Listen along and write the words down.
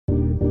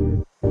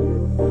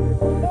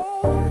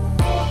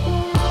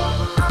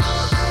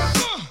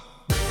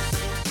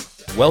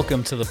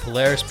Welcome to the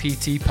Polaris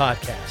PT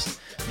Podcast.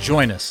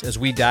 Join us as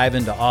we dive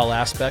into all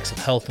aspects of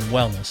health and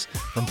wellness,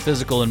 from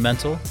physical and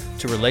mental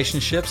to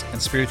relationships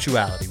and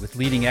spirituality, with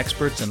leading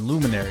experts and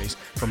luminaries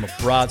from a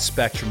broad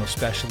spectrum of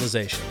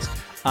specializations.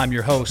 I'm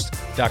your host,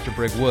 Dr.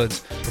 Brig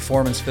Woods,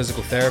 performance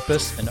physical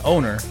therapist and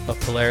owner of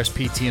Polaris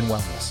PT and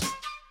Wellness.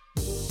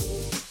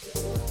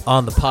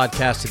 On the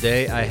podcast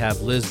today, I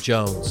have Liz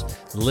Jones.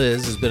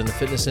 Liz has been in the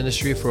fitness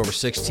industry for over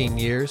 16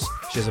 years.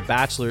 She has a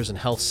bachelor's in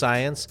health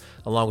science,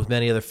 along with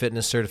many other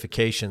fitness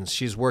certifications.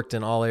 She's worked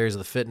in all areas of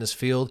the fitness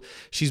field.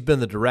 She's been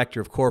the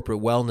director of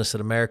corporate wellness at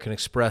American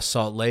Express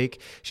Salt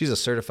Lake. She's a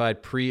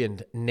certified pre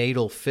and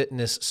natal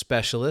fitness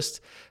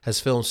specialist, has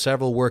filmed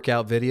several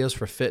workout videos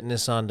for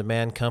fitness on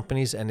demand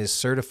companies, and is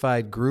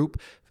certified group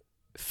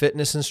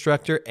fitness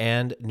instructor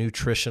and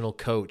nutritional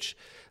coach.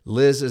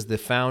 Liz is the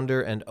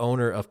founder and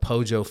owner of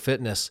POJO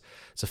Fitness.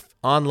 It's an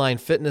online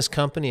fitness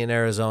company in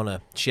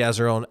Arizona. She has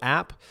her own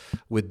app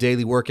with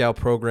daily workout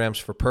programs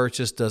for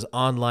purchase, does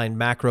online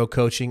macro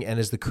coaching, and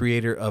is the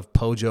creator of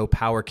POJO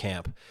Power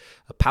Camp.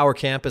 A Power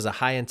Camp is a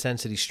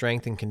high-intensity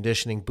strength and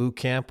conditioning boot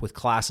camp with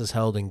classes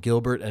held in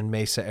Gilbert and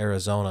Mesa,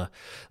 Arizona.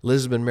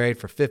 Liz has been married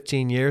for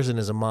 15 years and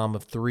is a mom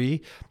of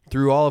 3.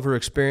 Through all of her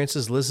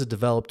experiences, Liz has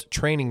developed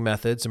training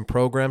methods and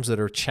programs that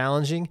are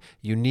challenging,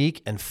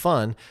 unique, and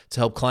fun to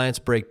help clients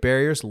break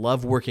barriers,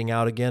 love working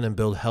out again, and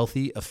build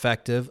healthy,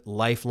 effective,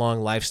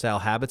 lifelong lifestyle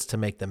habits to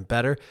make them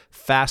better,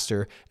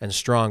 faster, and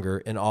stronger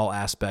in all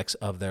aspects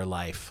of their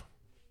life.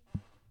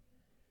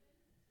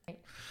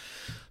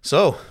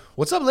 So,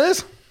 what's up,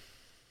 Liz?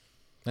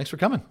 Thanks for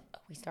coming.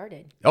 We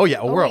started. Oh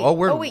yeah. We're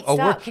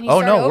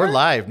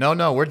live.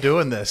 No, we're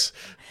doing this.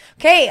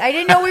 Okay, I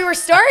didn't know we were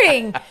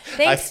starting.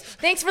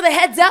 Thanks for the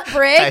heads up,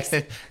 Briggs.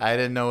 I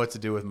didn't know what to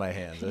do with my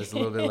hands. It's a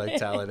little bit like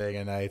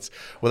Talladega Nights.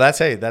 Well,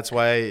 that's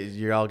why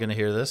you're all going to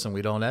hear this, and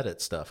we don't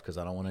edit stuff because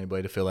I don't want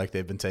anybody to feel like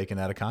they've been taken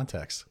out of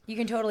context. You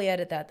can totally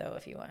edit that though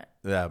if you want.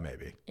 Yeah,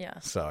 maybe. Yeah.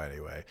 So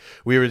anyway,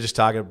 we were just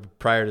talking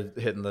prior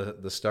to hitting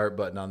the start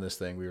button on this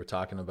thing. We were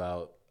talking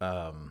about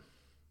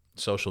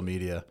social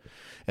media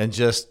and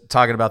just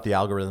talking about the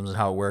algorithms and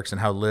how it works,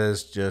 and how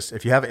Liz just,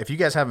 if you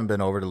guys haven't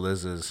been over to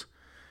Liz's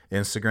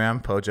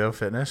Instagram, POJO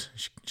Fitness,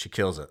 she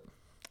kills it.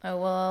 Oh,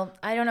 well,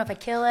 I don't know if I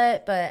kill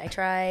it, but I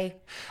try.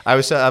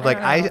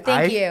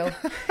 Thank you.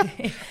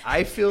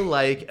 I feel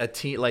like a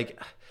teen,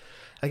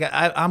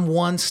 I'm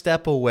one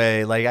step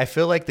away. Like, I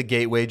feel like the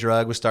gateway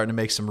drug was starting to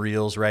make some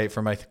reels, right,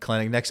 for my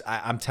clinic.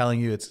 I'm telling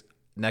you, it's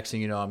next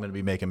thing you know, I'm going to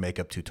be making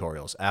makeup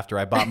tutorials after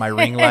I bought my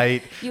ring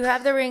light. You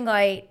have the ring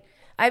light.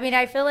 I mean,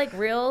 I feel like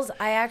reels,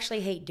 I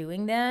actually hate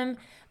doing them,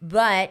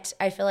 but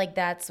I feel like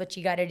that's what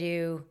you got to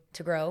do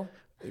to grow.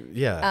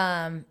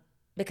 Yeah.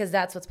 Because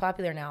that's what's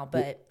popular now.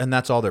 And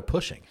that's all they're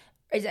pushing.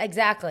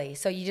 Exactly.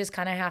 So you just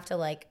kind of have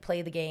to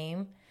play the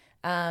game.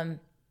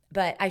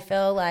 But I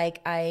feel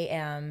like I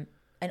am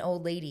an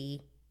old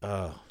lady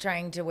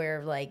trying to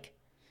wear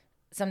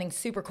something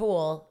super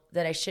cool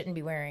that I shouldn't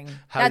be wearing.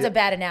 That's a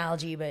bad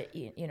analogy, but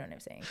you know what I'm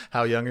saying.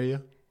 How young are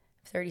you?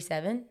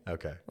 37.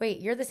 Okay.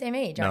 Wait, you're the same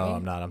age, aren't you? No,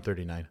 I'm not. I'm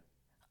 39.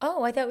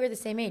 Oh, I thought we were the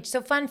same age. So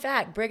fun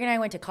fact, Brig and I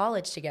went to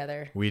college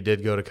together. We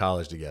did go to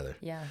college together.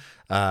 Yeah.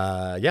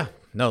 Yeah.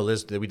 No,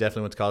 Liz, we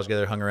definitely went to college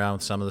together, hung around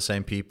with some of the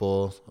same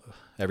people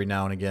every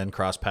now and again,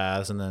 cross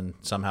paths, and then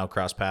somehow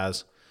cross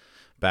paths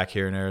back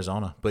here in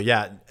Arizona. But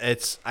yeah,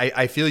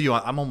 I feel you.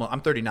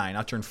 I'm 39.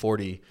 I'll turn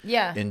 40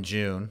 in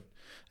June.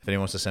 If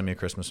anyone wants to send me a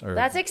Christmas or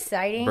that's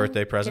exciting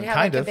birthday present, have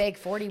kind of a big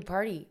 40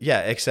 party.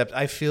 Yeah, except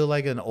I feel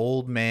like an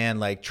old man.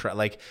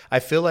 I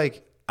feel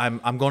like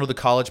I'm going to the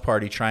college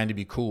party trying to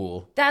be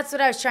cool. That's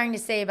what I was trying to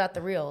say about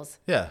the reels.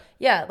 Yeah.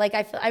 Yeah,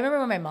 I remember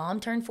when my mom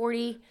turned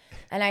 40,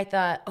 and I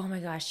thought, oh my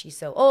gosh, she's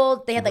so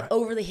old. They had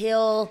over the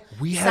hill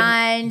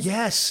signs.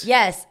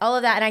 Yes, all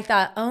of that, and I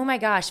thought, oh my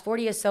gosh,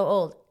 40 is so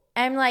old.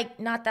 I'm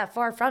not that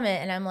far from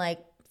it, and I'm like,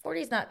 40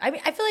 is not. I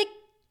mean, I feel like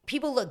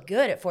people look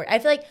good at 40. I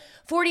feel like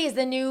 40 is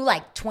the new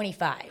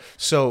 25.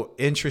 So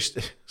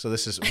interesting. So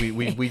this is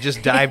we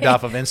just dived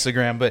off of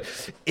Instagram, but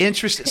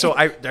interesting. So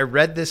I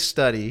read this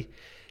study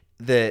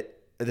that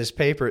this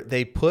paper,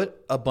 they put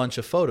a bunch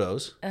of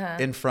photos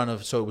in front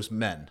of, so it was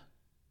men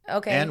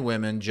and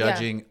women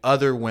judging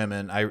other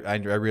women. I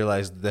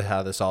realized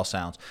how this all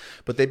sounds,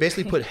 but they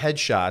basically put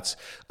headshots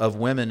of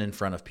women in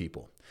front of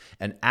people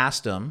and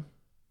asked them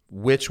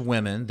which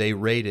women they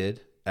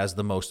rated as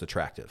the most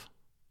attractive.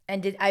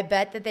 And I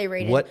bet that they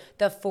rated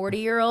the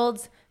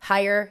 40-year-olds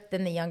higher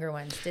than the younger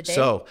ones. Did they?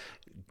 So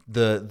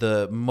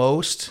the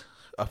most,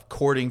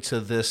 according to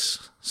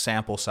this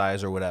sample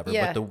size or whatever,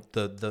 but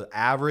the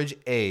average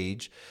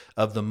age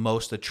of the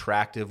most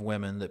attractive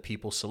women that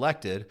people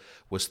selected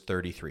was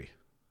 33.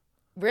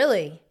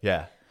 Really?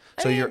 Yeah.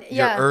 So your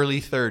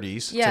early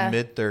 30s to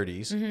mid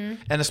 30s,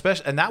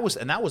 and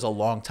that was a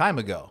long time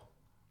ago.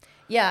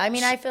 Yeah, I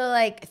mean, I feel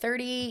like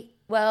 30.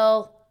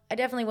 Well, I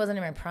definitely wasn't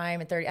in my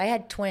prime at 30. I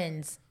had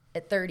twins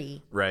at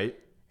 30. Right.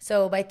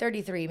 So by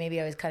 33, maybe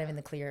I was kind of in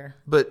the clear.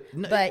 But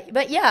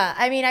yeah,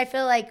 I mean, I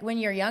feel like when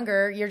you're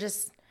younger, you're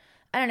just,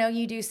 I don't know,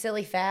 you do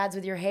silly fads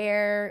with your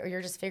hair, or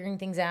you're just figuring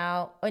things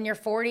out. When you're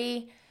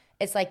 40,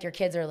 it's like your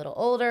kids are a little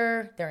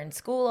older. They're in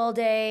school all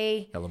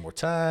day. Got a little more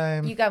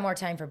time. You got more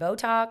time for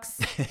Botox.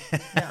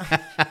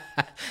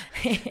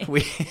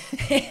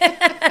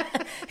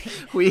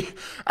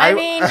 I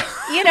mean,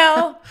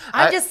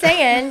 I'm just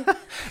saying.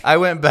 I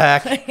went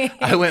back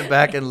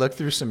and looked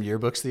through some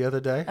yearbooks the other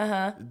day.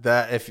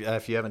 That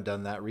if you haven't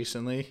done that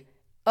recently,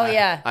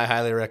 yeah, I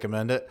highly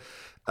recommend it.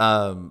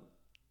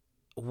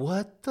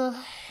 What the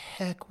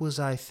heck was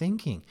I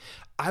thinking?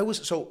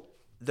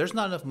 There's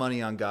not enough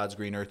money on God's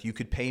green earth. You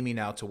could pay me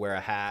now to wear a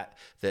hat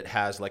that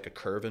has like a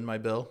curve in my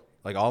bill.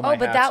 Like all my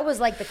hats. That was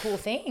like the cool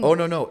thing. Oh,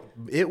 no.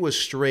 It was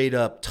straight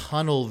up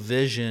tunnel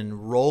vision,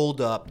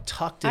 rolled up,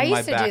 tucked in my back pocket. I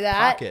used to do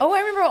that. Oh, I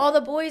remember all the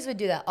boys would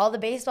do that. All the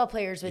baseball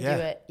players would do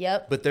it.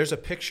 Yep. But there's a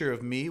picture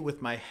of me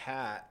with my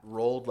hat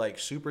rolled like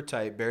super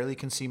tight, barely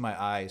can see my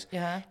eyes.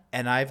 Yeah.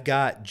 And I've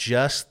got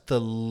just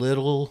the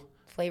little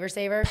flavor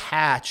saver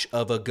patch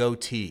of a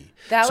goatee.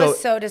 That was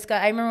so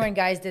disgusting. I remember when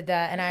guys did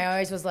that, and I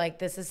always was like,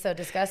 "This is so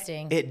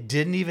disgusting." It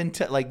didn't even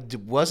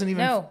wasn't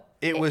even. No,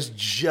 it was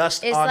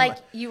just. It's like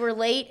you were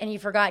late and you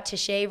forgot to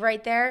shave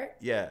right there.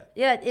 Yeah.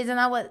 Yeah, isn't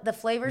that what the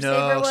flavor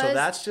saver was? No, so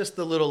that's just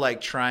the little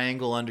like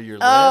triangle under your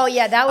lip. Oh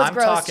yeah, that was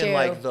gross too. I'm talking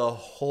like the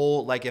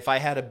whole, like if I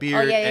had a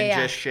beard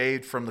just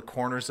shaved from the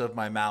corners of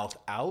my mouth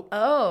out.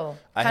 Oh,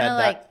 I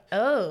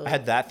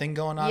had that thing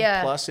going on.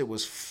 Yeah. Plus, it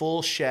was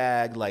full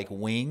shag, like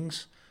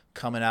wings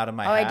coming out of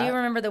my hat. I do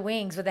remember the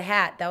wings with the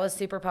hat. That was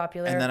super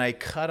popular. And then I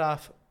cut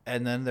off,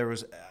 and then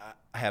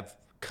I have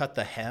cut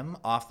the hem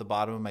off the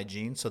bottom of my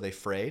jeans so they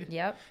frayed.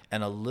 Yep.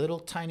 And a little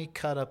tiny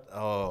cut up.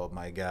 Oh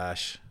my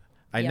gosh.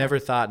 I never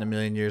thought in a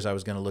million years I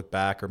was going to look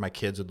back, or my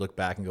kids would look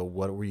back and go,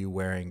 "What were you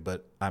wearing?"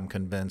 But I'm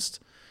convinced.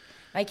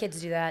 My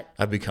kids do that.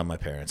 I've become my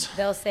parents.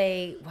 They'll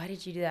say, "Why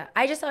did you do that?"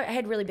 I just thought I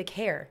had really big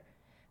hair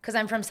because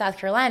I'm from South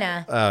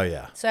Carolina. Oh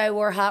yeah. So I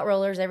wore hot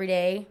rollers every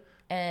day.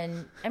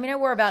 And I mean, I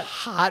wore about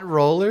hot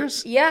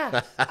rollers. Yeah,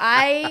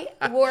 I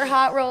wore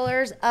hot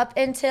rollers up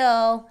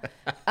until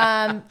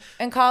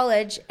in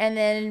college, and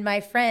then my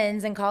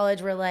friends in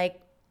college were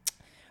like,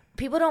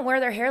 "People don't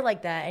wear their hair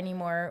like that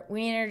anymore.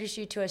 We introduced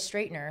you to a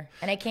straightener."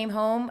 And I came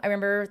home. I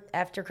remember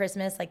after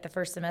Christmas, like the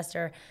first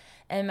semester,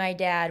 and my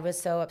dad was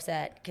so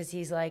upset because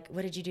he's like,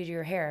 "What did you do to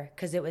your hair?"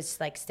 Because it was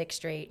like stick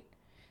straight,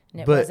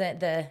 and it wasn't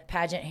the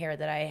pageant hair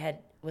that I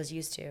was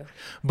used to.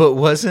 But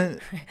wasn't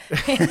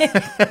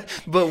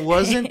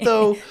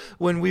though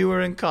when we were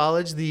in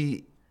college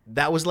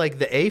that was like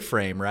the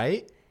A-frame,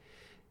 right?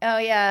 Oh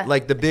yeah.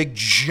 Like the big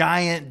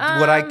giant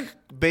what I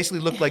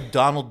basically looked like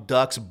Donald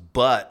Duck's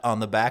butt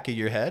on the back of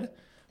your head?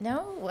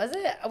 No, was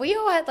it? We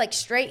all had like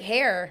straight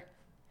hair.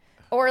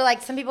 Or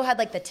like some people had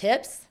like the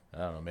tips. I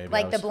don't know, maybe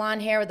like the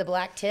blonde hair with the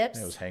black tips.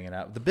 It was hanging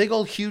out. The big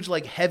old huge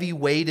like heavy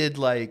weighted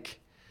like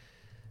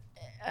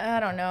I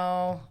don't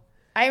know.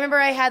 I remember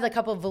I had a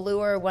couple of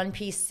velour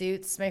one-piece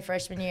suits my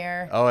freshman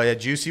year. Oh, yeah.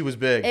 Juicy was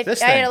big. I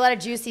had a lot of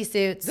juicy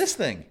suits. This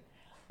thing.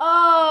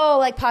 Oh,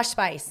 like Posh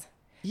Spice.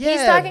 Yeah,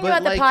 he's talking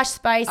about the Posh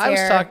Spice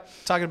hair. I was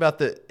talking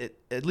about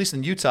at least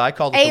in Utah, I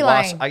called it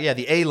A-line.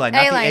 The A-line,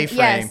 not the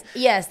A-frame.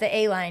 Yes, the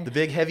A-line. The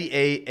big, heavy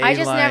A-line. I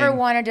just never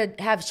wanted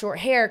to have short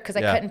hair because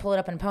I couldn't pull it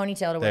up in a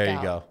ponytail to work out. There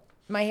you go.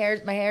 My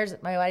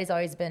hairstyle's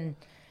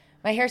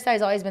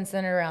always been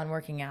centered around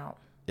working out.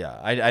 Yeah,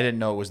 I didn't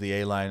know it was the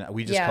A-line.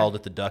 We just called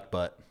it the duck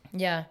butt.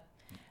 Yeah.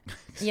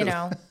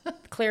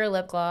 Clear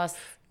lip gloss.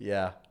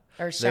 Yeah.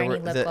 Or shiny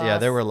lip gloss. Yeah,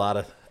 there were a lot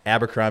of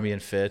Abercrombie and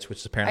Fitch, which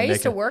is apparently I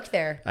used to work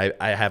there.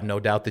 I have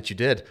no doubt that you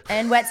did.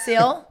 And Wet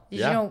Seal. Did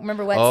you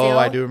remember Wet Seal? Oh,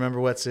 I do remember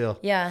Wet Seal.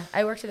 Yeah,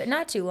 I worked there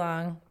not too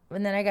long.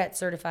 And then I got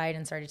certified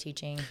and started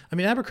teaching. I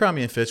mean,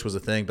 Abercrombie and Fitch was a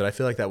thing, but I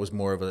feel like that was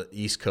more of a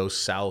East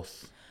Coast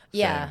South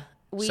thing.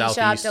 We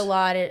shopped a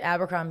lot at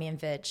Abercrombie and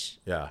Fitch.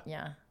 Yeah.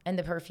 Yeah. And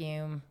the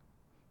perfume,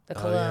 the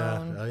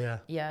cologne. Oh, yeah.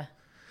 Yeah.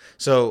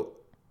 So...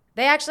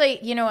 They actually,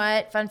 you know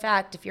what? Fun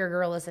fact, if you're a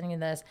girl listening to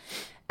this,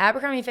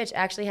 Abercrombie & Fitch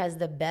actually has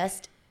the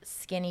best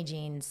skinny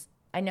jeans.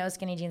 I know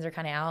skinny jeans are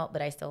kind of out,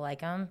 but I still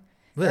like them.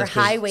 They're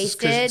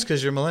high-waisted. It's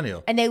because you're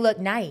millennial. And they look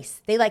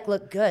nice. They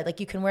look good.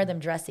 Like you can wear them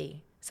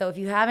dressy. So if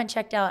you haven't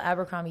checked out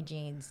Abercrombie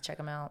jeans, check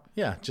them out.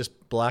 Yeah,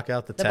 just block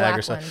out the tag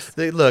or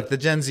something. Ones. The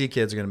Gen Z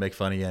kids are going to make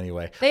fun of you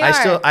anyway. They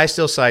are. I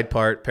still side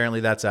part.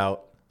 Apparently that's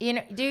out. You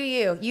know, do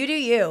you. You do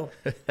you.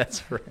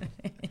 That's right.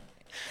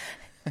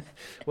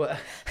 Well,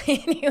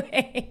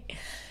 anyway,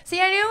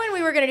 see, I knew when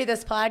we were going to do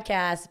this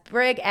podcast,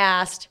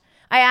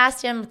 I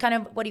asked him kind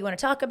of, what do you want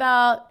to talk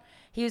about?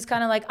 He was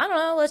kind of like, I don't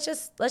know, let's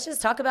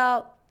just talk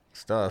about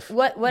stuff.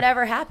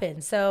 Whatever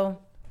happened. So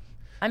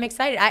I'm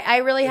excited. I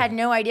really had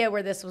no idea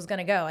where this was going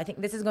to go. I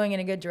think this is going in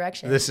a good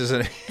direction. This is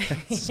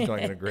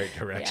going in a great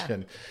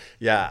direction.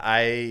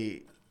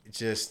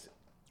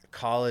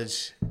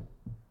 College.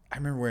 I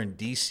remember wearing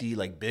DC,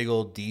 like big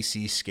old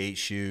DC skate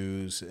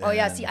shoes. Oh,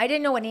 yeah. See, I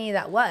didn't know what any of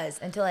that was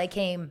until I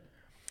came.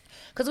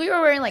 Because we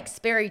were wearing like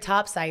Sperry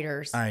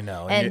topsiders. I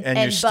know. And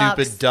your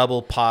stupid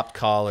double pop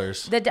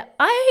collars.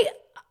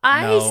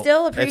 I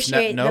still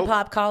appreciate the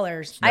pop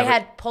collars. I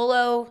had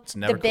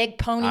the big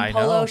pony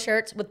polo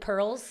shirts with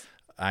pearls.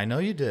 I know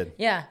you did.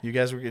 Yeah. You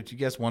guys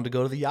wanted to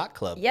go to the yacht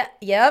club. Yeah.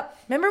 Yep.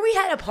 Remember we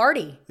had a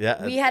party.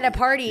 Yeah. We had a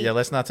party. Yeah.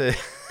 Let's not say.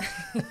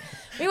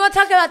 We won't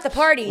talk about the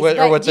parties.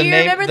 But do you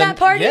remember that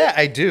party? Yeah,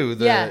 I do.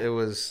 It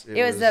was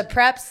the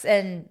preps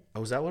and. Oh,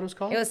 was that what it was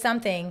called? It was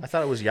something. I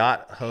thought it was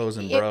yacht hoes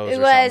and bros it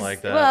or was, something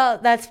like that. Well,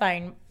 that's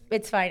fine.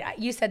 It's fine.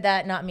 You said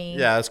that, not me.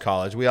 Yeah, it's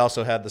college. We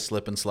also had the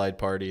slip and slide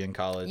party in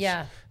college.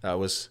 Yeah. That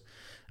was.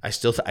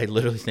 I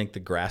literally think the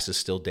grass is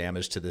still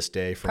damaged to this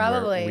day from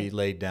where we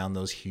laid down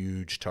those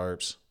huge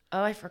tarps.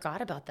 Oh, I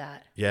forgot about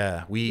that.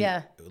 Yeah, we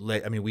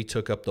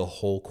took up the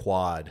whole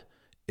quad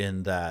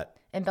in that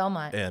in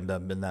Belmont and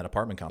in that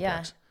apartment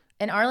complex.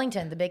 Yeah, in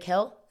Arlington, the big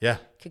hill. Yeah,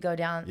 could go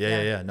down.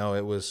 Yeah. No,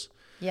 it was.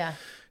 Yeah.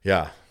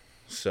 Yeah.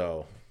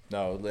 So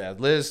no,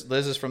 Liz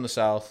is from the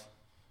South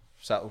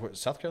Carolina.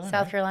 South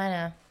right?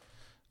 Carolina.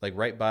 Like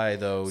right by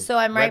though. So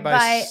I'm right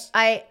by.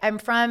 I'm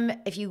from.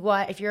 If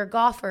you're a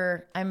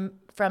golfer, I'm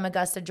from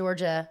Augusta,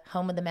 Georgia,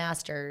 home of the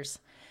Masters.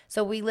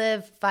 So we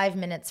live 5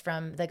 minutes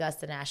from the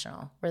Augusta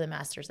National, where the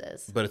Masters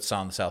is. But it's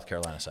on the South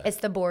Carolina side. It's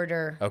the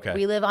border. Okay.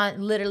 We live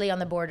literally on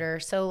the border.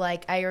 So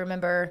like I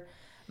remember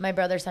my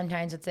brother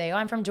sometimes would say, "Oh,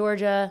 I'm from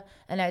Georgia,"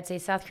 and I'd say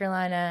South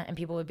Carolina, and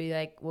people would be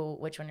like, "Well,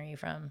 which one are you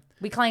from?"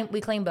 We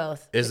claim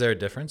both. Is there a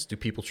difference? Do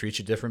people treat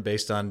you different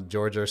based on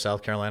Georgia or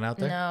South Carolina out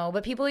there? No,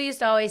 but people used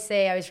to always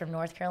say I was from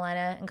North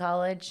Carolina in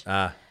college.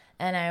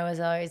 And I was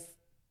always,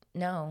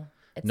 no,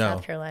 it's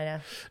South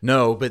Carolina.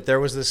 No, but there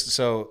was this,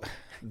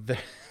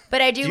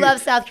 but I do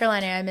love South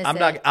Carolina. I miss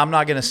it. I'm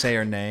not going to say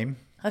her name.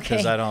 Okay.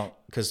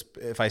 Because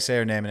if I say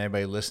her name and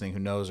anybody listening who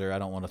knows her, I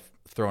don't want to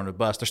throw her under the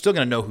bus. They're still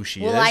going to know who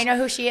she is. Will I know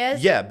who she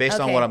is? Yeah, based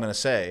on what I'm going to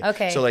say.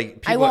 Okay. So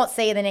like, I won't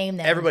say the name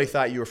then. Everybody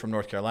thought you were from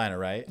North Carolina,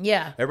 right?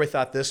 Yeah. Everybody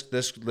thought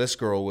this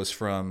girl was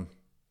from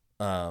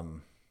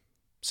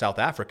South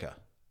Africa.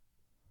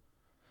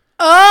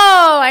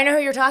 Oh, I know who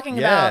you're talking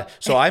about. Yeah.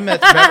 So I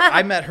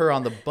met her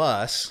on the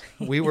bus.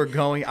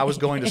 I was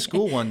going to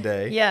school one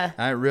day. Yeah.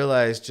 And I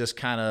realized just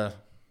kind of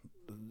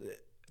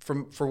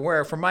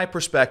from my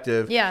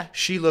perspective,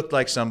 she looked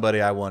like somebody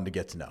I wanted to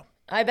get to know.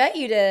 I bet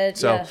you did.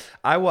 So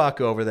I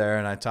walk over there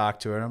and I talk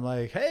to her and I'm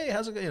like, "Hey,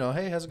 how's it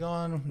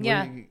going?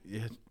 Yeah.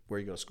 Where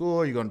you go to school?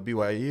 Are you going to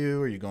BYU?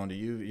 Are you going to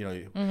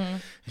Mm-hmm.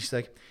 And she's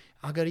like,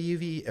 "I'll go to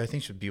UV." I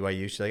think she's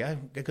BYU. She's like, "I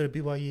go to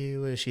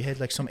BYU." She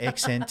had like some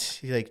accent,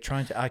 she's like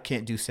I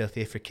can't do South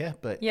Africa,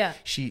 but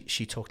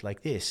she talked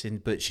like this,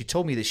 but she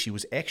told me that she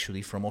was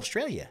actually from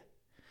Australia,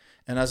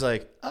 and I was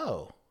like,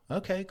 "Oh,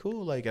 okay,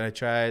 cool." Like, and I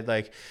tried,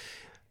 like,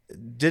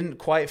 didn't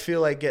quite feel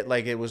like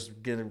it was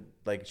gonna,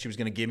 like, she was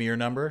gonna give me her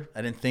number.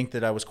 I didn't think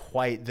that I was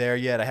quite there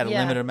yet. I had a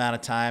limited amount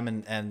of time,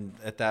 and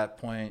at that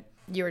point,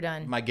 you were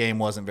done. My game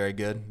wasn't very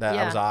good.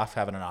 I was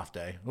having an off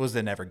day. It was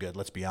never good,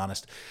 let's be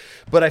honest.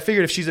 But I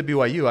figured if she's at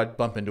BYU, I'd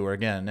bump into her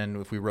again. And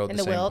if we rode the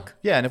same Wilk.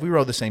 Yeah, and if we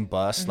rode the same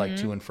bus, like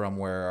to and from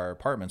where our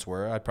apartments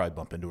were, I'd probably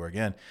bump into her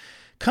again.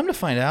 Come to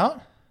find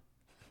out,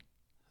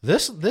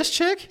 this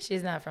chick,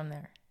 she's not from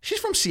there. She's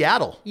from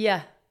Seattle.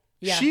 Yeah.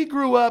 Yeah. She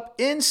grew up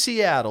in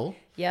Seattle.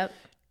 Yep.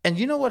 And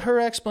you know what her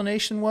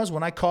explanation was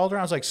when I called her?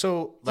 I was like,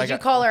 did you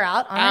call her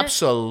out on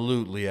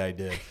absolutely, I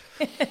did.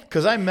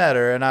 Because I met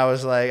her and I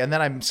was like, and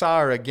then I saw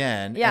her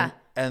again. Yeah.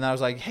 And I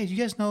was like, "Hey, do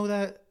you guys know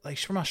that? Like,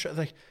 she's from Australia."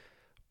 Like,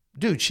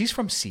 dude, she's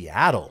from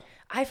Seattle.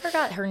 I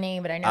forgot her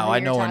name, but I know. I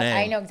know her name.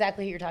 I know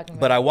exactly who you're talking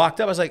about. But I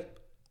walked up.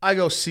 I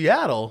go,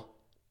 "Seattle."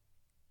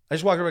 I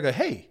just walked over and I go,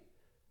 "Hey,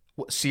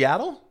 what,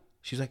 Seattle?"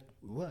 She's like,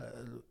 "What?"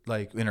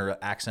 Like, in her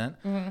accent.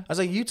 Mm-hmm. I was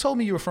like, "You told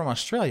me you were from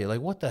Australia.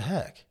 Like, what the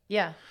heck?"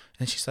 Yeah.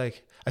 And she's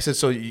like, I said,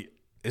 "So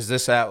is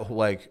this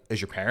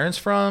is your parents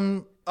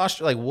from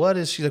Australia? Like, what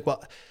is?" She's like,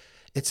 "Well,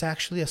 it's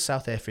actually a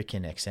South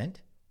African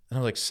accent." And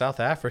I was like, "South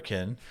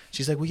African?"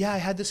 She's like, "Well, yeah, I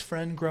had this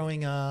friend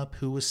growing up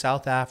who was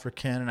South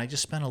African, and I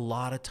just spent a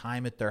lot of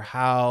time at their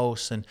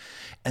house, and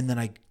then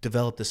I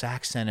developed this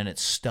accent, and it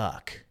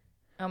stuck."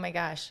 Oh my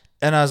gosh.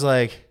 And I was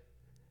like,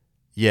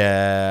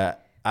 "Yeah,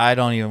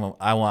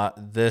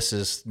 this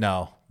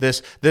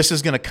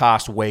is going to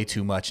cost way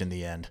too much in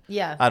the end.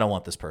 Yeah. I don't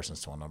want this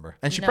person's phone number."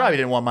 And she probably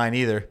didn't want mine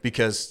either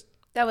because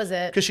that was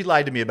it. Because she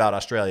lied to me about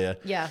Australia.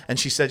 Yeah. And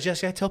she said,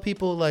 "Jesse, I tell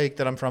people like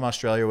that I'm from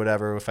Australia or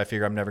whatever if I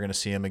figure I'm never going to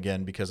see them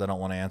again because I don't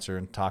want to answer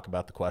and talk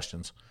about the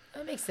questions."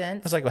 That makes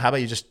sense. I was like, "Well, how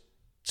about you just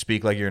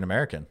speak like you're an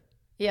American?"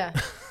 Yeah.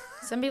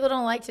 Some people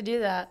don't like to do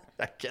that.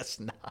 I guess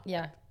not.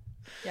 Yeah.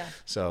 Yeah.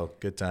 So,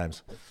 good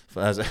times.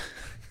 That was a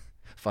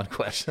fun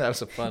question. That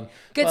was a fun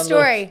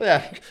story.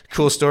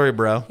 Cool story,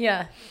 bro.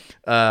 Yeah.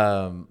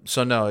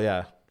 So, no,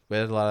 yeah. We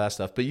had a lot of that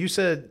stuff. But you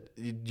said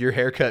your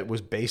haircut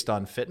was based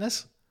on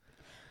fitness?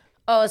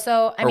 Oh,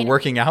 so I mean,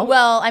 working out?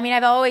 Well, I mean,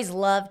 I've always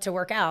loved to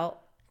work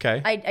out.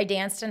 Okay. I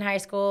danced in high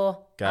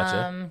school.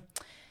 Gotcha.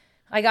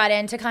 I got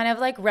into kind of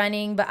like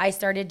running, but I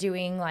started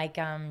doing like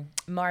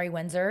Mari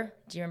Windsor.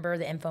 Do you remember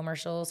the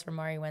infomercials for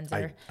Mari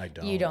Windsor? I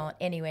don't. You don't.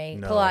 Anyway,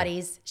 No.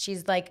 Pilates.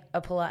 She's like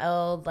a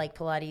old like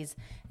Pilates.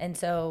 And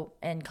so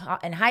in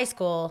high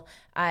school,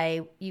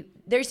 there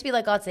used to be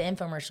like lots of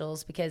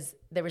infomercials because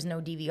there was no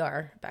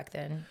DVR back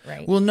then,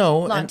 right? Well, no.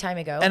 Long time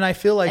ago. And I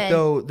feel like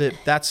though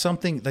that's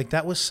something like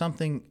that was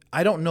something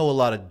I don't know a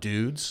lot of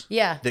dudes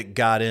that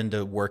got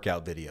into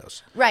workout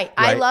videos. Right.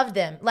 I loved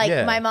them.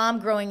 Like my mom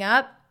growing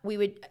up, we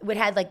would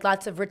had like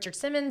lots of Richard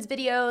Simmons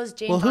videos.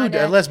 Jane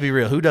Fonda. Let's be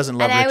real. Who doesn't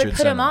love Richard Simmons? And I would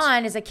put them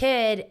on as a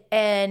kid,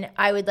 and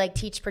I would like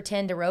teach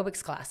pretend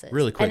aerobics classes.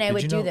 Really quick, and I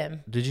would do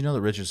them. Did you know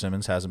that Richard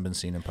Simmons hasn't been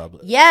seen in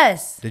public?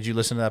 Yes. Did you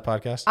listen to that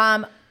podcast?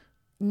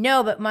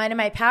 No, but one of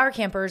my power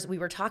campers, we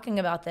were talking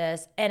about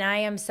this, and I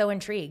am so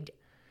intrigued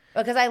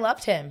because I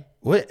loved him.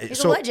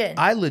 He's a legend.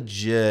 I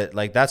legit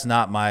that's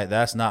not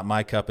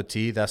my cup of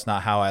tea. That's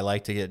not how I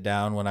like to get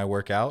down when I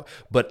work out.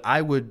 But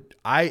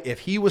if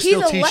he was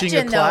still teaching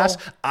a class,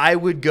 I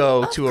would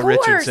go to a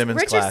Richard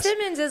Simmons class. Richard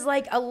Simmons is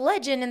like a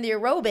legend in the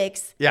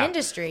aerobics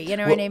industry. You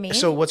know what I mean?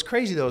 So what's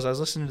crazy though is I was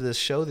listening to this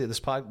show, it's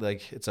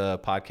a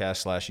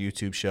podcast /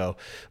 YouTube show,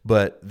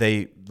 but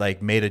they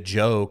like made a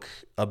joke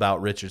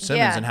about Richard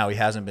Simmons and how he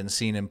hasn't been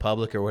seen in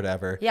public or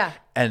whatever. Yeah.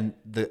 And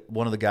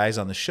one of the guys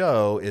on the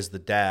show is the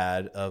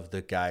dad of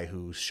the guy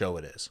whose show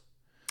it is.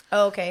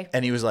 Oh, okay.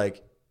 And he was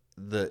like,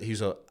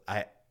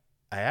 I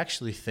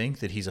actually think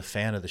that he's a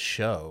fan of the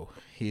show.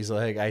 He's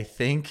like, I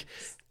think.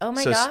 Oh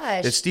my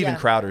gosh. It's Steven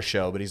Crowder's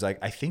show, but he's like,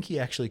 I think he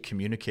actually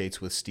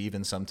communicates with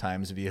Steven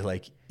sometimes via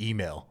like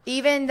email.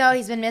 Even though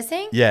he's been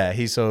missing? Yeah.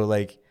 He's so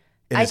like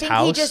in his house. I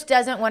think he just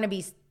doesn't want to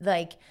be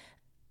like,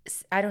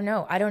 I don't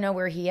know. I don't know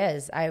where he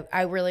is.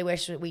 I really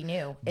wish that we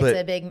knew.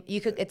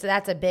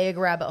 That's a big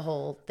rabbit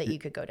hole that you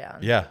could go down.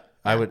 Yeah.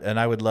 I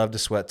would love to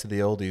sweat to the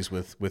oldies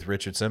with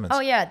Richard Simmons.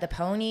 Oh yeah. The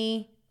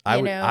pony.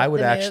 I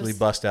would actually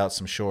bust out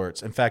some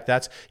shorts. In fact,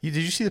 did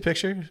you see the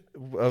picture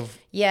of?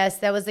 Yes,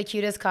 that was the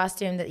cutest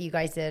costume that you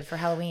guys did for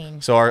Halloween.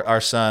 So our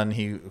son,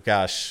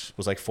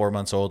 was like 4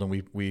 months old,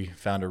 and we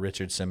found a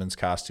Richard Simmons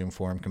costume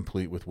for him,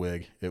 complete with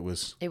wig. It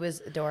was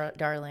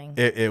darling.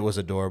 It was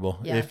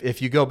adorable. Yeah.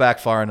 If you go back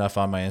far enough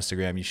on my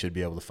Instagram, you should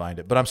be able to find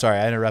it. But I'm sorry,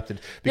 I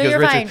interrupted because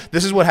Richard. Fine.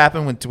 This is what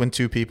happened when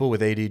two people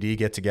with ADD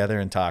get together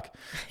and talk,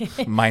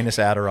 minus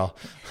Adderall.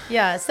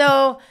 Yeah.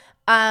 So.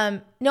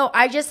 No,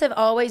 I just have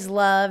always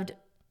loved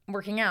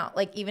working out.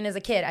 Like even as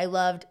a kid, I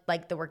loved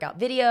like the workout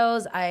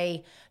videos.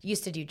 I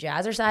used to do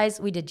jazzercise.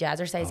 We did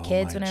jazzercise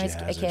kids when I was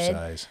a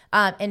kid.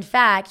 In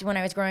fact, when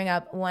I was growing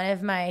up, one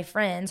of my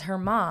friends, her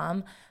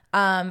mom,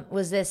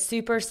 was this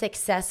super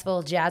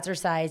successful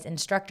jazzercise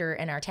instructor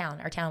in our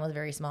town. Our town was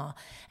very small.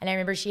 And I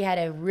remember she had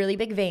a really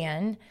big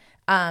van,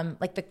 I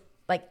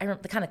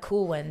remember the kind of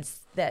cool ones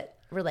that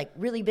were like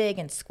really big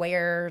and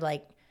square,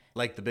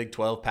 like the big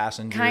 12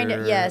 passenger. Kind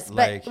of, yes.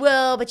 But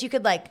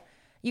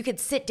you could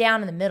sit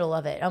down in the middle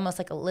of it, almost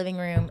like a living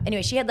room.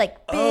 Anyway, she had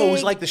like big, it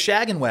was like the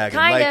shaggin' wagon.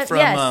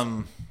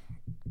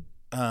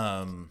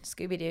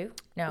 Scooby-Doo?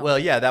 No. Well,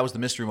 yeah, that was the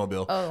Mystery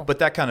Mobile. Oh. But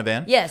that kind of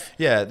van. Yes.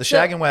 Yeah, the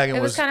shaggin' wagon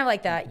was kind of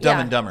like that. Dumb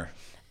and Dumber.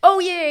 Oh,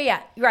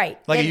 yeah. Right.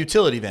 Like a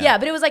utility van. Yeah,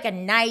 but it was like a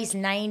nice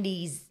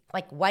 90s,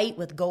 like white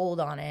with gold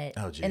on it.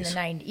 Oh, geez. In the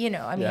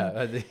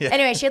 90s,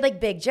 Anyway, she had like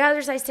big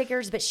jazzercise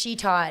stickers, but she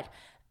taught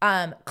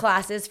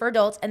classes for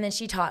adults, and then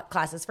she taught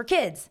classes for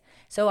kids.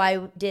 So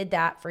I did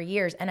that for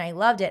years, and I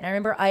loved it. And I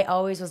remember I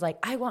always was like,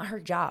 I want her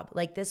job.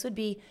 Like this would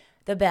be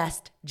the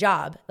best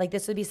job. Like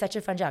this would be such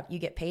a fun job. You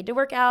get paid to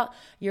work out.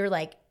 You're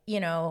like,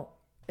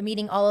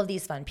 meeting all of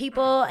these fun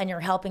people, and you're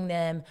helping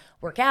them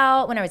work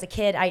out. When I was a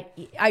kid,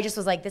 I just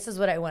was like, this is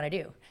what I want to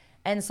do.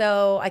 And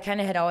so I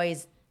kind of had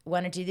always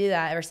wanted to do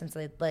that ever since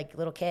like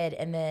little kid.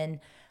 And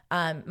then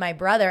my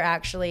brother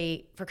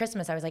actually, for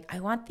Christmas, I was like, I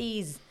want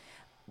these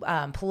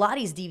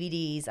Pilates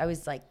DVDs. I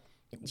was like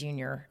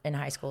junior in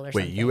high school or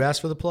something. Wait, you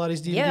asked for the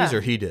Pilates DVDs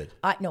or he did?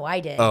 No, I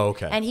did. Oh,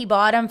 okay. And he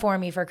bought them for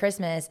me for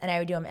Christmas, and I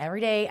would do them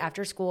every day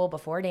after school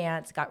before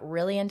dance. Got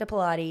really into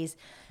Pilates.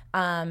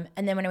 And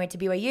then when I went to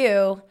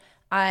BYU,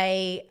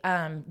 I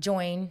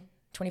joined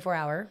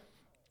 24-hour.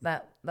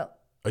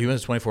 Oh, you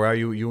went to 24-hour?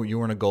 You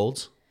weren't a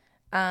Golds?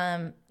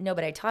 No,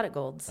 but I taught at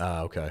Golds.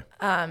 Okay.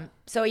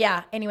 So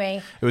yeah,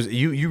 anyway. It was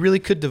you really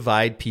could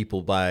divide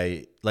people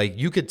by, like,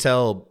 you could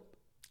tell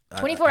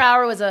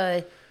 24-hour was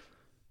a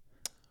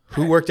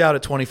who worked out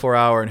at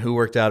 24-hour and who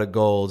worked out at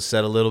Golds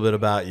said a little bit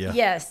about you.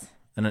 Yes.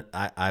 And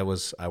I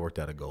worked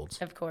out at Golds.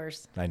 Of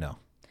course. I know.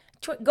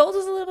 Golds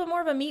was a little bit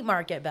more of a meat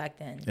market back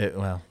then.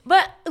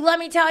 But let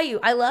me tell you,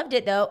 I loved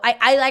it though.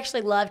 I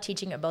actually loved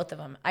teaching at both of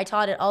them. I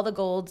taught at all the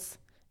Golds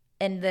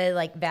in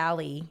the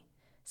Valley.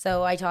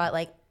 So I taught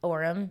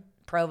Orem,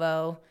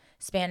 Provo,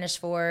 Spanish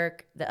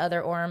Fork, the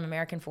other Orem,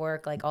 American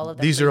Fork, all of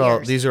them. These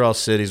are all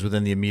cities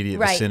within the immediate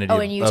vicinity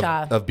in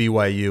Utah. Of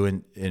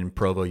BYU in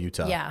Provo,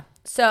 Utah. Yeah.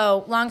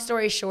 So long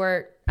story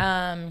short,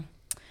 I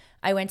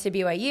went to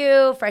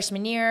BYU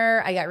freshman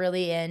year. I got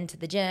really into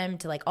the gym,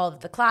 to all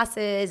of the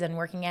classes and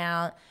working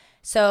out.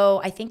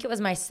 So I think it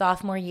was my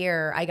sophomore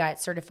year I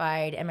got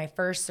certified, and my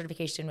first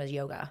certification was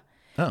yoga.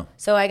 Oh.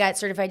 So I got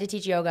certified to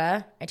teach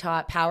yoga. I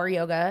taught power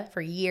yoga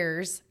for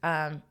years.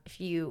 If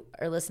you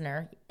are a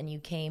listener and you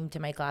came to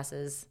my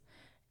classes,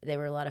 they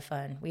were a lot of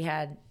fun. We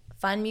had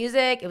fun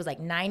music. It was like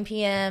 9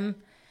 p.m.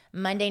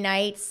 Monday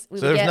nights.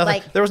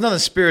 There was nothing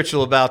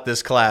spiritual about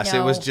this class.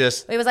 No, it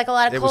was like a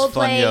lot of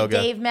Coldplay,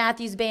 Dave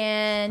Matthews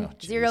Band,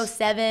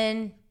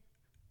 07,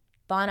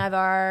 Bon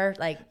Iver,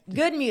 like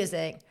good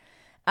music.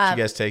 Did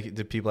you guys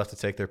did people have to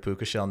take their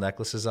puka shell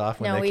necklaces off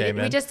when they came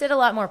in? We just did a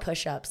lot more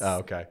push-ups. Oh,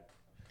 okay.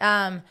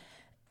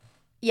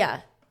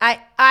 Yeah.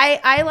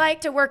 I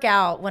like to work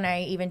out when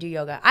I even do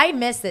yoga. I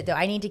miss it though.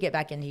 I need to get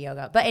back into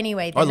yoga. But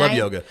anyway, I love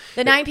yoga.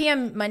 The 9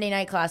 p.m. Monday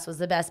night class was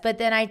the best. But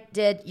then I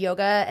did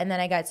yoga and then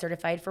I got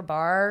certified for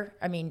Pilates.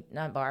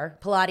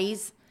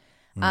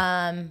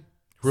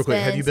 Real quick,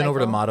 have you been over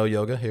to Motto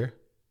Yoga here?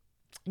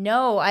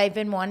 No, I've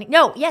been wanting.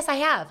 No, yes, I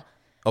have.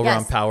 Over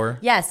on Power?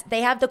 Yes, they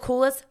have the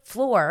coolest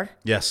floor.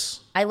 Yes.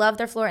 I love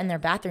their floor and their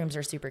bathrooms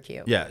are super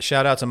cute. Yeah,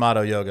 shout out to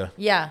Motto Yoga.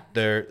 Yeah.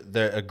 They're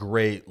a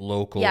great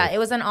local. Yeah, it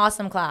was an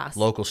awesome class.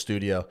 Local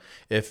studio.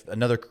 If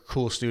another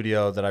cool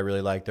studio that I really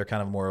like, they're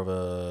kind of more of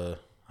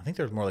I think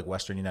they're more like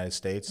Western United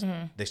States.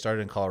 Mm-hmm. They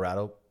started in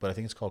Colorado, but I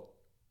think it's called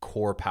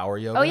Core Power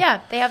Yoga. Oh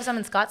yeah, they have some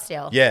in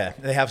Scottsdale. Yeah,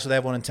 they have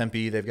one in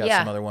Tempe. They've got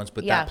some other ones,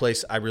 but that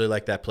place, I really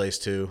like that place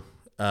too.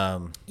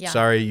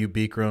 Sorry, you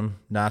Bikram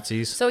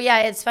Nazis. So yeah,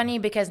 it's funny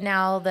because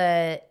now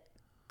the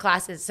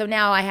classes. So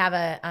now I have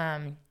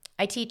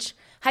I teach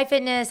high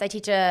fitness. I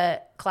teach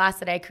a class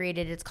that I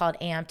created. It's called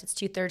Amped. It's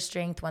 2/3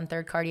 strength,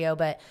 1/3 cardio.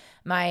 But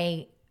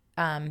my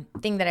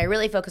thing that I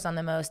really focus on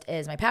the most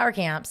is my power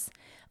camps,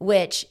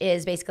 which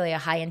is basically a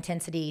high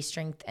intensity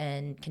strength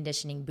and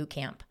conditioning boot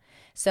camp.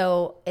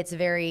 So it's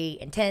very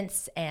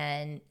intense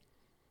and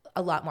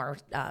a lot more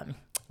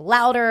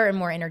louder and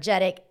more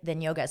energetic than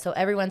yoga. So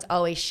everyone's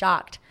always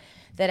shocked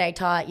that I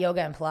taught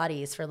yoga and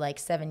Pilates for like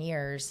 7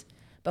 years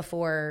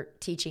before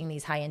teaching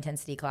these high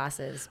intensity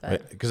classes.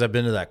 But because I've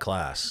been to that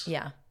class.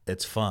 Yeah.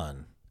 It's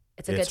fun.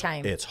 It's a good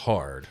time. It's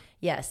hard.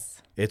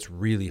 Yes. It's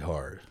really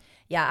hard.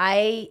 Yeah.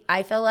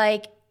 I feel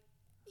like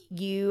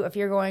if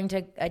you're going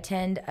to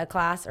attend a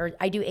class, or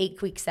I do 8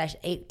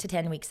 to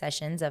 10 week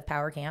sessions of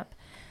power camp.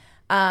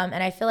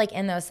 And I feel like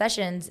in those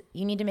sessions,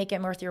 you need to make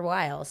it worth your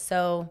while.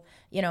 So,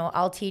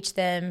 I'll teach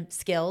them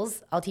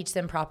skills. I'll teach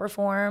them proper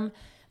form,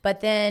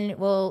 but then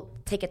we'll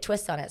take a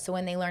twist on it. So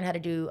when they learn how to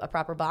do a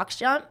proper box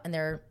jump and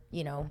they're,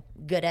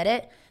 good at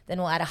it, then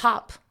we'll add a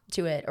hop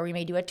to it, or we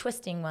may do a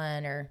twisting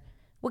one, or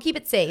we'll keep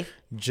it safe.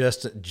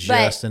 Just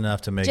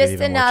enough to make it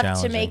even more challenging. Just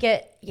enough to make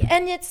it.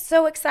 And it's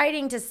so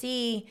exciting to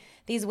see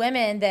these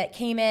women that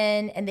came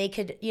in and they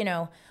could,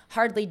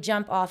 hardly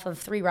jump off of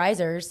 3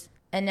 risers.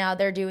 And now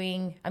they're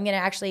doing, I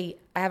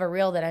have a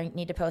reel that I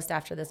need to post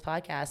after this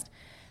podcast.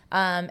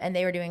 And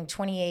they were doing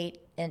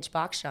 28-inch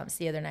box jumps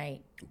the other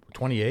night.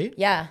 28?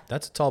 Yeah.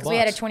 That's a tall box. We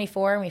had a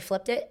 24 and we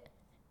flipped it.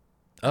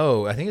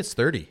 Oh, I think it's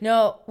 30.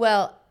 No,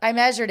 well, I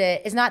measured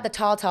it. It's not the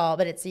tall,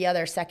 but it's the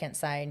other second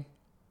side.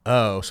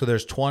 Oh, so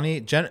there's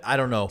 20. I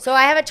don't know. So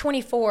I have a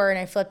 24 and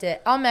I flipped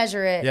it. I'll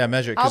measure it. Yeah,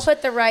 measure it. I'll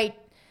put the right.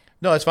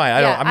 No, it's fine.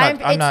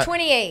 I'm not. It's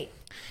 28.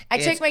 I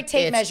took my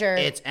tape measure.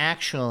 It's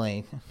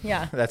actually.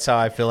 Yeah. That's how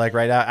I feel like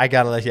right now. I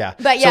got to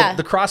But yeah. So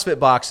the CrossFit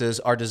boxes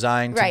are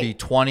designed to be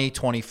 20,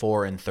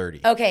 24, and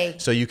 30. Okay.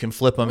 So you can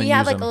flip them and use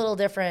them. We have a little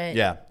different.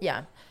 Yeah.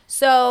 Yeah.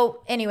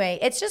 So anyway,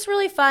 it's just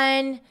really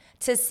fun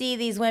to see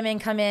these women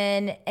come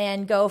in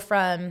and go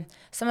from,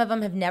 some of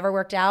them have never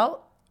worked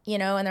out, in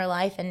their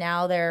life. And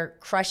now they're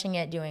crushing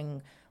it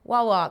doing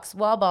wall walks,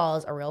 wall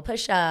balls, a real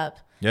push-up.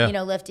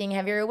 Yeah. Lifting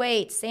heavier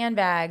weights,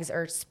 sandbags,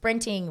 or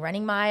sprinting,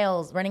 running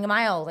a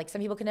mile. Like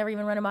some people can never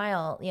even run a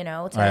mile,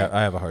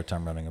 I have a hard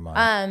time running a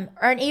mile.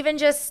 Or even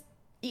just,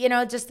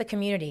 just the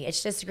community.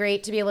 It's just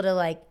great to be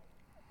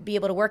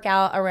able to work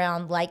out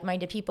around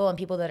like-minded people and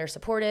people that are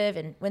supportive.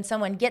 And when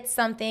someone gets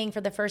something for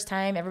the first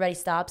time, everybody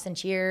stops and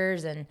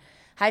cheers and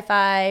high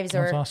fives.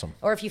 That's awesome.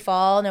 Or if you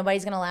fall,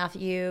 nobody's going to laugh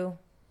at you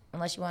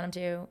unless you want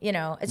them to.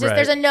 It's just,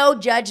 there's a no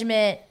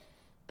judgment,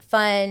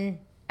 fun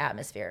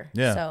atmosphere.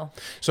 Yeah.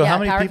 So how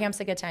many power camp's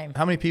a good time.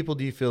 How many people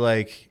do you feel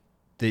like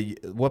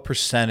what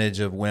percentage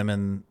of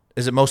women,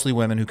 is it mostly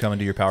women who come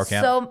into your power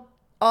camp? So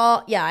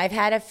I've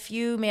had a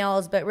few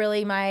males, but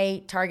really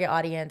my target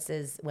audience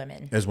is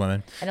women. Is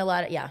women. And a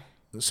lot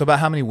of, So about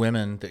how many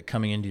women that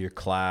coming into your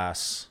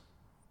class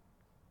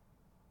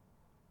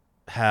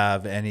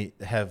have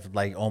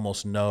like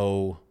almost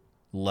no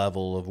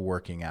level of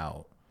working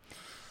out?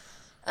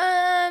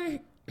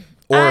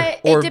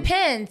 It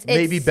depends.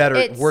 Maybe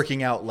it's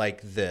working out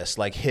like this,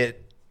 like HIIT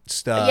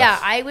stuff. Yeah,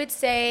 I would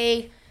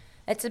say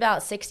it's about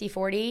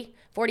 60-40.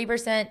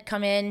 40%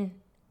 come in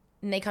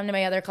and they come to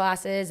my other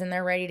classes and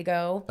they're ready to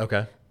go.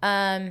 Okay.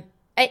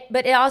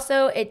 But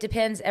it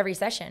depends every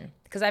session,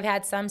 because I've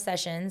had some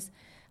sessions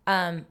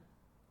and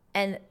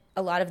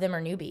a lot of them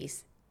are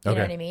newbies. You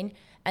know what I mean?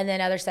 And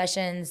then other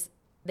sessions,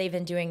 they've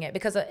been doing it,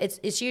 because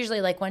it's usually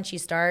like once you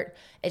start,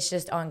 it's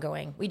just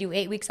ongoing. We do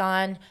 8 weeks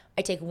on.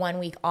 I take 1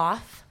 week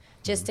off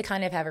just to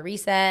kind of have a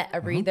reset,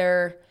 a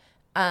breather,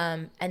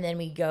 and then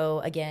we go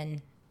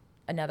again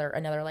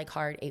another like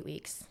hard 8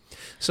 weeks.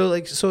 So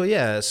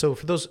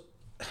for those,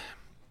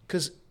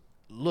 because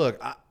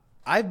look,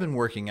 I've been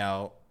working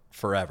out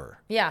forever.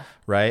 Yeah.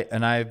 Right.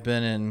 And I've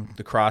been in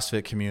the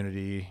CrossFit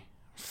community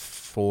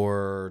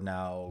for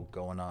now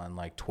going on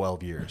like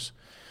 12 years.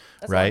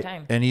 That's right. a long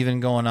time. And even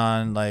going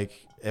on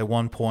like at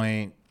one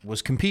point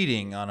was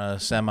competing on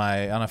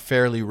a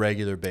fairly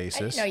regular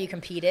basis. I didn't know you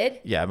competed.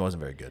 Yeah, I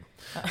wasn't very good,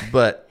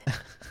 but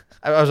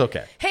I was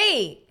okay.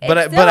 Hey,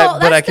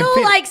 that's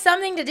still like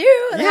something to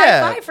do.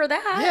 High five for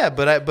that. Yeah,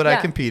 but I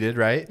competed,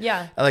 right?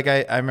 Yeah. Like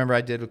I remember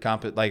I did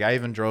like I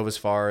even drove as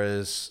far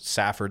as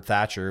Safford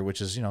Thatcher, which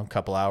is, a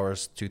couple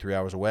hours, 2-3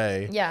 hours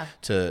away. Yeah.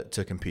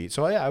 To compete.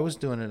 So I was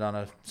doing it on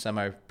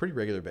a pretty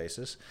regular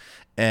basis,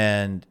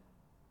 and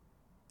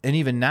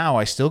even now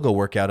I still go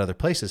work out other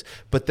places.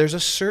 But there's a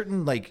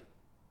certain like,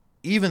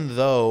 even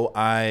though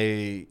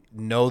I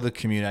know the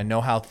community, I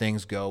know how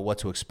things go, what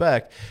to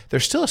expect,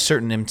 there's still a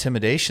certain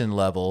intimidation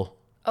level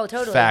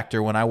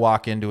factor when I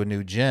walk into a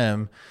new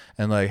gym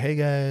and like, hey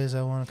guys,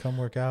 I want to come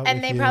work out.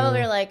 And they probably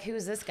are like,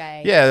 who's this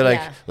guy? Yeah, they're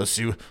like, let's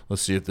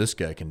see if this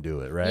guy can do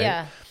it, right?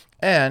 Yeah.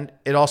 And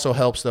it also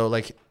helps though,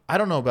 like, I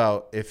don't know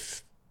about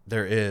if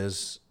there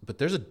is, but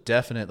there's a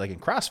definite, like in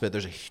CrossFit,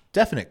 there's a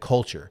definite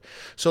culture.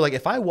 So like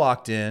if I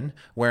walked in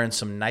wearing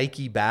some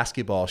Nike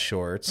basketball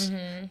shorts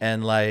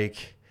and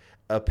like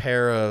a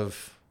pair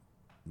of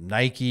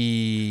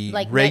Nike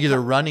like regular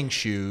running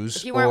shoes.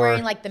 If you weren't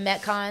wearing like the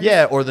Metcons.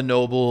 Yeah, or the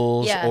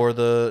Nobles or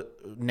the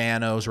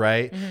Nanos,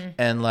 right?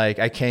 And like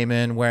I came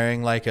in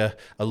wearing like a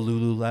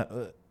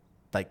Lululemon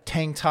like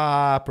tank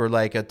top or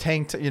like a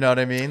tank, you know what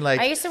I mean?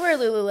 Like I used to wear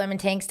Lululemon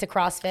tanks to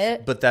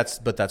CrossFit. But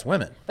that's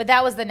women. But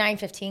that was the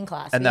 915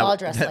 class. And we all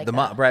dressed like the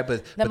that. Right,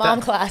 but the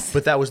mom class.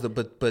 But that was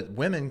but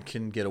women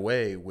can get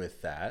away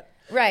with that.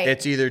 Right.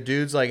 It's either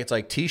dudes like it's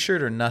like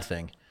t-shirt or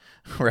nothing.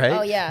 Right.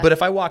 Oh yeah. But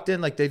if I walked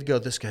in, like they'd go,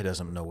 "This guy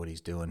doesn't know what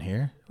he's doing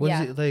here. What is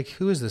he like?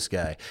 Who is this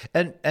guy?"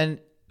 And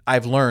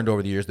I've learned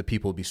over the years that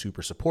people will be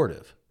super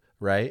supportive,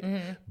 right?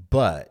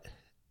 But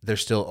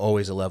there's still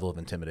always a level of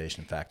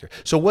intimidation factor.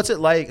 So what's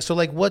it like? So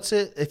like, what's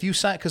it if you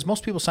sign? Because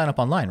most people sign up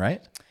online,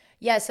 right?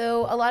 Yeah.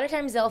 So a lot of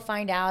times they'll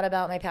find out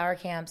about my power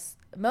camps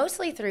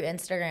mostly through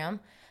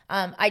Instagram.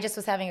 I just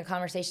was having a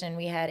conversation.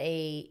 We had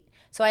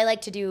so I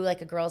like to do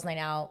like a girls' night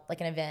out, like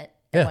an event.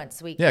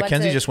 Once a week. Yeah,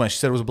 Kenzie just went. She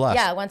said it was a blast.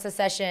 Yeah, once a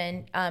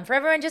session for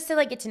everyone just to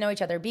like get to know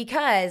each other,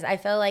 because I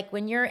feel like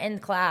when you're in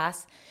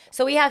class,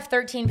 so we have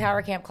 13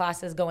 power camp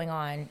classes going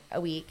on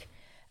a week.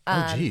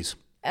 Oh, geez.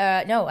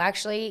 No,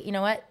 actually, you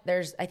know what?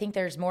 I think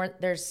there's more.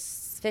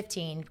 There's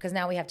 15 because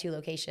now we have 2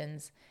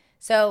 locations.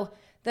 So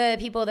the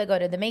people that go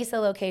to the Mesa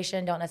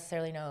location don't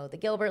necessarily know the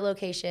Gilbert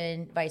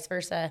location, vice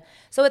versa.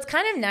 So it's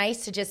kind of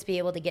nice to just be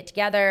able to get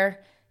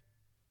together,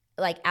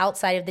 like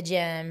outside of the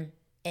gym,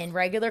 in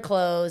regular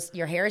clothes,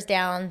 your hair is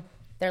down.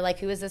 They're like,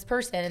 who is this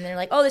person? And they're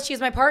like, oh,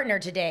 she's my partner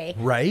today.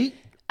 Right?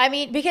 I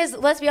mean, because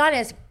let's be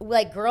honest,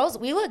 like girls,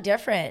 we look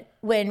different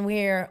when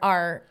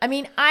I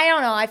mean, I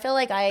don't know. I feel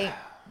like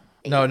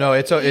No,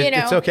 it's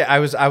okay. I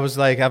was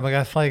like, I feel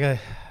like I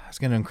was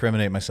going to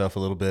incriminate myself a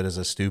little bit as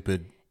a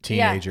stupid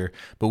teenager,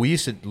 but we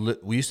used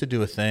to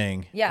do a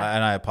thing. Yeah.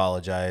 And I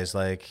apologize.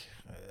 Like,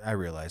 I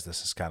realize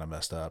this is kind of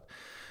messed up.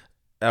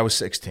 I was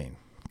 16.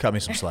 Cut me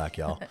some slack,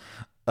 y'all.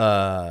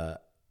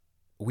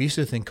 We used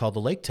to do a thing called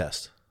the lake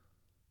test.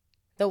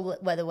 The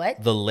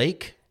what? The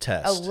lake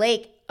test. Oh,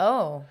 lake.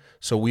 Oh.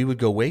 So we would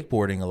go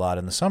wakeboarding a lot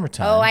in the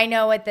summertime. Oh, I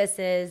know what this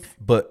is.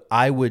 But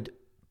I would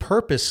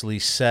purposely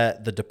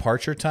set the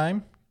departure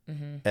time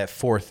at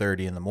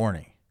 4:30 in the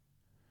morning.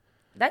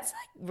 That's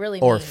like really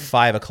or mean.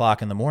 5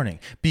 o'clock in the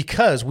morning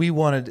because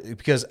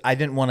I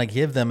didn't want to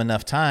give them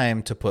enough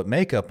time to put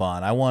makeup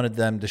on. I wanted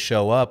them to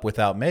show up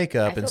without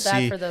makeup and see. I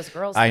feel bad for those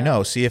girls. I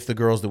know. See if the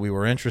girls that we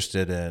were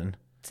interested in.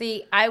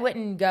 See, I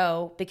wouldn't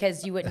go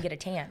because you wouldn't get a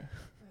tan.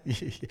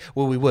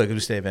 Well, we would.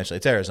 We'd stay eventually.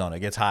 It's Arizona. It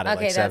gets hot at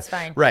like 7. That's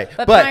fine. Right.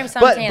 But prime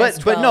suntan is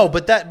 12.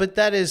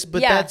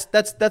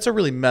 That's a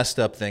really messed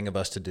up thing of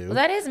us to do. Well,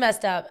 that is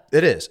messed up.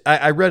 It is.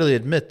 I readily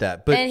admit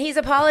that. But and he's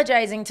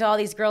apologizing to all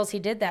these girls he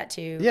did that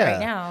to right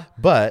now.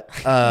 But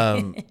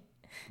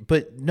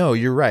but no,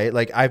 you're right.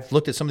 Like I've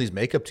looked at some of these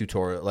makeup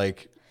tutorials.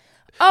 Like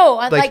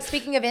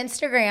speaking of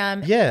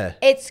Instagram,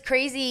 it's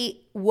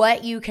crazy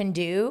what you can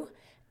do.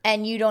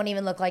 And you don't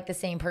even look like the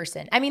same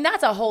person. I mean,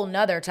 that's a whole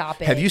nother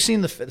topic. Have you seen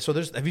the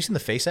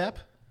Face app?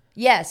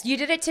 Yes, you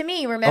did it to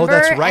me. Remember? Oh,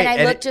 that's right. And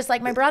I looked just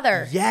like my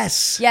brother.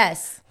 Yes.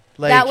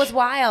 Like, that was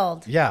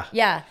wild.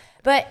 Yeah.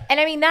 But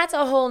I mean, that's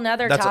a whole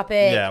nother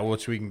topic.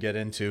 Which we can get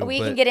into. We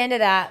can get into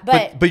that.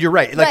 But you're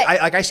right.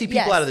 Like I see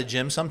people out of the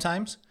gym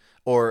sometimes,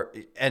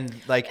 and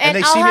they I'll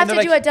see me have and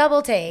to do a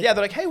double take. Yeah,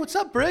 they're like, "Hey, what's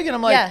up, Brig?" And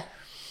I'm like,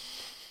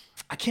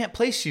 I can't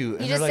place you.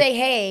 And you just say,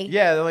 hey.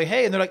 Yeah, they're like,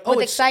 hey. And they're like, oh,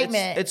 with it's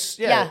excitement. It's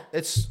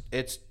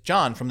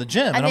John from the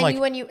gym. And I'm then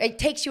like, it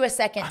takes you a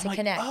second to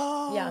connect.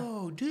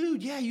 Oh,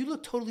 dude, yeah, you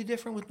look totally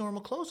different with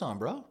normal clothes on,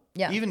 bro.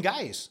 Yeah. Even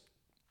guys.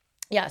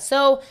 Yeah.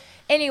 So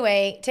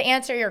anyway, to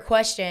answer your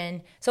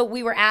question, so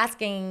we were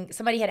asking,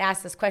 somebody had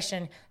asked this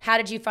question, how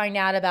did you find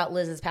out about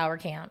Liz's power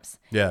camps?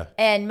 Yeah.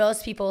 And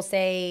most people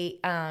say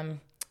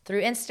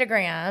through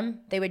Instagram,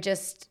 they would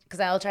just, because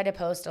I'll try to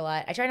post a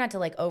lot. I try not to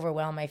like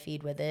overwhelm my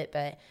feed with it,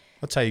 but.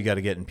 That's how you got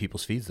to get in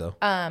people's feeds though.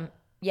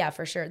 Yeah,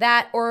 for sure.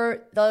 That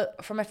or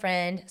from a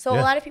friend. So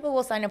a lot of people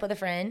will sign up with a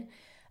friend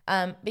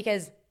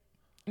because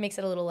it makes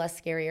it a little less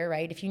scarier,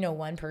 right? If you know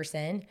one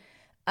person.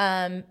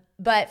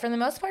 But for the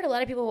most part, a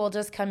lot of people will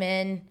just come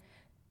in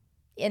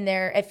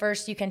there. At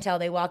first, you can tell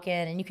they walk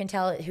in and you can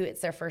tell who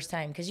it's their first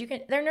time because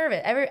they're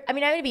nervous.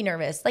 I would be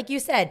nervous. Like you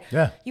said,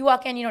 you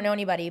walk in, you don't know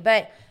anybody.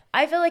 But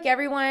I feel like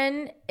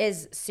everyone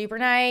is super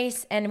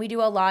nice and we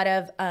do a lot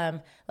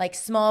of like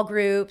small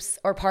groups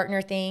or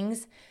partner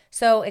things.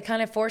 So it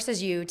kind of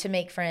forces you to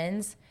make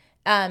friends.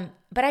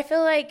 But I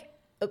feel like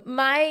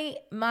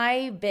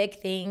my big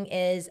thing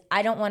is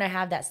I don't want to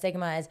have that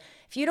stigma as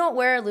if you don't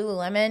wear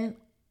Lululemon,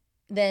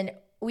 then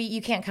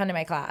you can't come to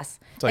my class.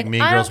 It's like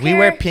Mean Girls. We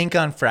wear pink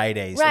on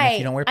Fridays. Right. And if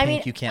you don't wear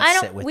pink, you can't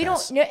sit with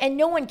us. And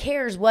no one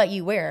cares what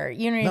you wear.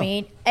 You know what I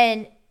mean?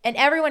 And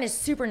everyone is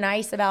super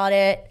nice about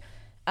it.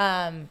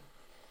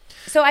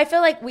 So I feel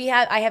like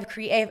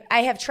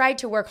I have tried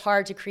to work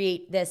hard to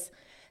create this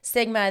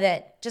stigma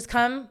that just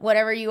come,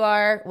 whatever you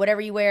are,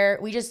 whatever you wear.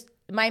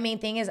 My main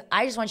thing is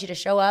I just want you to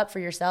show up for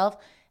yourself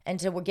and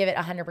to give it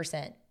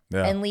 100%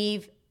 and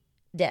leave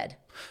dead.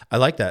 I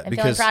like that. And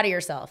feeling proud of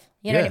yourself.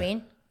 You know what I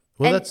mean?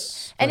 Well,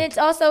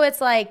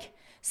 it's like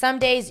some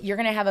days you're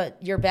going to have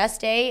your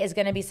best day is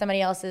going to be somebody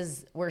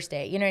else's worst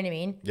day. You know what I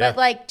mean? Yeah. But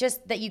like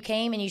just that you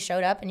came and you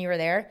showed up and you were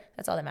there.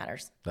 That's all that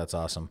matters. That's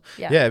awesome.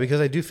 Yeah. Because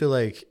I do feel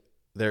like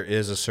there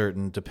is a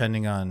certain,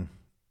 depending on,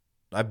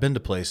 I've been to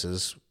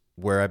places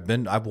where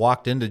I've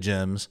walked into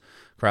gyms,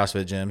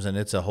 CrossFit gyms, and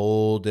it's a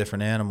whole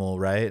different animal,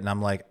 right? And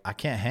I'm like, I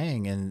can't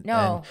hang. And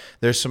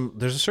there's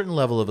a certain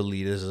level of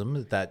elitism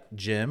at that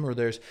gym, or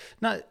there's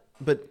not,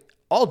 but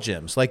all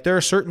gyms, like there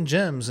are certain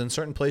gyms and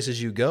certain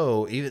places you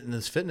go, even in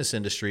this fitness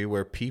industry,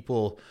 where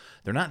people,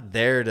 they're not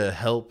there to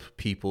help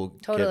people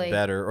get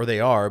better, or they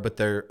are, but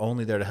they're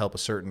only there to help a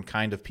certain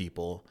kind of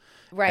people.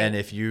 Right. And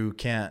if you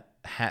can't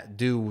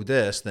do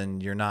this,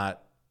 then you're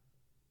not.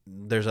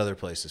 There's other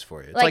places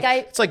for you.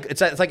 It's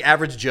like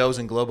average Joe's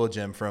and Globo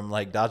Gym from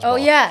like dodgeball. Oh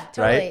yeah,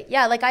 totally. Right?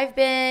 Yeah, like I've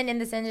been in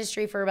this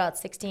industry for about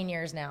 16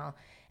 years now,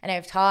 and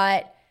I've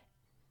taught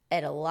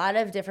at a lot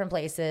of different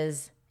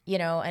places,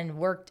 and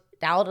worked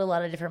out a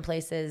lot of different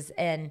places,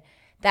 and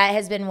that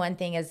has been one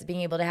thing, is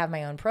being able to have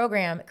my own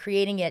program,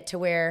 creating it to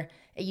where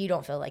you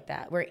don't feel like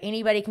that, where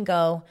anybody can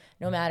go,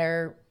 no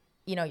matter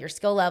your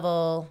skill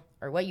level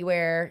or what you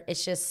wear.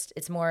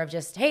 It's more of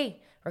just,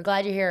 hey, we're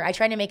glad you're here. I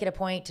try to make it a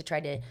point to try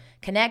to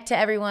connect to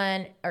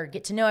everyone or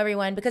get to know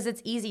everyone, because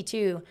it's easy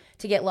to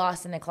get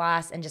lost in the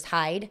class and just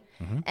hide.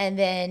 Mm-hmm. And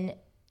then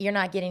you're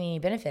not getting any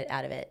benefit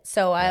out of it.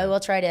 So I will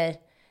try to,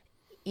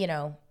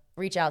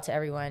 reach out to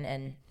everyone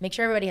and make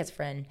sure everybody has a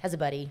friend, has a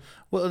buddy.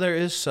 Well, there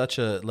is such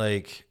a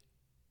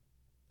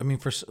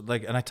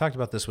and I talked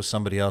about this with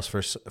somebody else.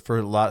 For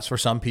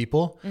some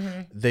people,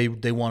 mm-hmm.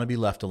 they want to be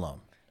left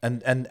alone.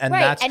 And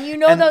right. that's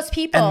those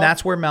people, and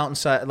that's where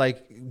mountainside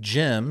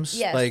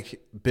gyms,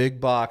 like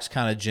big box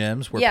kind of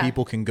gyms where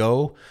people can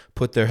go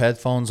put their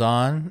headphones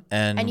on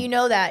and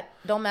that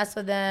don't mess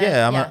with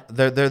them.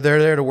 They're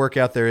there to work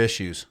out their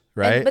issues,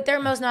 right? But they're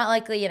most not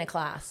likely in a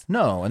class.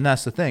 No, and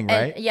that's the thing,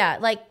 right?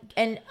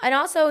 And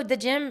also the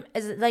gym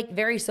is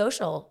very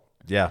social.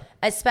 Yeah,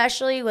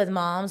 especially with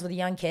moms with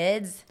young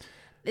kids.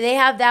 They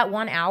have that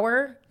 1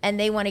 hour and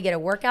they want to get a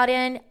workout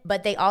in,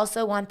 but they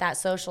also want that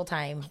social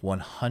time.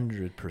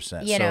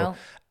 100%. So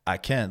I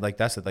can,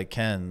 that's it,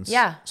 Ken's.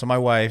 Yeah. So my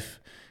wife,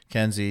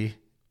 Kenzie,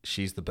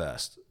 she's the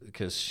best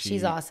because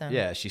she's awesome.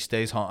 Yeah. She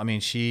stays home. I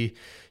mean, she's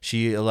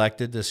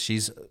elected to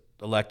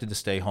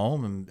stay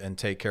home and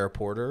take care of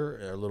Porter,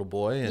 our little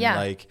boy.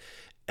 And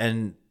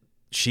and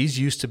she's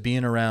used to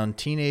being around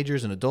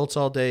teenagers and adults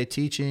all day,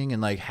 teaching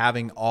and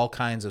having all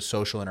kinds of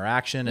social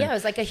interaction. And, it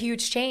was a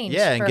huge change.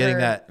 Yeah, and getting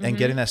that and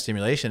getting that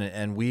stimulation.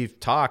 And we've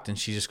talked, and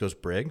she just goes,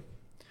 Brig,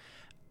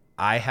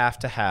 I have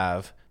to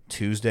have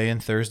Tuesday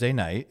and Thursday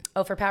night.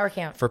 Oh, for power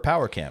camp.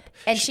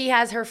 And she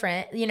has her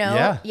friend,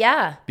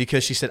 Yeah.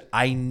 Because she said,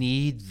 I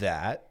need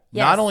that.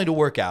 Yes. Not only to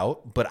work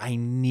out, but I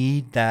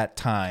need that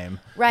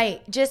time.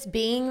 Right. Just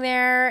being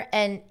there.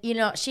 And,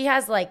 she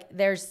has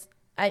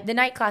the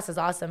night class is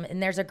awesome,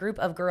 and there's a group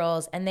of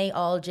girls, and they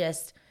all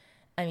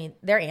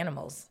they're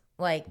animals.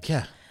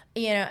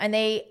 And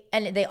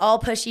they all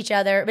push each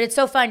other, but it's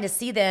so fun to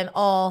see them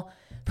all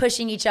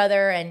pushing each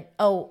other. And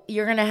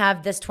you're gonna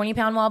have this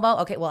 20-pound wall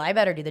ball. Okay, well, I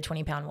better do the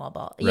 20-pound wall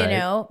ball.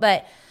 Right.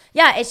 But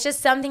yeah, it's just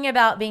something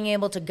about being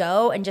able to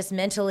go and just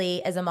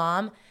mentally, as a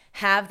mom,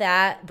 have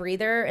that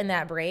breather and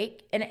that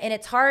break. And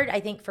it's hard,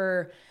 I think,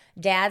 for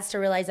dads to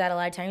realize that a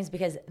lot of times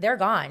because they're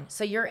gone,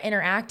 so you're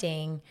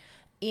interacting.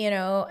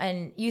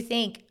 And you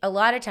think a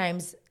lot of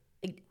times,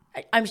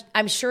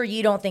 I'm sure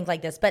you don't think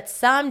like this, but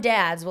some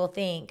dads will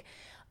think,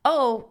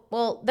 oh,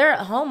 well, they're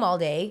at home all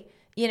day.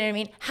 You know what I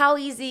mean?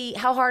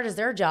 How hard is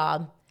their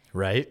job?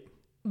 Right.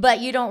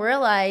 But you don't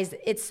realize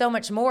it's so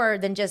much more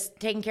than just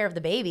taking care of the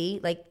baby.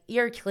 Like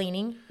you're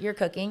cleaning, you're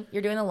cooking,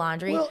 you're doing the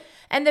laundry.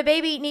 And the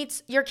baby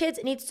your kids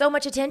need so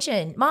much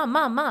attention.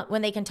 Mom,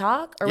 when they can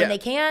talk or when they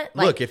can't.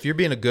 Like, look, if you're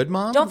being a good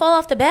mom. Don't fall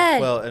off the bed.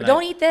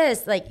 Don't eat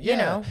this. Like, you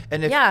know.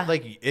 And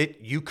if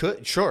you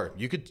could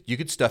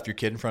stuff your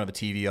kid in front of a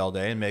TV all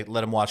day and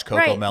let them watch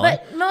Coco Melon.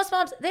 But most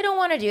moms, they don't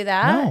want to do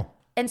that. No.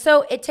 And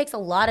so it takes a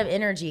lot of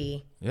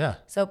energy. Yeah.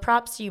 So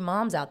props to you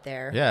moms out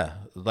there. Yeah.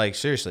 Like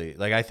seriously.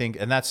 Like I think,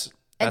 and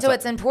so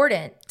it's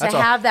important to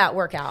have that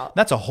workout.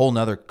 That's a whole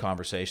nother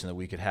conversation that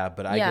we could have.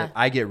 But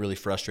I get really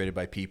frustrated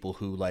by people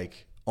who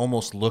like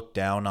almost look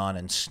down on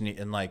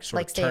and like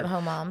sort of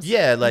stay-at-home moms.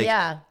 Yeah,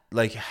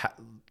 like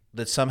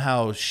that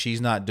somehow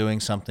she's not doing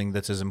something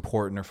that's as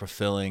important or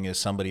fulfilling as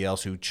somebody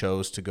else who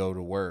chose to go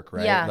to work,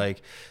 right? Yeah.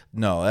 Like,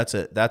 no, that's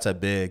a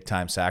big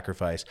time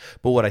sacrifice.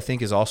 But what I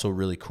think is also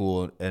really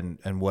cool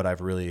and what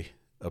I've really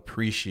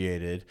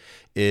appreciated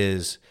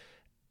is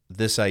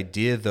this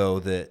idea, though,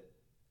 that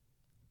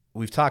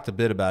we've talked a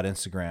bit about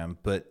Instagram,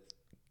 but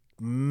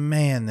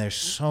man, there's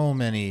so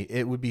many.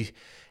 It would be,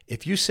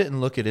 if you sit and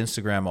look at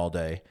Instagram all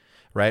day,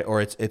 right?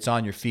 Or it's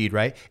on your feed,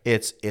 right?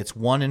 It's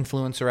one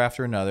influencer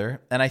after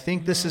another. And I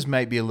think this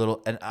might be a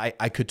little, and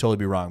I could totally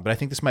be wrong, but I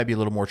think this might be a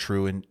little more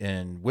true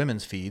in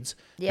women's feeds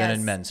than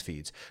in men's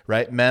feeds,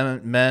 right?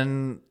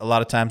 Men a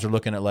lot of times are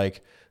looking at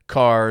like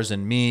cars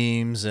and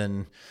memes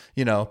and,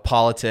 you know,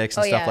 politics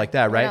and stuff like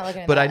that,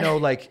 right? But I know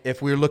like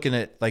if we're looking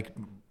at like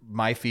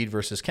my feed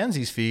versus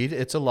Kenzie's feed,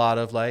 it's a lot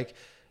of like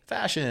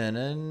fashion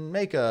and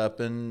makeup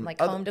and like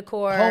home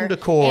decor,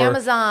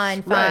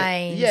 Amazon finds.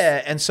 Right.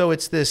 Yeah. And so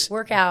it's this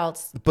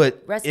workouts,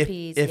 but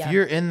recipes. If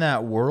you're in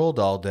that world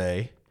all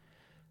day,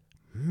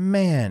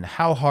 man,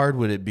 how hard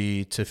would it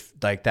be to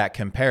like that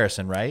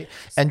comparison, right?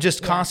 And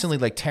just constantly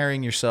like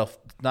tearing yourself,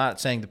 not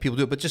saying that people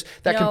do it, but just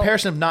that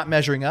comparison of not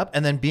measuring up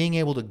and then being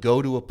able to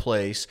go to a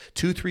place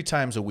 2-3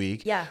 times a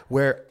week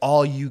where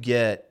all you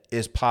get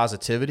is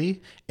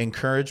positivity,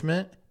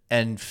 encouragement,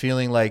 and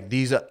feeling like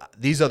these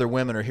other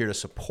women are here to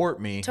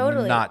support me,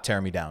 not tear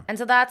me down. And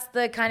so that's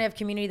the kind of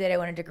community that I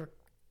wanted to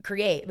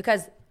create,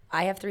 because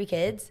I have 3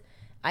 kids.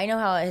 I know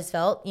how it has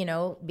felt, you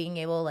know, being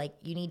able, like,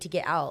 you need to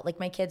get out. Like,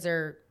 my kids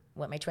are,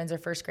 my twins are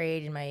 1st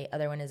grade and my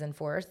other one is in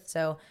 4th.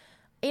 So,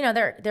 you know,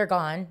 they're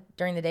gone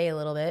during the day a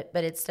little bit,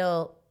 but it's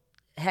still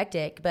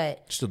hectic.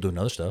 But still doing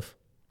other stuff.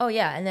 Oh,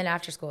 yeah. And then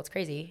after school, it's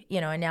crazy, you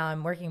know, and now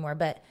I'm working more.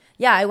 But,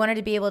 yeah, I wanted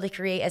to be able to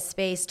create a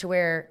space to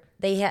where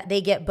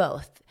they get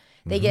both.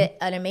 They get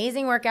an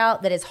amazing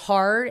workout that is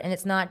hard, and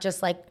it's not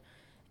just like,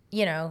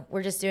 you know,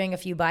 we're just doing a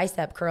few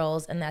bicep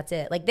curls and that's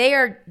it. Like, they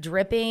are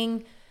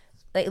dripping.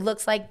 Like, it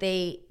looks like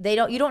you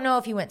don't know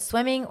if you went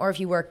swimming or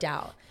if you worked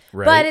out.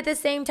 Right. But at the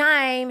same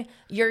time,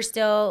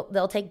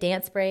 they'll take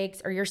dance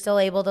breaks, or you're still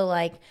able to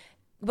like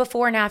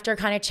before and after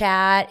kind of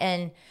chat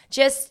and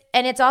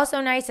it's also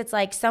nice. It's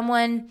like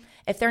someone,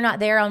 if they're not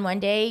there on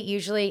one day,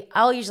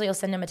 I'll usually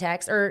send them a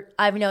text, or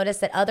I've noticed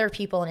that other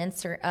people on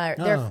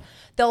Instagram,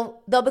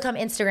 they'll become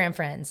Instagram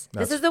friends.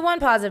 This is the one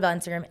positive about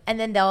Instagram. And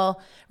then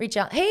they'll reach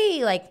out,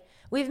 hey, like,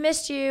 we've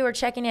missed you, or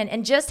checking in,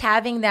 and just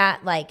having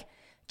that like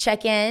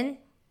check in.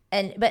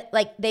 But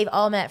like, they've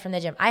all met from the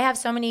gym. I have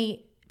so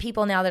many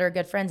people now that are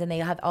good friends, and they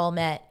have all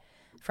met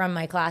from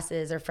my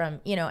classes or from,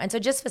 you know, and so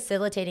just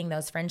facilitating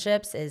those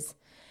friendships is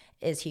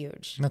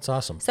huge. That's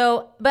awesome.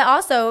 So, but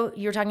also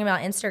you're talking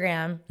about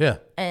Instagram. Yeah.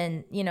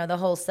 And, you know, the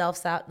whole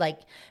like,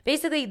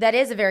 basically that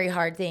is a very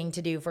hard thing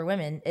to do for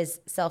women, is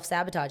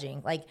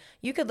self-sabotaging. Like,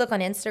 you could look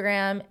on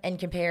Instagram and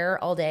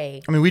compare all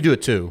day. I mean, we do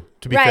it too,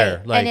 to be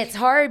fair. Like, and it's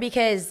hard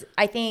because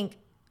I think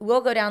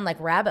we'll go down like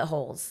rabbit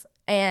holes.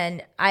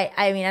 And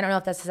I mean, I don't know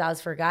if that's how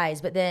it's for guys,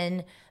 but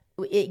then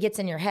it gets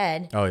in your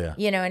head. Oh yeah.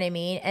 You know what I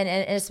mean? And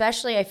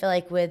especially I feel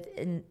like with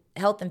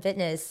health and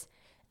fitness,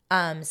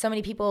 so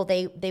many people,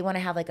 they want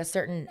to have like a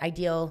certain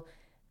ideal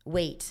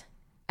weight.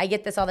 I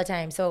get this all the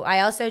time. So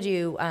I also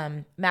do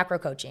macro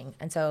coaching.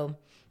 And so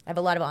I have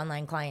a lot of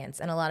online clients,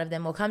 and a lot of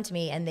them will come to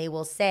me and they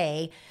will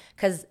say,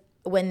 because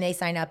when they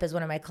sign up as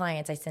one of my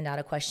clients, I send out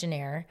a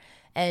questionnaire.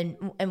 And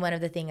one of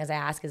the things I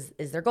ask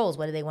is their goals.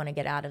 What do they want to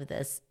get out of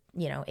this,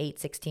 you know, 8,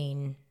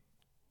 16,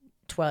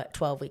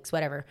 12 weeks,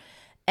 whatever.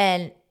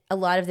 And a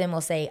lot of them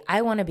will say,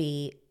 I want to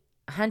be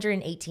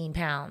 118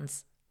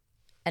 pounds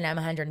and I'm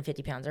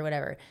 150 pounds or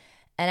whatever.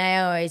 And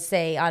I always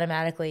say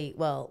automatically,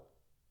 well,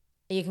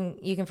 you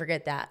can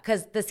forget that,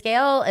 because the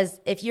scale is,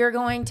 if you're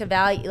going to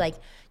value, like,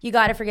 you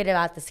got to forget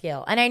about the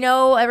scale. And I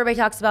know everybody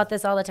talks about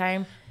this all the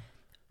time,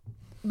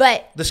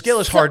 but the scale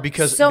is hard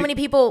because so many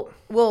people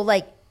will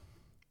like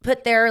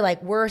put their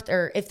like worth,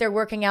 or if they're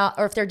working out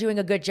or if they're doing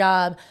a good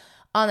job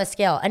on the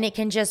scale, and it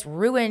can just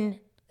ruin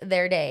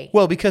their day.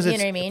 Well, because you know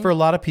what I mean? For a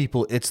lot of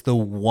people, it's the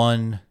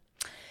one.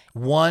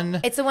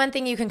 It's the one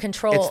thing you can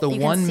control. It's the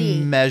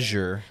one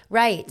measure.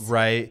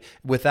 Right.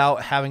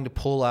 Without having to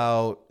pull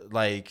out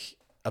like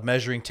a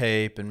measuring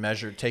tape and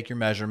take your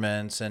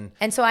measurements. And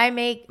so I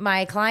make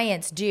my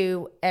clients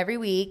do every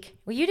week.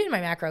 Well, you did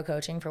my macro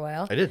coaching for a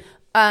while. I did.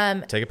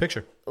 Take a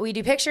picture. We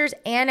do pictures,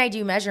 and I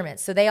do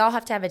measurements. So they all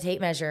have to have a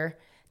tape measure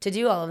to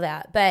do all of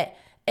that. But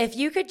if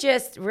you could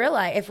just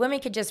realize, if women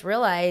could just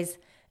realize,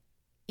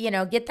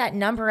 get that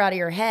number out of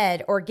your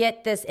head, or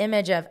get this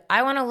image of,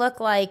 I want to look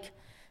like,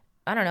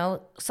 I don't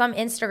know, some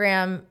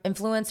Instagram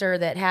influencer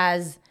that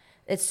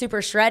it's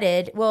super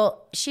shredded.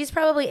 Well, she's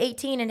probably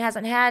 18 and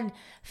hasn't had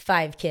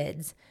 5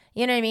 kids.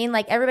 You know what I mean?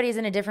 Like, everybody's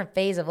in a different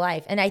phase of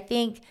life. And I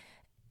think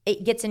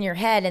it gets in your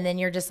head, and then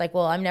you're just like,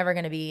 well, I'm never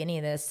going to be any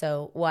of this,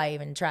 so why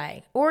even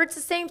try? Or it's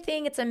the same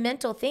thing. It's a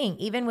mental thing,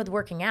 even with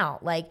working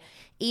out, like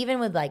even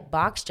with like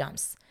box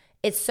jumps.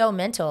 It's so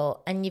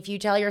mental. And if you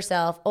tell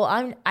yourself, oh,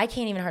 I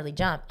can't even hardly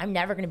jump, I'm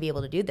never going to be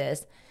able to do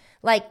this.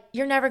 Like,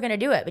 you're never going to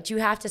do it, but you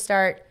have to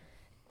start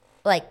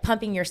like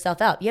pumping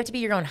yourself up. You have to be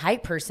your own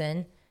hype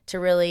person to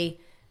really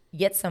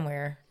get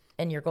somewhere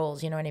in your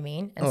goals. You know what I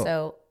mean? And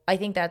so I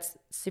think that's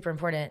super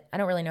important. I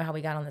don't really know how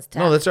we got on this topic.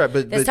 No, that's right.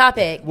 But this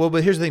topic. Well,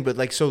 but here's the thing. But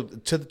like, so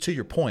to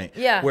your point.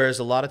 Yeah. Whereas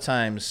a lot of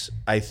times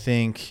I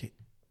think,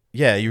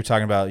 yeah, you were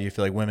talking about, you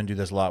feel like women do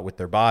this a lot with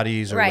their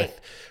bodies, or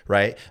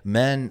right?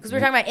 Men. Because we're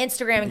talking about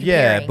Instagram and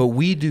comparing. Yeah, but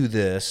we do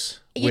this.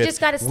 You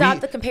just got to stop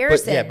the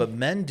comparison. But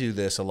men do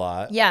this a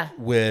lot. Yeah.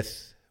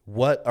 With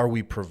what are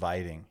we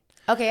providing?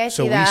 Okay, I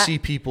see that. So we see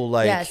people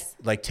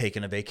like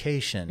taking a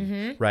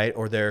vacation, right?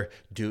 Or they're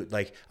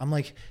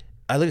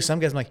I look at some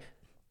guys, I'm like,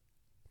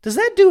 does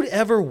that dude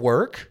ever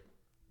work?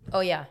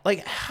 Oh yeah.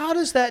 Like, how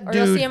does that dude? Or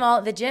you'll see him all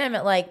at the gym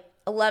at like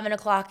 11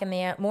 o'clock in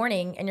the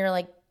morning, and you're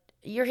like,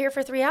 you're here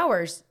for 3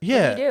 hours.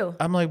 Yeah. What do you do?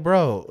 I'm like,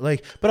 bro,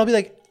 like, but I'll be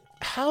like,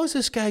 how is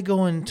this guy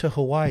going to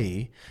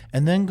Hawaii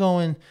and then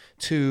going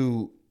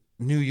to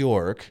New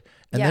York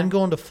and then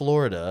going to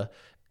Florida?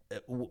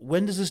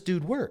 When does this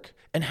dude work?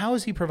 And how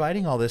is he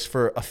providing all this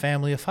for a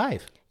family of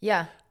 5?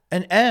 Yeah.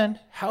 And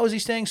how is he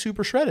staying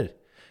super shredded?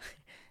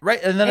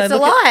 Right. And then it's a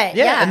lot.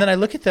 And then I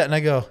look at that and I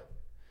go,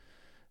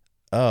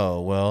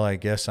 oh, well, I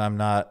guess I'm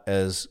not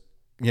as,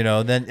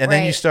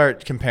 then you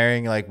start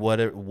comparing, like, what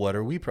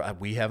are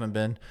we haven't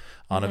been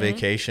on a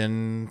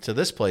vacation to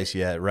this place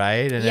yet.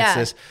 Right. And it's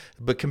this,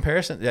 but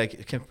comparison,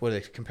 like,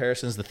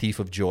 comparison's the thief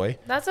of joy.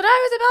 That's what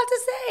I was about to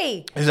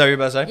say. Is that what you're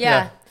about to say?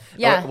 Yeah.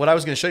 Yeah. What I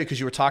was going to show you, because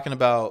you were talking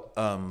about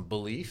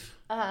belief.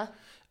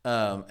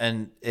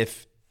 And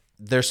if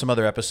there's some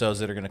other episodes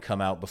that are going to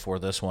come out before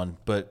this one,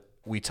 but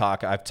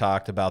I've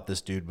talked about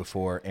this dude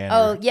before. Andrew,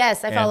 oh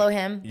yes, I follow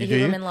him. The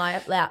Huberman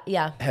Lab.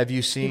 Yeah. Have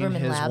you seen Huberman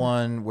his Lab.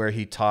 one where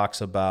he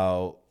talks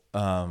about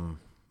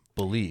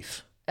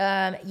belief?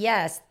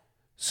 Yes.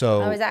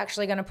 So I was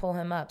actually going to pull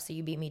him up, so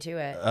you beat me to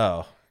it.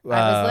 Oh.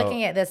 I was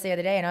looking at this the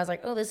other day, and I was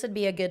like, oh, this would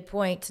be a good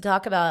point to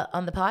talk about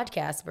on the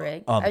podcast,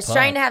 Brig. I was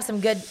trying to have some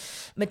good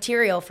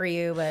material for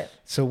you, but...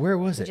 So where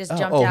was it? Just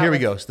jumped out. Here we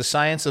go. It's The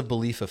Science of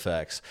Belief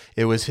Effects.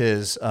 It was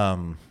his... it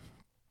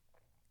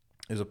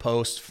was a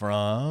post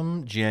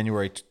from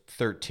January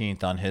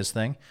 13th on his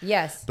thing.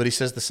 Yes. But he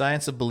says the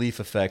science of belief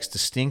effects,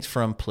 distinct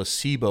from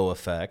placebo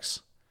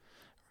effects,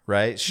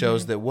 right,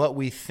 shows that what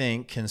we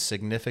think can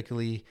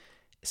significantly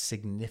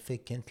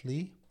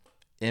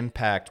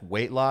impact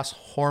weight loss,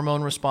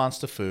 hormone response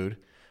to food,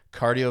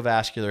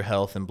 cardiovascular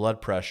health and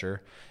blood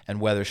pressure, and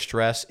whether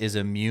stress is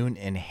immune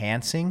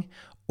enhancing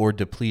or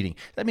depleting.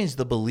 That means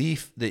the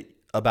belief that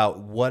about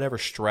whatever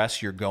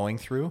stress you're going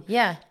through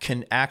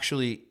can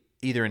actually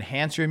either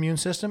enhance your immune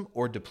system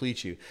or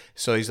deplete you.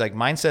 So he's like,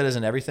 mindset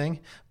isn't everything,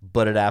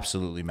 but it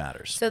absolutely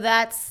matters.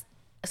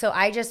 So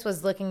I just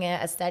was looking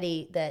at a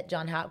study that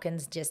Johns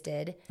Hopkins just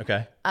did.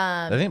 Okay.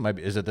 I think it might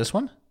be. Is it this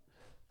one?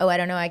 Oh, I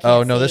don't know. I can't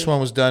Oh, no, see. this one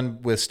was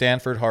done with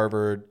Stanford,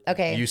 Harvard,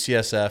 okay,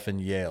 UCSF, and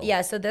Yale.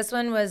 Yeah, so this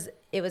one was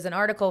an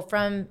article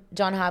from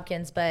Johns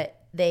Hopkins, but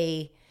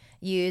they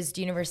used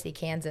University of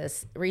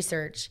Kansas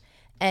research,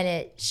 and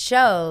it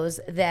shows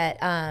that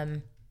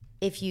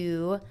if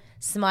you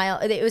smile,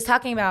 it was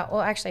talking about,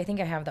 well, actually, I think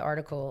I have the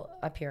article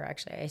up here.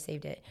 Actually, I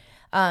saved it.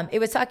 It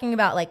was talking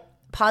about like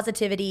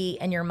positivity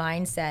and your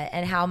mindset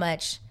and how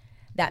much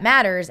that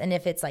matters, and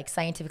if it's like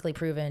scientifically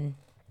proven,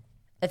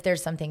 if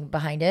there's something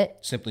behind it.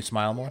 Simply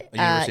Smile More, a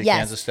University of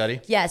Kansas study.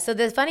 Yeah. So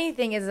the funny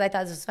thing is I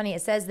thought this was funny.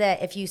 It says that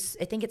I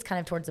think it's kind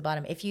of towards the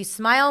bottom. If you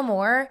smile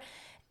more,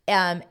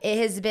 it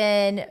has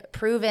been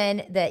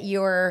proven that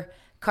your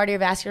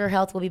cardiovascular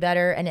health will be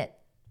better, and it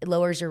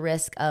lowers your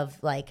risk of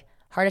like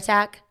heart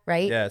attack,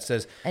 right? Yeah, it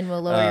says. And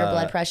will lower your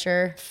blood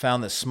pressure.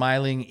 Found that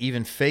smiling,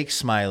 even fake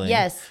smiling,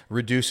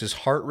 reduces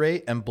heart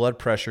rate and blood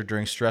pressure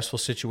during stressful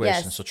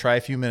situations. Yes. So try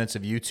a few minutes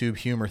of YouTube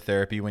humor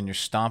therapy when you're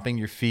stomping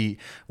your feet,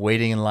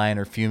 waiting in line,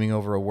 or fuming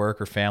over a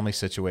work or family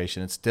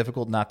situation. It's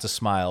difficult not to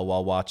smile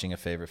while watching a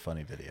favorite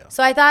funny video.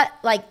 So I thought,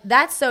 like,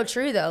 that's so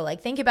true, though.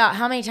 Like, think about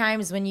how many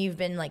times when you've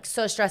been, like,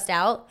 so stressed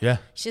out. Yeah. You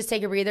just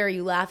take a breather or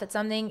you laugh at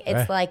something.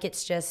 It's like,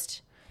 it's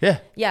just. Yeah.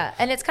 Yeah.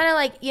 And it's kind of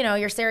like,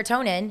 your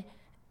serotonin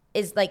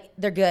is like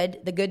the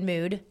good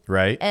mood.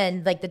 Right.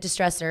 And like the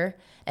distressor.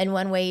 And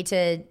one way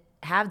to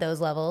have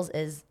those levels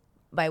is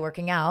by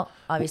working out,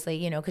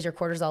 obviously, because your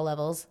cortisol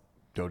levels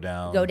go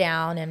down.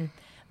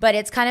 But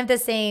it's kind of the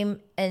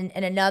same. And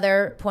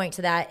another point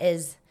to that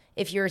is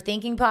if you're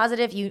thinking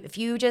positive, if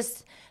you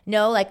just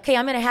know like, okay,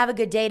 I'm going to have a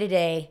good day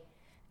today.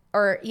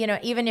 Or,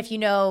 even if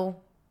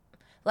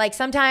like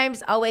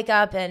sometimes I'll wake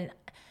up and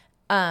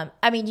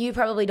I mean, you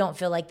probably don't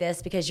feel like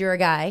this because you're a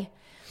guy,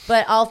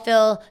 but I'll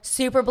feel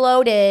super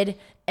bloated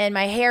and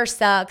my hair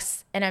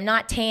sucks and I'm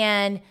not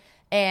tan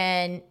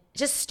and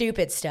just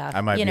stupid stuff,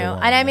 And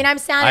I mean, I'm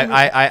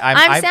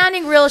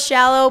sounding real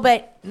shallow,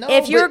 but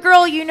if you're a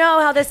girl, you know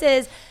how this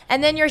is.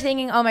 And then you're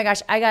thinking, oh my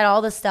gosh, I got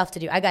all this stuff to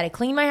do. I got to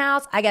clean my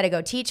house. I got to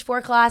go teach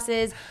 4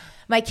 classes.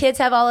 My kids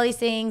have all of these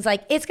things.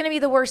 Like, it's going to be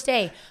the worst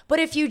day. But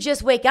if you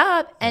just wake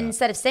up and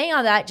instead of saying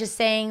all that, just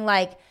saying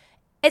like,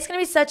 it's going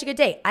to be such a good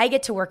day. I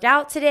get to work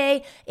out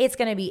today. It's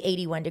going to be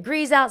 81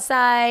 degrees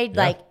outside.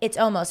 Yeah. Like, it's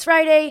almost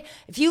Friday.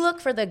 If you look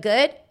for the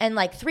good and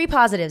like 3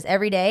 positives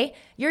every day,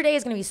 your day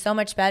is going to be so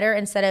much better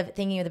instead of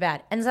thinking of the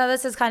bad. And so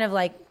this is kind of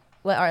like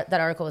what that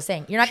article was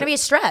saying. You're not going to be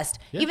stressed.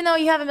 Yeah. Even though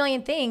you have a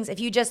million things, if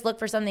you just look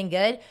for something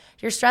good,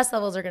 your stress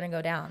levels are going to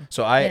go down.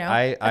 So that's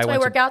why I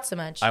work out so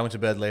much. I went to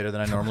bed later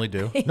than I normally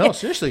do. No,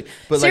 seriously.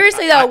 But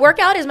seriously, though,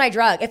 workout is my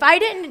drug. If I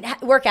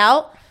didn't work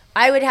out,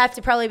 I would have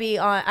to probably be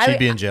on. She'd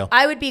be in jail.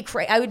 I would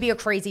be a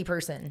crazy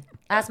person.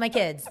 Ask my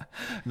kids.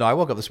 No, I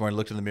woke up this morning,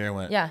 looked in the mirror, and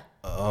went, "Yeah,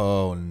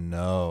 oh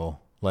no!"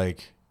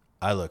 Like,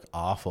 I look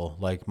awful.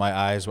 Like, my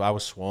eyes, I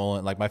was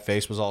swollen. Like, my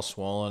face was all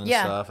swollen and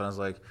stuff. And I was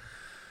like,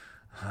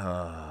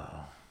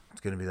 oh,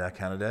 it's gonna be that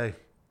kind of day.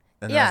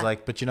 And I was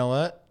like, but you know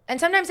what? And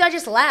sometimes I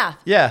just laugh.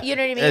 Yeah, you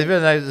know what I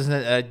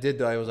mean. I did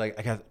though. I was like,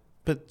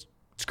 but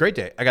it's a great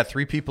day. I got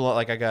 3 people.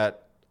 Like, I got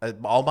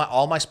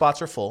all my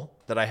spots are full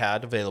that I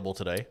had available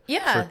today.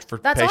 Yeah, for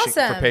that's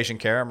awesome. For patient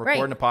care. I'm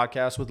recording a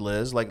podcast with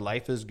Liz. Like,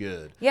 life is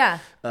good. Yeah.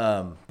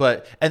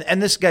 But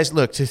this, guys,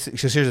 look.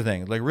 Because here's the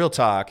thing. Like, real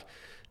talk.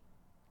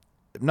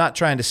 I'm not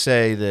trying to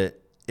say that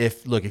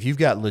if you've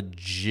got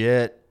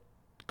legit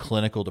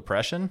clinical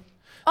depression,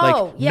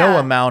 no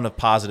amount of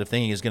positive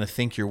thinking is going to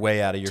think your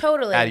way out of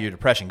your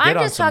depression. Get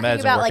on some meds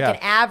and work out. I'm just talking about like an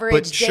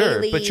average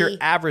daily. But your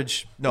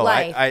average,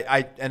 life.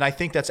 I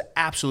think that's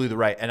absolutely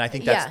right, and I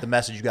think that's the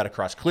message you got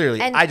across clearly.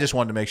 And I just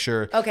wanted to make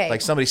sure, like,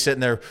 somebody's sitting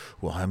there,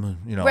 well,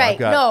 right?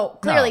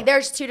 Clearly,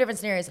 there's 2 different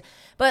scenarios.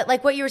 But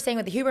like what you were saying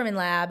with the Huberman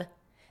lab,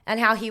 and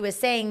how he was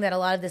saying that a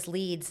lot of this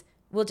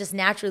will just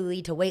naturally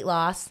lead to weight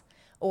loss.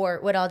 Or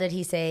what all did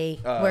he say?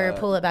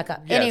 Pull it back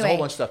up. Yeah, anyway, it's a whole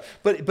bunch of stuff.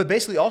 But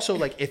basically, also,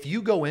 like, if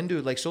you go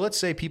into, like, so let's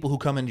say people who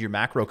come into your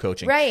macro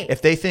coaching, right?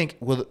 If they think,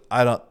 well,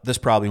 this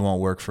probably won't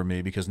work for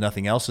me because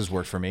nothing else has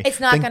worked for me. It's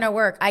not going to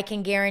work. I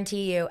can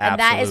guarantee you. And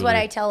that is what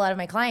I tell a lot of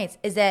my clients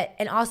is that,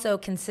 and also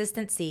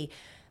consistency.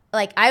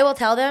 Like, I will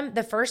tell them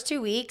the first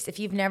 2 weeks, if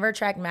you've never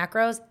tracked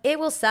macros, it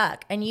will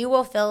suck, and you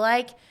will feel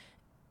like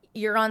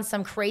you're on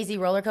some crazy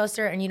roller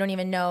coaster, and you don't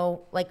even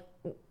know, like,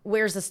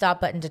 where's the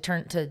stop button to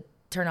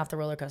turn off the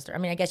roller coaster. I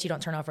mean, I guess you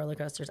don't turn off roller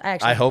coasters.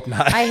 I hope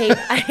not.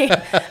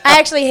 I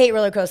actually hate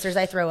roller coasters.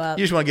 I throw up.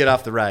 You just want to get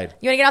off the ride.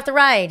 You want to get off the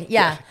ride?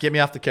 Yeah. Get me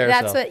off the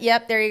carousel.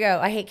 Yep, there you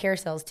go. I hate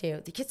carousels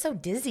too. They get so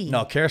dizzy.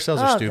 No, carousels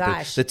are stupid.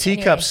 Gosh. The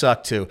teacups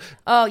suck too.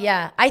 Oh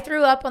yeah. I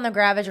threw up on the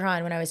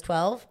Gravitron when I was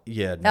 12.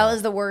 Yeah. No. That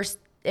was the worst.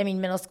 I mean,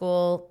 middle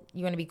school,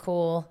 you want to be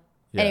cool.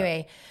 Yeah.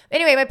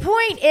 Anyway, my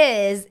point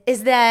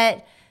is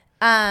that,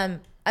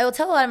 I will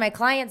tell a lot of my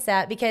clients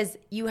that because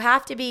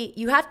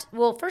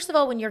well, first of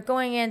all, when you're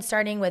going in,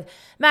 starting with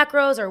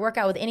macros or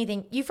workout with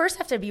anything, you first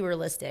have to be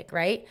realistic,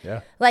 right?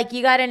 Yeah. Like,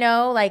 you got to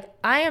know, like,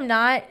 I am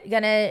not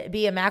going to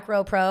be a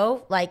macro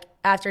pro, like,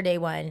 after day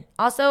 1.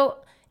 Also,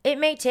 it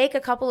may take a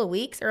couple of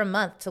weeks or a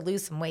month to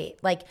lose some weight.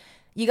 Like,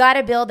 you got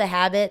to build the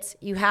habits.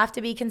 You have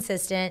to be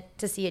consistent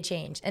to see a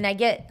change. And I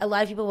get a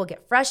lot of people will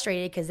get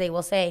frustrated because they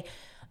will say,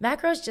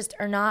 macros just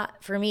are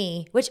not for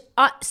me, which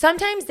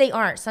sometimes they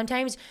aren't.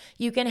 Sometimes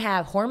you can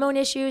have hormone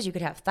issues. You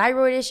could have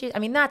thyroid issues. I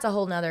mean, that's a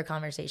whole nother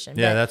conversation.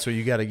 Yeah, that's what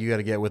you got to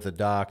get with a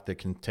doc that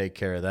can take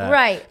care of that.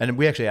 Right. And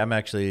I'm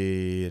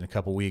actually in a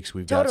couple weeks,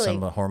 we've got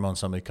some hormone,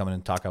 somebody coming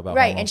and talk about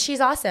right. hormones. And she's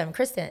awesome.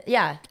 Kristen.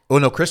 Yeah. Oh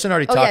no, Kristen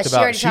already talked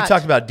about, she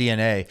talked about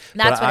DNA.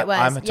 That's what it was.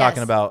 I'm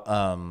talking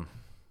about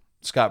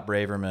Scott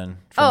Braverman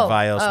from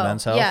Vios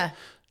Men's Health.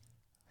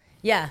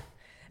 Yeah.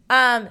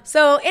 Yeah.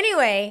 So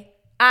anyway,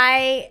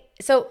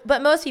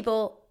 but most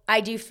people,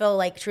 I do feel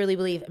like truly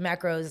believe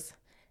macros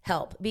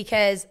help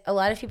because a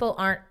lot of people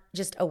aren't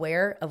just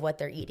aware of what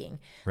they're eating.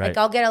 Right. Like,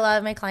 I'll get a lot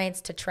of my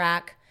clients to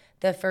track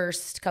the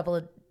first couple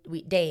of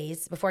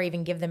days before I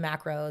even give them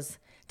macros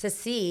to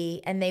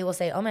see, and they will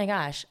say, oh my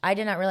gosh, I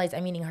did not realize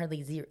I'm eating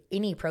hardly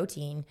any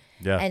protein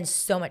and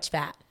so much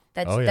fat.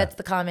 That's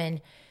the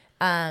common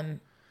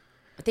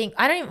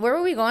where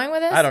were we going with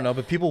this? I don't know,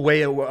 but people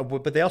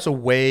but they also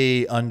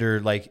weigh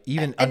under, like,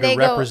 even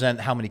underrepresent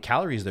how many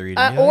calories they're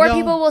eating.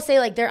 People will say,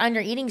 like, they're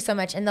under eating so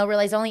much and they'll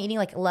realize only eating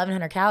like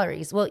 1,100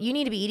 calories. Well, you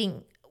need to be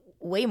eating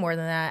way more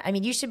than that. I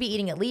mean, you should be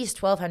eating at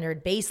least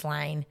 1,200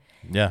 baseline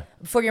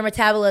for your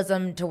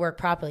metabolism to work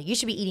properly. You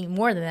should be eating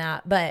more than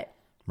that, but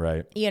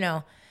right.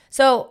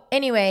 So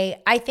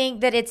anyway, I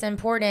think that it's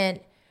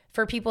important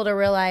for people to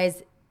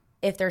realize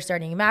if they're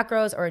starting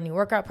macros or a new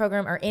workout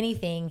program or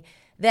anything,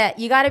 that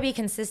you got to be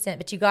consistent,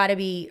 but you got to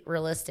be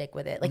realistic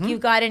with it. Like, you've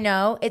got to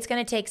know it's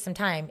going to take some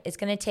time. It's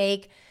going to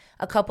take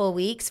a couple of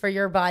weeks for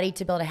your body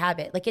to build a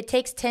habit. Like, it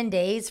takes 10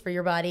 days for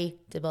your body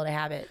to build a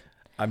habit.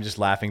 I'm just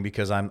laughing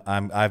because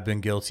I've been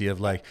guilty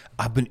of like,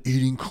 I've been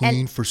eating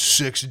clean for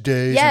 6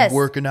 days and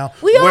working out.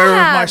 Where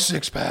is my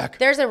six pack?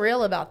 There's a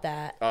reel about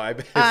that. Oh, I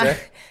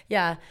bet.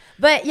 Yeah.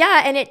 But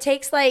yeah, and it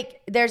takes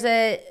like,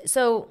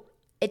 so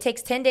it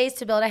takes 10 days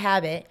to build a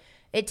habit.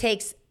 It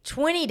takes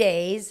 20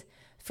 days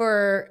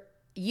for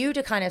you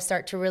to kind of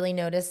start to really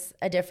notice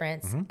a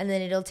difference. Mm-hmm. And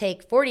then it'll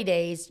take 30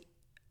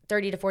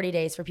 to 40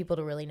 days for people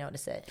to really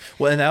notice it.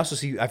 Well, and I also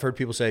see, I've heard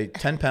people say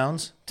 10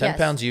 pounds, 10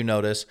 pounds you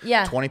notice,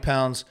 20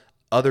 pounds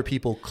other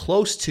people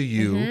close to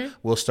you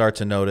will start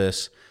to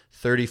notice,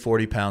 30,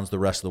 40 pounds the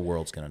rest of the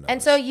world's going to notice.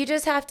 And so you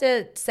just have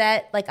to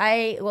set, like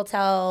I will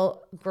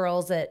tell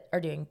girls that are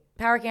doing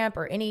Power Camp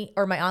or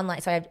my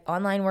online, so I have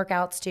online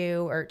workouts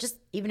too, or just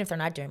even if they're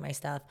not doing my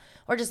stuff,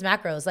 or just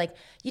macros, like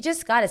you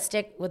just got to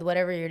stick with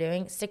whatever you're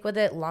doing, stick with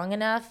it long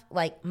enough,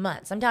 like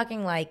months. I'm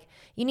talking like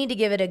you need to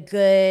give it a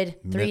good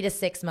 3 to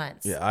 6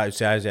 months. Yeah, I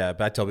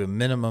tell people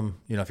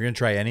minimum, if you're going to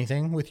try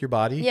anything with your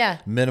body,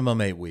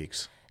 minimum 8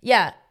 weeks.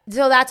 Yeah.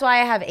 So that's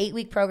why I have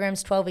 8-week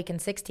programs, 12-week and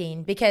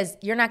 16, because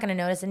you're not going to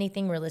notice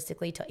anything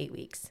realistically till 8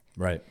 weeks.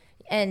 Right.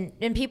 And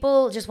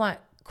people just want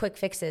quick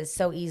fixes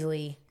so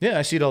easily. Yeah,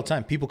 I see it all the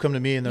time. People come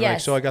to me and they're like,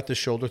 so I got this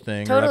shoulder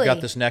thing, or I've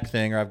got this neck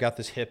thing, or I've got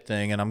this hip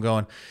thing. And I'm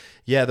going,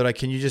 yeah, they're like,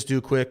 can you just do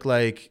a quick,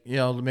 like,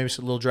 maybe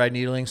some little dry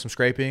needling, some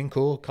scraping,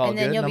 cool, call it good.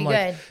 And then you'll be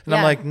good. And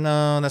I'm like,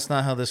 no, that's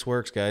not how this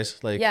works,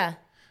 guys. Like, yeah.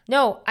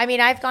 No, I mean,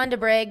 I've gone to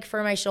Brig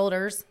for my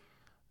shoulders.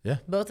 Yeah.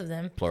 Both of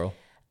them. Plural.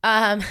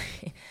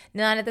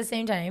 Not at the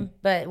same time,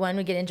 but one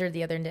would get injured,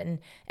 the other didn't.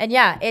 And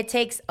yeah, it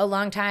takes a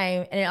long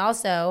time. And it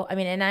also, I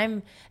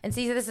mean,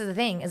 see, this is the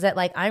thing, is that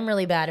like, I'm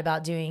really bad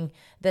about doing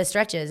the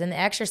stretches and the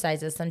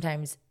exercises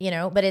sometimes,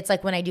 but it's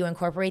like when I do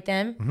incorporate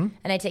them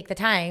and I take the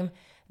time,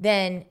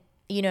 then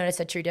you notice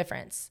a true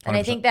difference. And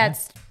I think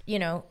that's,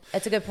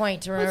 it's a good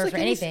point to remember for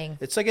anything.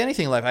 It's like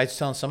anything in life. I was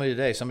telling somebody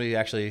today,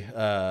 actually,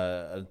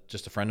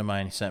 just a friend of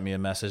mine sent me a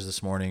message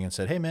this morning and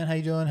said, hey man, how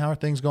you doing? How are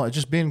things going?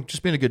 Just being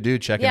a good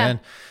dude, checking in.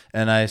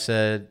 And I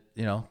said,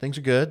 things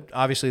are good.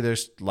 Obviously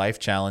there's life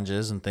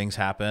challenges and things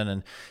happen.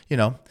 And,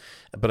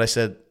 but I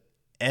said,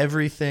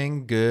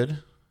 everything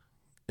good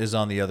is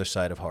on the other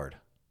side of hard.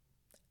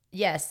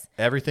 Yes.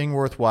 Everything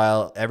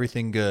worthwhile,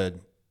 everything good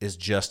is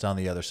just on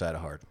the other side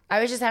of hard. I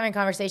was just having a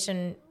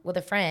conversation with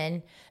a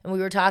friend and we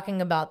were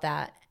talking about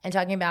that and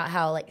talking about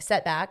how like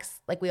setbacks,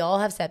 like we all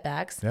have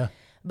setbacks,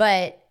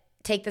 but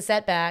take the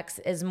setbacks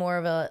as more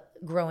of a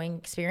growing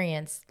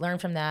experience, learn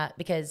from that,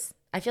 because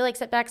I feel like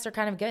setbacks are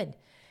kind of good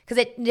because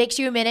it takes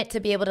you a minute to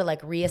be able to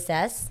like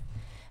reassess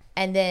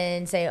and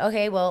then say,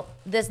 okay, well,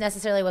 this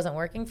necessarily wasn't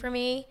working for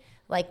me.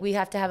 Like we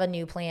have to have a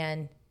new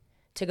plan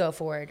to go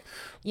forward,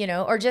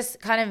 or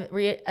just kind of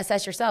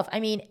reassess yourself. I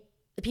mean,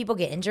 people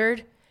get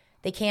injured.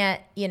 They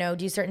can't,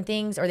 do certain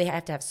things, or they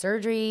have to have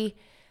surgery.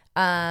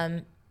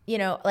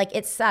 Like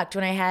it sucked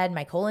when I had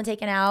my colon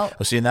taken out.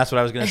 Oh, see, and that's what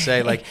I was going to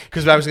say. Like,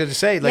 because I was going to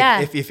say,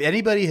 like, if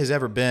anybody has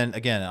ever been,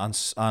 again,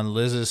 on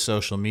Liz's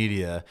social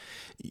media,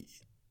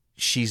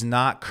 she's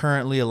not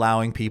currently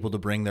allowing people to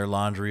bring their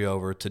laundry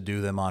over to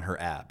do them on her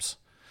abs.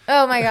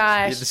 Oh my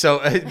gosh. So,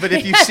 but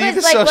if you see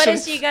the social, what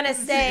is she gonna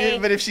say?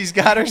 But if she's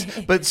got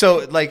her, but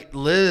so like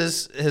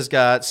Liz has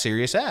got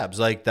serious abs,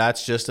 like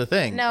that's just a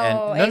thing.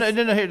 No, no,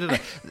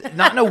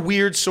 not in a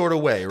weird sort of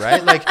way,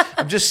 right? Like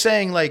I'm just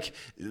saying, like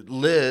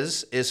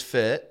Liz is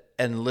fit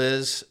and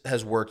Liz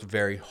has worked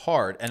very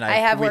hard, and I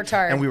have worked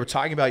hard. And we were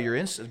talking about your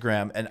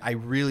Instagram, and I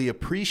really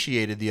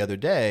appreciated the other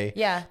day,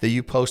 that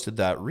you posted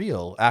that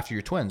reel after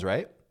your twins,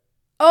 right?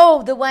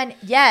 Oh, the one,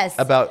 yes.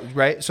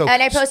 Right? So,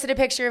 and I posted a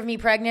picture of me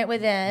pregnant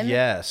with him.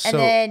 Yes. And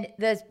then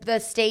the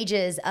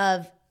stages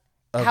of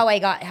how I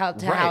got how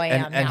I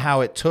am now. And how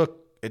it took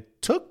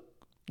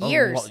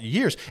years.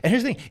 Years. And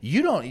here's the thing,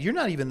 you're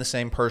not even the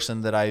same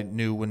person that I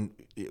knew when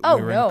we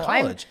were in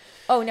college.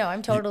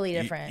 I'm totally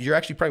different. You're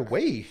actually probably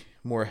way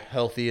more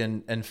healthy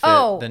and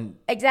fit than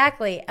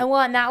exactly.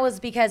 And that was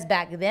because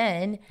back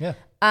then,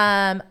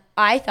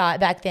 I thought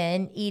back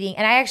then eating,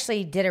 and I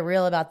actually did a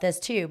reel about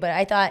this too, but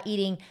I thought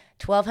eating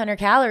 1,200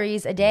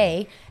 calories a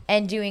day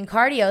and doing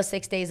cardio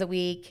 6 days a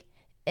week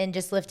and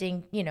just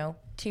lifting,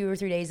 2 or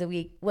 3 days a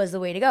week was the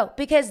way to go.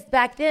 Because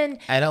back then,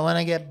 I don't want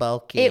to get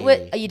bulky.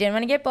 You didn't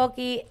want to get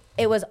bulky.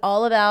 It was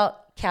all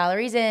about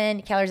calories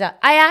in, calories out.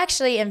 I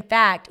actually, in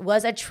fact,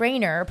 was a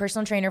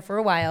personal trainer for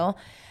a while.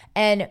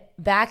 And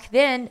back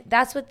then,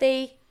 that's what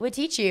they would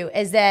teach you,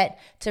 is that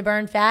to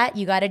burn fat,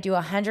 you got to do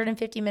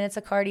 150 minutes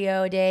of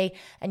cardio a day,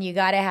 and you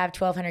got to have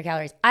 1,200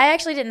 calories. I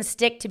actually didn't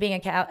stick to being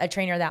a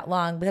trainer that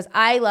long because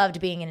I loved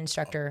being an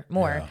instructor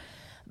more.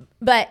 Yeah.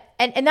 But,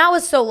 and that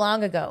was so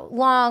long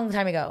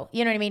time ago.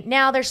 You know what I mean?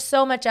 Now there's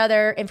so much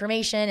other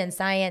information and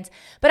science,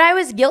 but I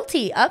was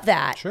guilty of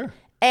that. Sure.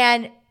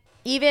 And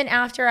even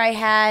after I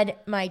had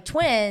my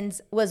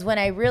twins was when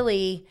I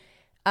really,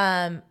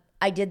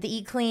 I did the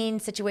eat clean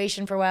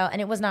situation for a while,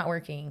 and it was not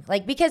working.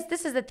 Like, because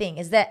this is the thing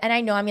is that, and I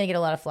know I'm going to get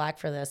a lot of flack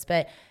for this,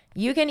 but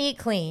you can eat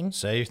clean.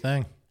 Say your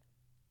thing.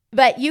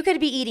 But you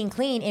could be eating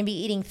clean and be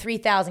eating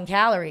 3,000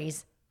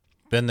 calories.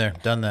 Been there,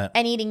 done that.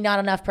 And eating not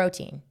enough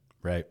protein.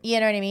 Right.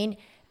 You know what I mean?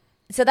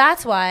 so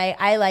that's why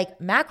I like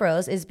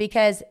macros, is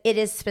because it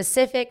is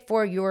specific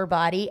for your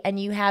body. And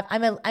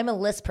I'm a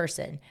list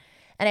person.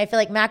 And I feel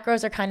like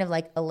macros are kind of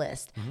like a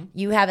list. Mm-hmm.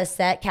 You have a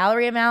set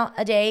calorie amount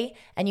a day,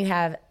 and you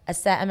have a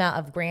set amount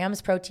of grams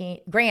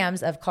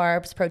of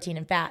carbs, protein,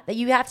 and fat that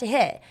you have to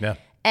hit. Yeah.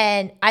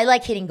 And I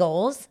like hitting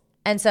goals.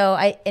 And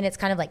it's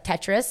kind of like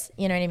Tetris,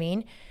 you know what I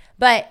mean?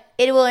 But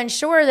it will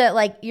ensure that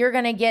like you're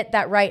going to get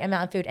that right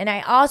amount of food. And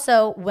I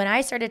also, when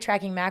I started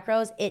tracking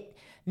macros, it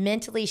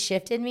mentally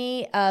shifted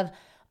me of,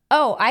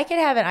 oh, I could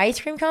have an ice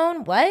cream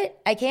cone. What?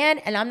 I can,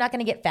 and I'm not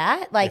going to get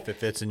fat. Like, if it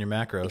fits in your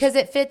macros. Because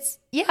it fits.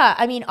 Yeah.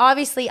 I mean,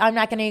 obviously I'm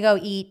not going to go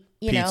eat,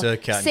 pizza,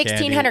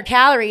 1,600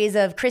 calories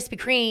of Krispy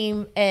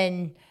Kreme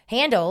and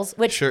handles,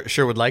 which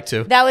sure would like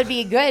to. That would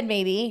be good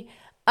maybe.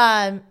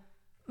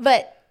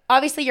 But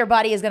obviously your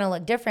body is going to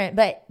look different.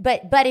 But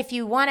if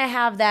you want to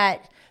have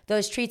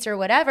those treats or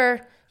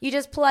whatever, you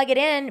just plug it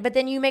in, but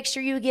then you make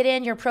sure you get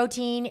in your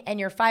protein and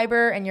your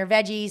fiber and your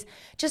veggies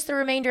just the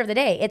remainder of the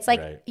day. It's like,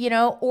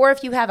 right. Or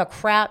if you have a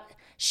crap,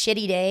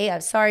 shitty day,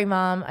 I'm sorry,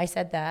 Mom, I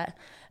said that,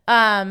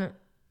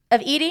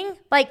 of eating,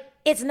 like,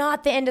 it's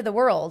not the end of the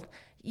world.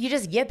 You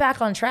just get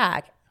back on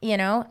track,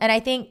 And I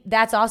think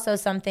that's also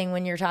something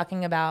when you're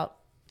talking about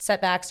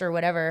setbacks or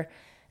whatever,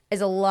 is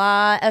a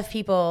lot of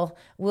people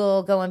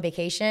will go on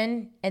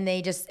vacation and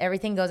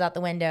everything goes out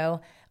the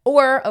window,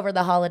 or over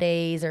the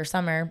holidays or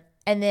summer,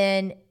 and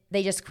then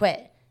they just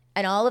quit.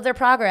 And all of their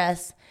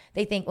progress,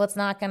 they think, well, it's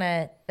not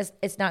gonna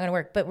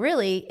work. But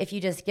really, if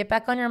you just get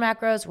back on your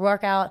macros,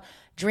 work out,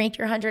 drink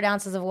your 100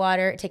 ounces of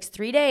water, it takes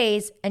 3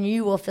 days, and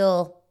you will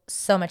feel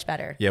so much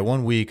better. Yeah,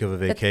 1 week of a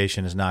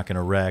vacation is not going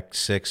to wreck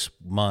 6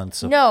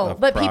 months of but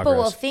progress. People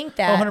will think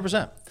that.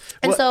 100%.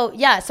 And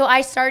so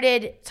I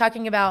started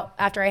talking about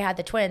after I had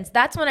the twins.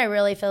 That's when I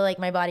really feel like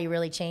my body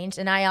really changed.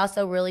 And I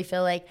also really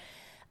feel like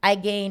I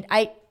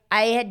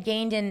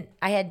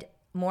had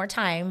more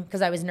time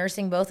because I was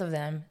nursing both of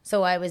them.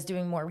 So I was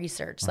doing more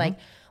research. Mm-hmm.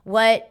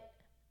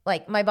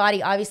 Like my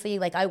body, obviously,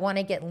 like I want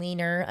to get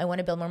leaner. I want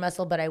to build more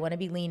muscle, but I want to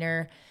be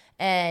leaner.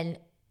 And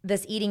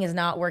this eating is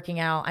not working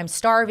out. I'm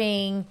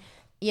starving,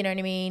 you know what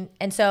I mean?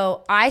 And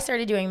so I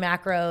started doing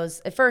macros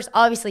at first,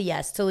 obviously,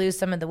 yes, to lose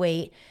some of the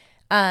weight.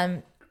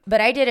 But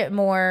I did it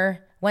more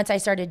once I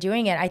started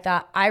doing it. I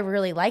thought I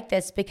really like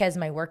this because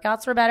my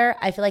workouts were better.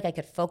 I feel like I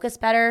could focus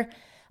better.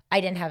 I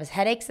didn't have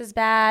headaches as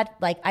bad.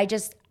 Like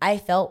I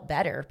felt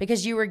better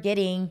because you were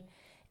getting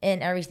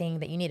in everything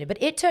that you needed. But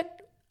it took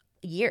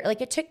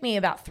it took me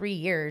about 3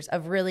 years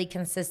of really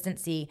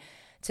consistency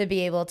to be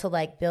able to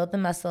like build the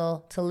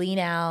muscle, to lean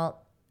out,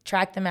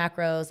 track the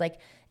macros. Like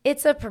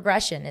it's a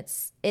progression.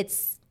 It's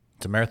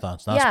a marathon.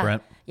 It's not a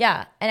sprint.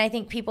 Yeah. And I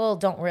think people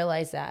don't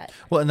realize that.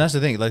 Well, and that's the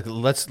thing. Like,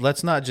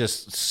 let's not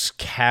just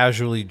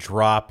casually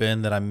drop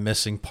in that I'm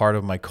missing part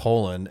of my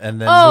colon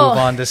and then move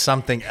on to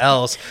something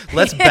else.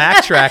 Let's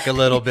backtrack a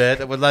little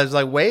bit. I was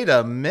like, wait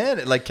a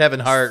minute. Like Kevin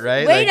Hart,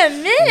 right? Wait a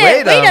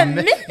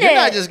minute. You're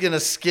not just going to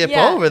skip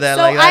over that.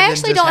 So I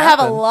actually don't have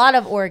a lot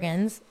of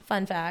organs.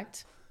 Fun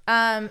fact.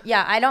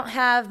 I don't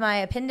have my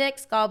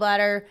appendix,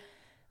 gallbladder,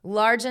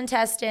 large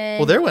intestine.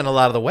 Well, there went a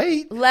lot of the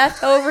weight.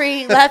 Left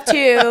ovary, left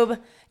tube.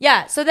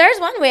 Yeah, so there's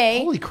one way.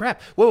 Holy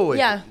crap. Wait.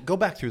 Yeah. Go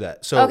back through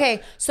that. So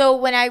okay, so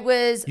when I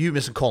was... You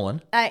missing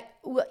colon.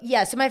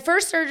 So my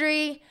first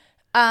surgery,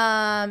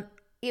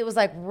 it was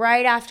like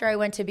right after I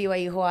went to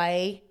BYU,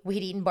 Hawaii.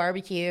 We'd eaten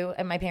barbecue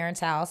at my parents'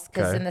 house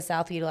because in the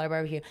South we eat a lot of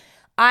barbecue.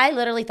 I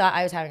literally thought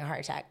I was having a heart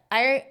attack.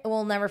 I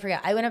will never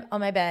forget. I went up on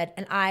my bed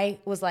and I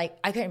was like,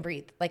 I couldn't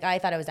breathe. Like I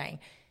thought I was dying.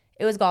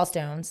 It was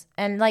gallstones.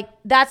 And like,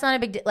 that's not a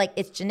big deal. Like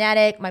it's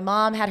genetic. My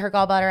mom had her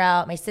gallbladder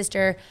out, my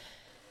sister.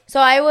 So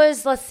I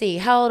was, let's see,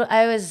 how old?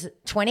 I was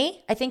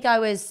 20. I think I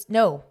was,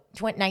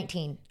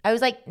 19. I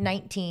was like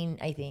 19,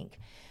 I think.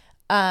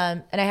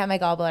 And I had my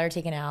gallbladder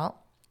taken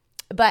out.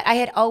 But I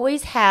had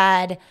always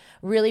had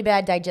really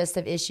bad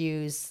digestive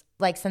issues,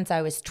 like since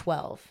I was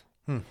 12.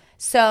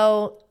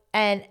 So,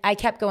 and I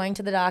kept going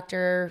to the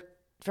doctor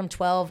from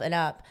 12 and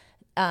up,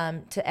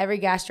 to every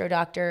gastro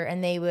doctor,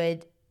 and they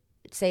would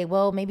say,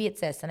 well, maybe it's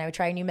this. And I would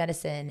try a new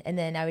medicine. And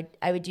then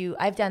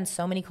I've done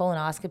so many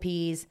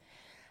colonoscopies,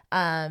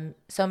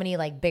 so many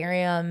like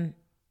barium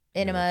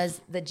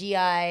enemas, the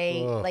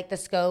GI, like the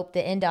scope,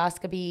 the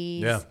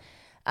endoscopies. Yeah.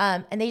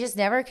 And they just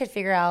never could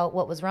figure out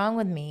what was wrong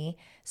with me.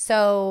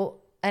 So,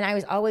 and I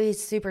was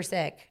always super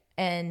sick.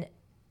 And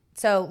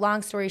so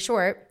long story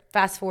short,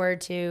 fast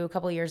forward to a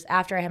couple of years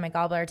after I had my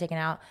gallbladder taken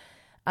out,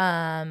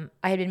 I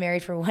had been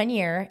married for 1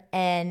 year,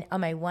 and on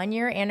my 1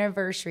 year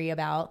anniversary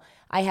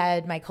I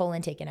had my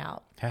colon taken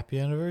out. Happy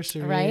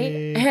anniversary.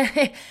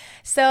 Right?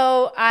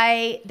 So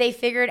they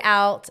figured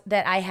out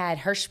that I had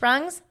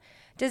Hirschsprung's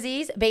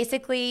disease.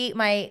 Basically,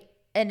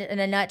 in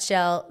a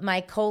nutshell,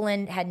 my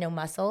colon had no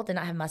muscle, did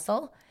not have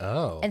muscle.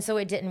 Oh. And so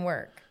it didn't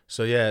work.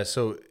 So yeah,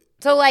 So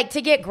like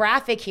to get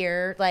graphic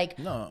here, like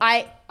no.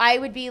 I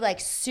would be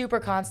like super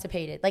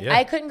constipated. Like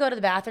I couldn't go to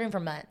the bathroom for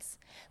months.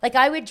 Like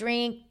I would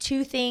drink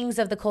 2 things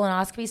of the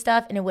colonoscopy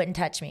stuff and it wouldn't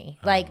touch me.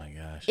 Like, oh my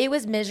gosh. It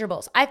was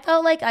miserable. So I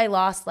felt like I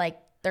lost like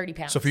 30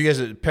 pounds. So for you guys,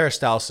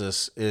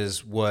 peristalsis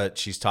is what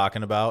she's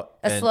talking about.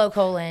 A slow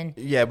colon.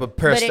 Yeah, but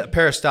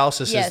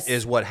peristalsis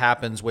is what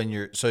happens when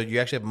you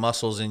actually have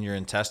muscles in your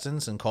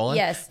intestines and colon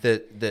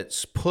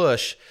that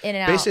push in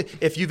and basically,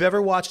 out. If you've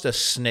ever watched a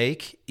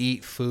snake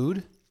eat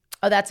food.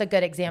 Oh, that's a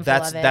good example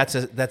of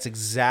it. That's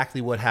exactly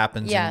what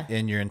happens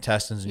in your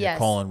intestines and your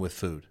colon with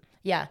food.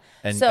 Yeah.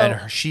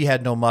 And she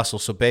had no muscle.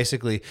 So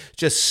basically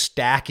just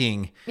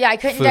stacking. Yeah. I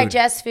couldn't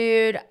digest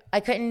food. I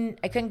couldn't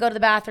go to the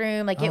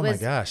bathroom. Like it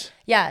was. Oh my gosh.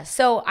 Yeah.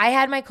 So I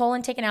had my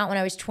colon taken out when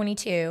I was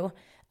 22.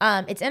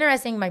 It's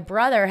interesting. My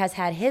brother has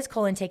had his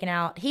colon taken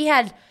out. He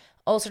had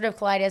ulcerative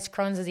colitis,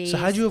 Crohn's disease. So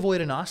how'd you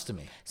avoid an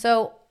ostomy?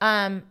 So,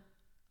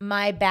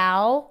 my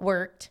bowel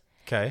worked.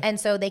 Okay. And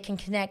so they can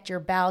connect your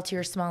bowel to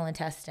your small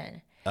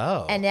intestine.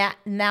 Oh. And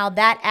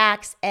that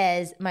acts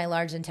as my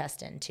large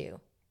intestine too.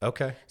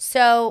 Okay.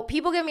 So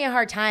people give me a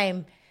hard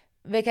time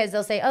because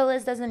they'll say, "Oh,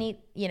 Liz doesn't eat,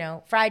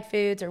 fried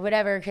foods or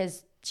whatever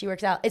because she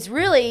works out." It's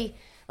really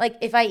like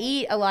if I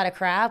eat a lot of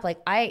crap, like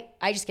I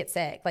just get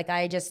sick. Like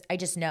I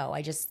just know,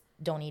 I just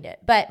don't eat it.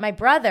 But my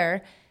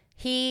brother,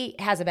 he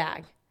has a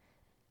bag.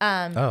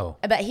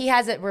 But he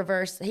has it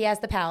reversed. He has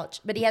the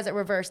pouch, but he has it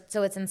reversed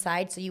so it's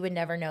inside, so you would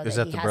never know. Is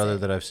that the brother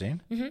that I've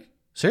seen? Mm-hmm.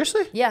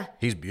 Seriously? Yeah.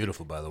 He's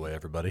beautiful, by the way,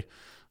 everybody.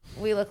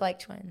 We look like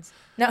twins.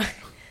 No.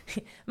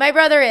 My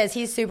brother is.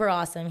 He's super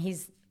awesome.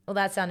 Well,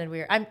 that sounded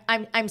weird.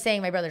 I'm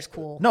saying my brother's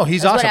cool. No,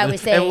 he's That's awesome. What I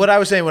was saying. And what I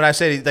was saying when I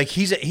said like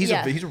he's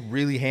a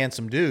really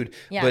handsome dude.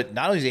 Yeah. But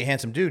not only is he a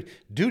handsome dude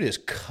is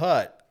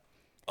cut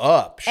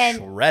up,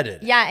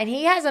 shredded. Yeah, and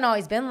he hasn't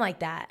always been like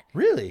that.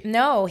 Really?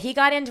 No, he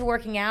got into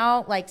working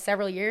out like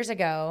several years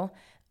ago,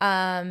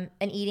 and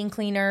eating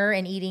cleaner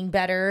and eating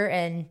better,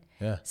 and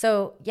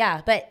so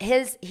but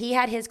he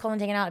had his colon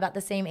taken out about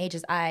the same age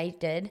as I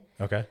did.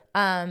 Okay.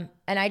 And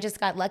I just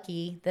got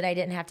lucky that I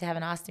didn't have to have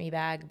an ostomy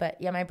bag. But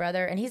yeah, my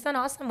brother, and he's done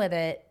awesome with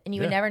it, and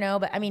you would never know.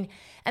 But I mean,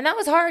 and that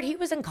was hard. He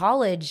was in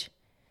college.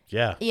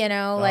 Yeah.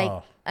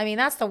 I mean,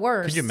 that's the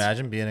worst. Could you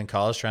imagine being in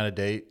college trying to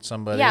date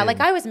somebody? Yeah, like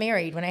I was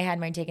married when I had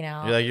mine taken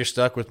out. You're like, you're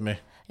stuck with me.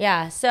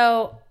 Yeah.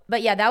 So,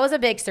 but yeah, that was a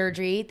big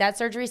surgery. That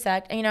surgery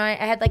sucked. And, I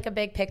had like a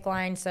big PICC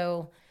line.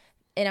 So,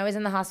 and I was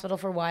in the hospital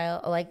for a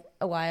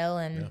while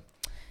and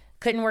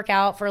couldn't work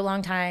out for a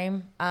long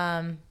time.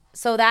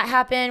 So that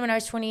happened when I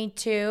was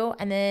 22.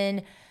 And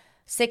then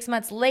 6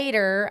 months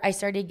later, I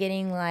started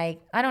getting I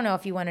don't know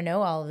if you want to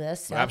know all of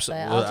this stuff,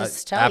 absolutely. but I'll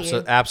just tell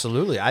you.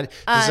 Absolutely.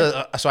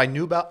 So I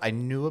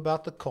knew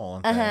about the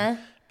colon thing.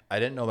 I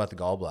didn't know about the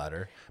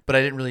gallbladder, but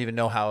I didn't really even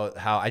know how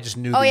I just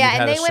knew that you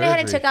had and they a went ahead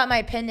and surgery. took out my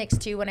appendix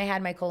too when I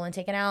had my colon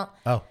taken out.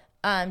 Oh.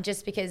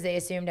 Just because they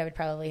assumed I would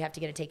probably have to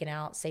get it taken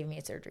out, save me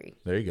a surgery.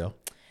 There you go.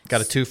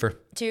 Got a 2 for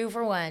 2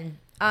 for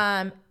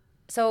 1.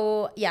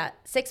 So yeah,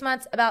 6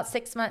 months, about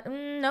 6 months.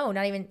 No,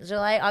 not even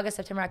July, August,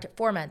 September, October,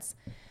 4 months.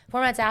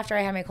 4 months after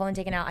I had my colon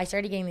taken out, I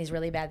started getting these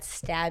really bad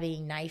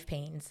stabbing knife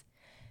pains,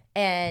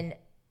 and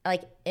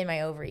like in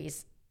my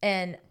ovaries,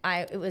 and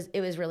it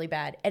was really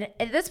bad. And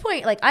at this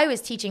point, like I was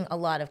teaching a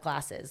lot of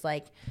classes,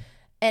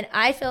 and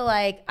I feel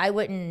like I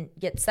wouldn't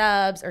get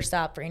subs or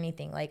stop for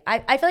anything. Like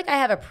I feel like I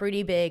have a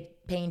pretty big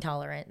pain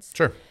tolerance.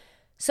 Sure.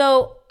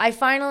 So I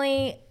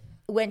finally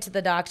went to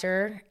the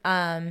doctor,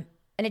 and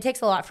it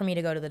takes a lot for me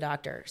to go to the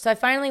doctor. So I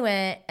finally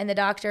went, and the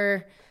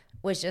doctor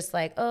was just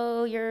like,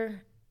 "Oh,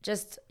 you're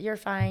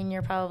fine.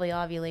 You're probably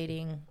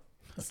ovulating."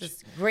 This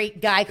is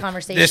great guy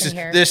conversation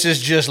here. This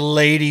is just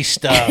lady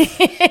stuff.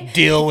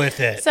 Deal with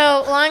it.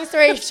 So long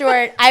story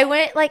short, I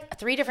went like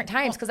 3 different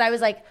times because I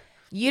was like,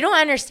 you don't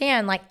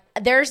understand. Like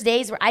there's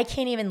days where I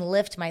can't even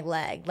lift my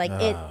leg. Like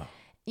it,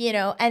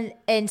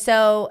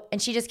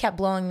 and she just kept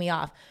blowing me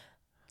off.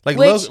 A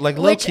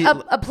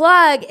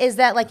plug is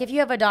that like if you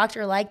have a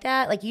doctor like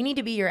that, like you need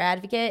to be your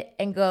advocate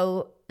and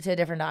go to a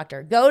different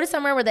doctor. Go to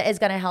somewhere where that is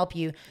going to help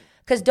you.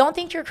 Because don't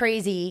think you're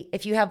crazy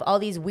if you have all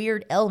these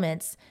weird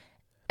ailments.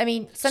 I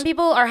mean, some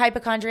people are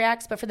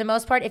hypochondriacs, but for the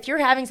most part, if you're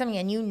having something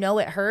and you know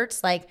it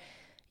hurts, like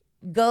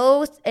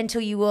go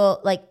until you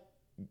will like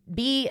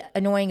be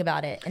annoying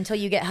about it until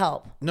you get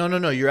help. No.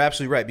 You're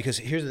absolutely right. Because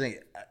here's the thing.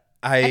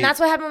 And that's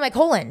what happened with my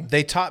colon.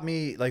 They taught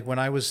me like when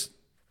I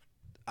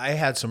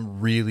had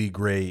some really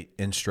great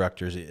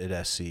instructors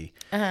at SC.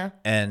 Uh-huh.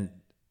 And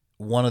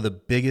one of the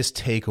biggest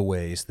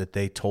takeaways that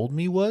they told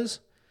me was,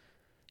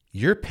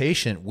 your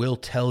patient will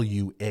tell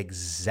you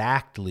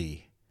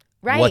exactly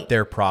what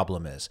their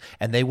problem is,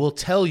 and they will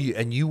tell you,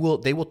 and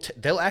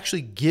they'll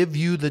actually give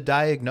you the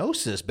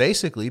diagnosis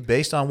basically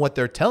based on what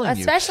they're telling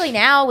you. Especially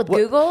now with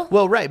Google.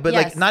 Well, right, but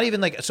like not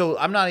even like, so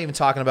I'm not even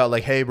talking about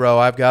like, hey bro,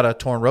 I've got a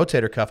torn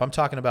rotator cuff. I'm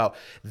talking about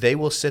they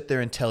will sit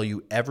there and tell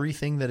you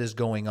everything that is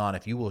going on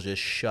if you will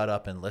just shut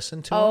up and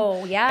listen to them.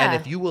 Oh yeah.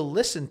 And if you will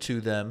listen to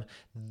them,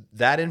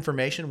 that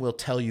information will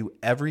tell you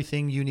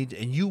everything you need,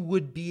 and you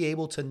would be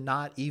able to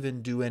not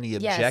even do any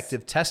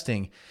objective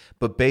testing,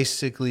 but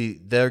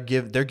basically they're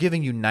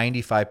giving you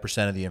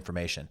 95% of the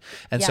information.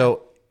 And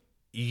so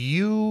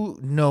you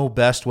know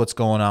best what's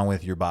going on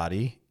with your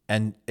body,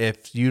 and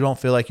if you don't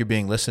feel like you're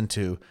being listened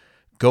to,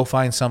 go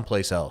find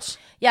someplace else.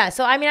 Yeah,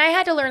 so I mean I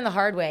had to learn the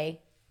hard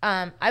way.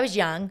 I was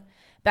young,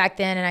 back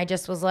then. And I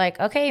just was like,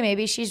 okay,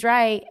 maybe she's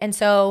right. And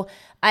so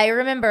I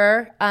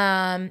remember,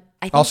 I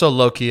think also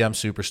low key, I'm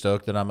super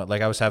stoked that I'm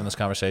like, I was having this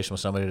conversation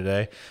with somebody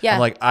today. Yeah. I'm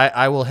like,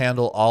 I will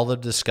handle all the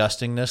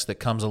disgustingness that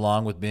comes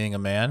along with being a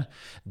man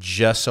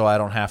just so I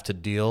don't have to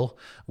deal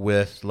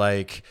with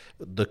like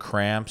the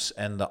cramps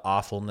and the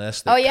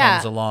awfulness that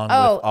comes along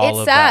with all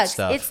of that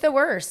stuff. It's the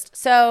worst.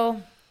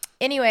 So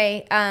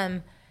anyway,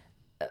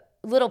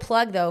 little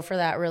plug though for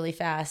that really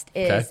fast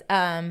is,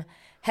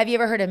 have you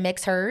ever heard of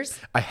Mix Hers?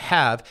 I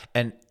have,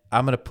 and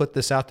I'm going to put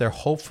this out there.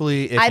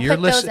 Hopefully, if I you're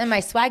put those in my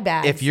swag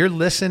bags. If you're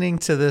listening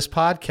to this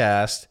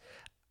podcast,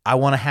 I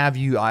want to have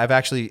you. I've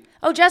actually.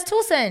 Oh, Jess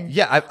Toulson.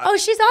 Yeah.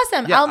 She's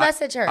awesome. Yeah, I'll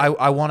message her.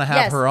 I want to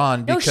have her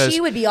on because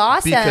she would be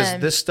awesome. Because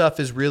this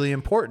stuff is really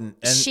important.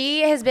 And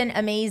she has been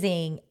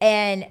amazing.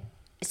 And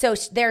so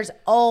there's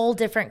all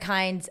different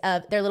kinds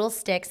of, they're little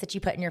sticks that you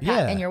put in your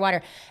in your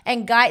water.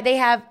 And they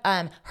have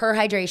Her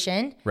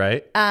Hydration,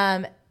 right?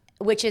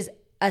 Which is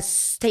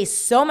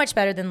tastes so much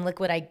better than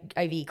liquid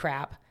IV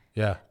crap.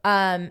 Yeah.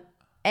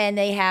 And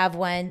they have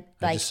one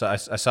like I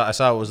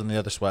saw it was in the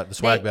other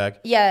swag bag.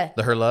 Yeah.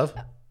 The Her Love.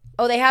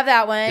 Oh, they have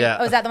that one. Yeah.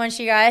 Oh, is that the one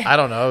she got? I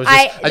don't know. It was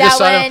I just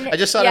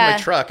saw it in my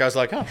truck. I was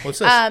like, oh, what's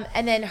this?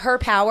 And then Her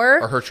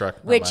Power or Her Truck,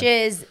 which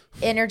is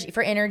energy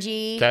for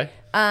energy. Okay.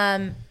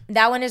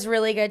 That one is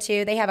really good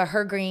too. They have a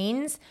Her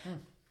Greens.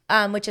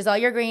 Which is all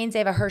your greens. They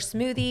have a Her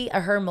Smoothie, a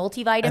Her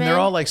Multivitamin. And they're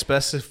all like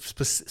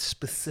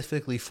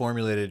specifically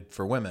formulated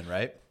for women,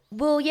 right?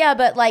 Well, yeah,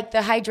 but like the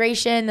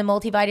hydration, the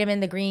multivitamin,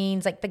 the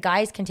greens, like the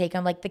guys can take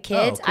them. Like the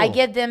kids, cool. I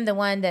give them the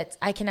one that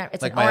I cannot.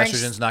 It's like an my orange.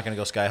 estrogen's not going to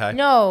go sky high.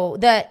 No,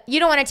 you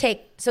don't want to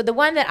take. So the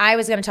one that I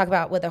was going to talk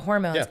about with the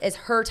hormones is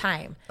Her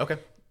Time. Okay.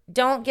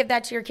 Don't give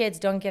that to your kids.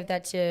 Don't give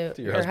that to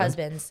your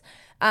husbands.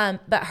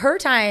 But Her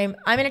Time,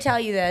 I'm going to tell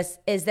you this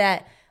is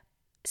that.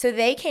 So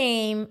they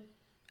came.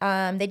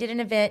 They did an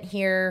event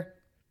here.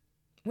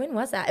 When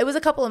was that? It was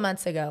a couple of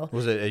months ago.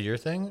 Was it a your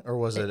thing or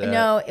was it?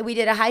 No, we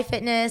did a high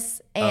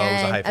fitness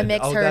and a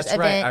Mix Hers event.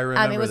 Right. I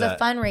remember it was that.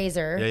 a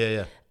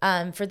fundraiser.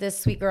 Yeah. For this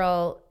sweet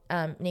girl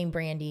named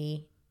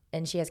Brandy,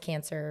 and she has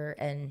cancer.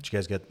 And did you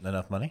guys get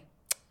enough money?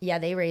 Yeah,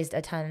 they raised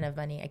a ton of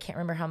money. I can't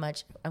remember how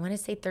much. I want to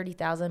say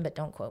 30,000, but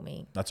don't quote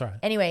me. That's all right.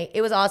 Anyway,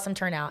 it was awesome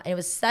turnout, and it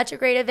was such a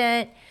great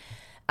event.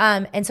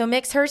 And so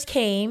Mix Hers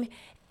came,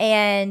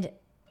 and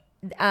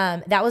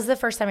that was the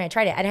first time I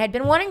tried it. And I had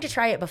been wanting to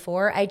try it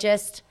before. I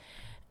just.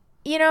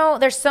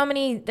 There's so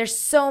many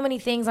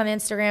things on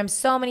Instagram,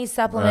 so many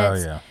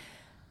supplements. Oh,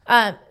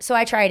 yeah. So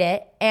I tried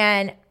it.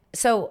 And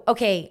so,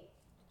 okay,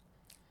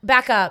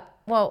 back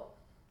up. Well,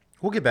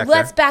 we'll get back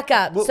let's there. back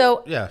up.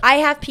 So I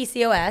have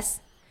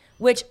PCOS,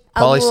 which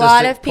a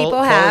lot of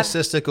people have.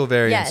 Polycystic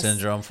ovarian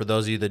syndrome, for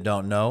those of you that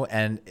don't know.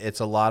 And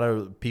it's a lot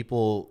of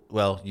people,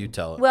 well, you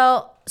tell it.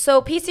 Well,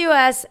 so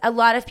PCOS, a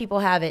lot of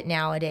people have it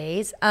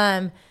nowadays.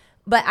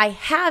 But I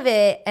have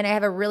it, and I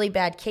have a really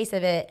bad case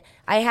of it.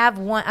 I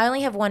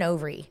only have one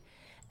ovary.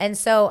 And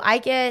so I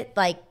get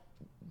like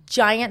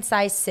giant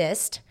size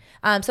cyst.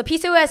 So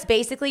PCOS,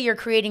 basically you're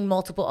creating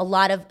a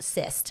lot of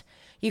cyst.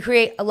 You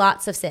create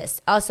lots of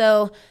cysts.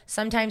 Also,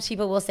 sometimes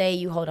people will say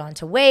you hold on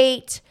to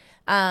weight.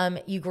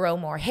 You grow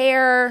more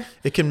hair.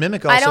 It can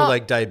mimic also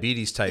like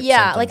diabetes type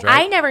symptoms, like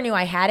right? I never knew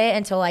I had it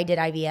until I did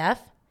IVF.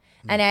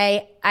 And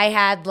I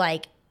had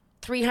like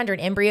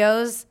 300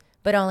 embryos,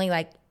 but only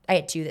like I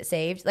had 2 that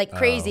saved, like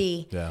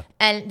crazy. Yeah.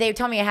 And they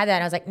told me I had that.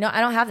 And I was like, no,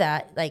 I don't have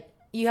that. Like,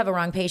 you have a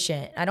wrong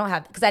patient. I don't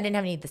have, because I didn't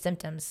have any of the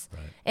symptoms.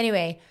 Right.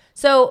 Anyway,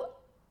 so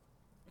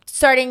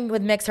starting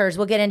with Mix Hers,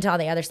 we'll get into all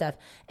the other stuff,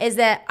 is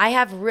that I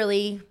have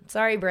really,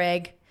 sorry,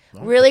 Brig,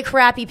 really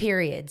crappy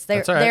periods.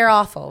 They're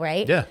awful,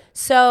 right? Yeah.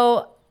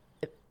 So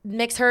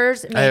Mix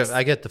Hers makes,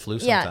 I get the flu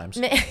sometimes.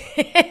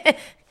 Yeah.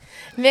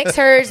 Mix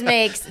Hers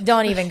makes,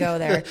 don't even go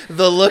there.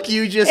 The look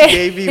you just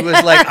gave me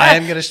was like, I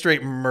am going to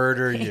straight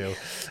murder you.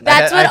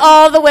 That's what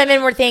all the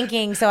women were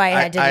thinking, so I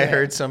had to do it. I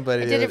heard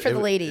somebody. I did it for the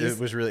ladies. It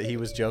was really, he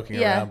was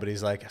joking around, but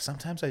he's like,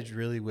 sometimes I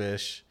really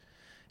wish,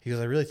 he goes,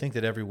 I really think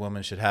that every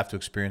woman should have to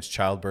experience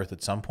childbirth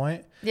at some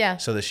point. Yeah.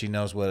 So that she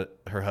knows what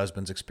her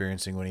husband's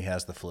experiencing when he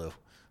has the flu.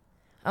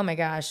 Oh my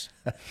gosh.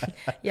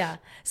 Yeah.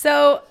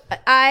 So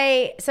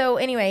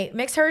anyway,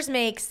 Mix Hers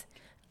makes,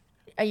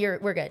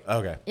 we're good.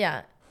 Okay.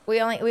 Yeah.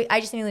 I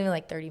just need to leave in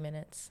like 30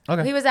 minutes.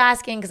 Okay. He was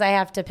asking because I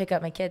have to pick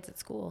up my kids at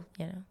school,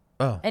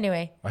 Oh.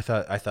 Anyway. I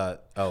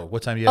thought,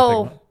 what time do you have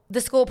to pick them up?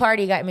 The school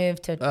party got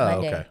moved to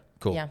Monday. Okay.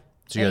 Cool. Yeah.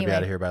 So you got to be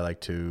out of here by like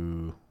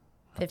 2:15.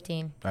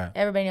 All right.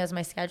 Everybody knows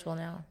my schedule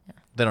now. Yeah.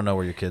 They don't know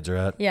where your kids are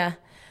at. Yeah.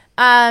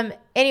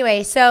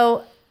 Anyway,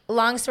 so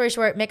long story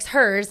short, Mix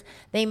Hers,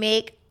 they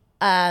make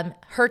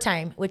Her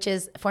Time, which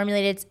is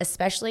formulated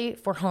especially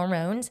for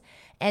hormones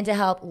and to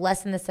help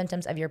lessen the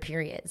symptoms of your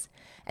periods.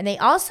 And they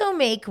also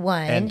make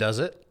one. And does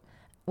it?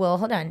 Well,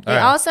 hold on. They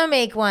also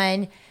make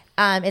one.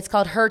 It's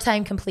called Her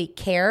Time Complete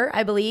Care,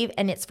 I believe.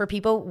 And it's for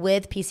people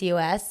with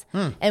PCOS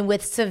and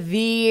with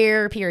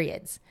severe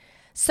periods.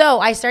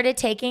 So I started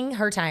taking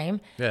Her Time.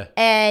 Yeah.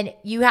 And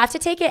you have to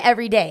take it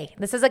every day.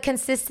 This is a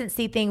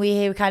consistency thing we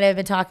have kind of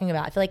been talking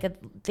about. I feel like a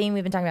theme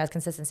we've been talking about is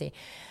consistency.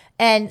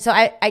 And so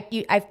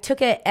I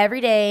took it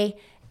every day,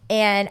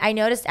 and I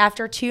noticed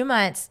after 2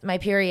 months, my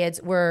periods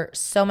were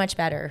so much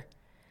better.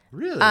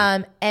 Really?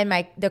 And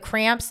the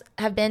cramps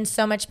have been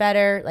so much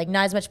better, like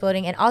not as much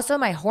bloating. And also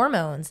my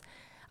hormones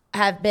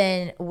have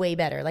been way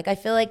better. Like I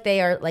feel like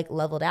they are like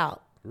leveled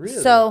out.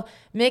 Really? So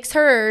Mix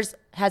Hers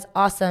has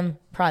awesome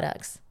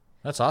products.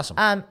 That's awesome.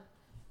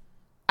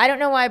 I don't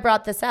know why I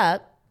brought this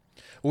up.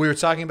 We were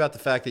talking about the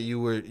fact that you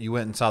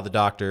went and saw the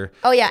doctor.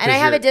 Oh yeah, and I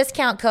have a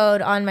discount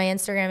code on my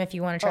Instagram if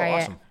you want to try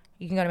awesome. it.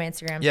 You can go to my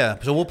Instagram. Yeah,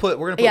 so we're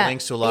gonna put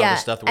links to a lot of the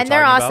stuff that we're talking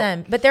about. And they're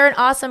awesome. But they're an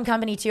awesome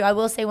company too. I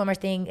will say one more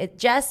thing.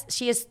 Jess,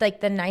 she is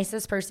like the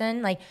nicest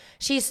person. Like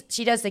she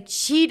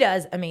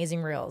does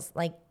amazing reels.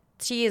 Like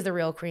she is the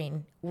real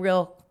queen.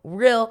 Real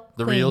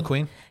the real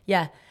queen?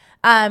 Yeah.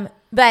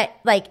 But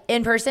like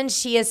in person,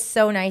 she is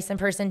so nice in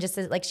person, just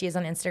as like she is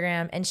on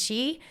Instagram. And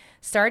she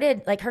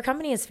started, like her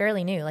company is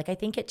fairly new. Like I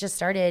think it just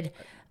started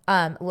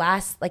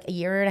last like a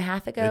year and a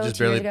half ago. It just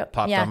barely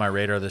popped on my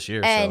radar this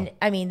year. And so.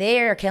 I mean, they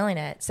are killing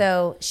it.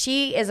 So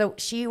she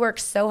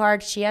works so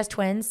hard. She has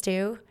twins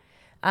too.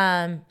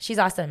 She's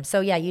awesome. So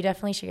yeah, you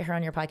definitely should get her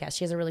on your podcast.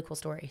 She has a really cool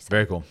story. So.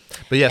 Very cool.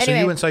 But yeah, anyway, so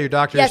you went and saw your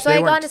doctor. Yeah, so I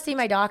gone to see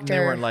my doctor. They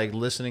weren't like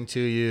listening to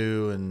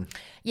you and.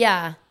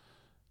 Yeah,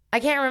 I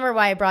can't remember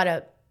why I brought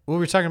up. Well,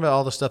 we were talking about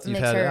all the stuff that you've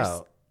had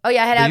out. Oh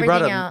yeah, I had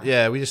everything out.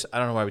 Yeah, I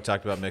don't know why we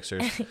talked about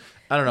mixers.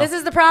 I don't know. This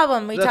is the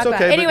problem we talked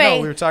about.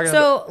 Anyway, we were talking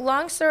about.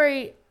 Long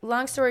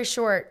story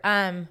short,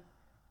 I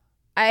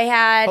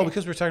had. Oh,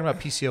 because we were talking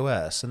about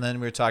PCOS, and then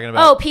we were talking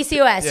about.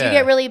 PCOS. Yeah. You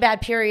get really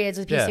bad periods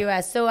with PCOS.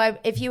 Yeah. So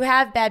if you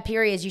have bad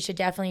periods, you should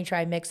definitely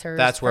try Mix Hers.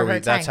 That's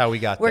how we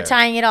got there. We're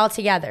tying it all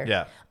together.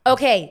 Yeah.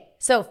 Okay,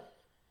 so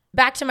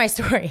back to my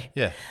story.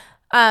 Yeah.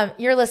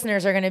 Your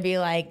listeners are going to be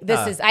like,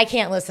 I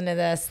can't listen to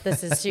this.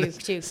 This is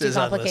too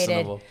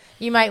complicated.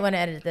 You might want to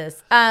edit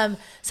this.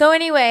 So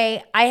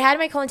anyway, I had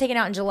my colon taken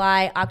out in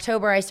July.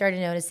 October, I started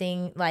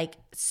noticing like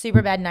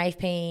super bad knife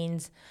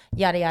pains,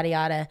 yada, yada,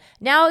 yada.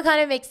 Now it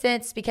kind of makes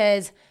sense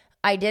because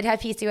I did have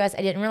PCOS.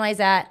 I didn't realize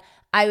that.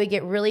 I would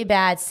get really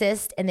bad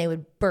cysts and they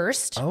would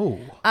burst. Oh.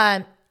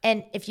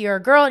 And if you're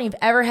a girl and you've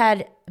ever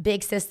had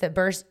big cysts that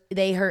burst,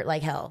 they hurt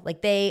like hell.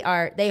 Like they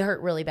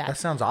hurt really bad. That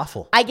sounds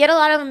awful. I get a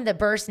lot of them that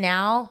burst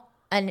now,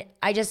 and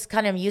I just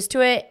kind of am used to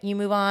it. You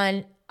move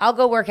on. I'll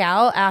go work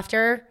out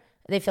after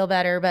they feel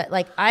better, but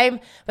a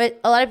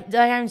lot of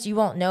times you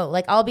won't know.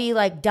 Like I'll be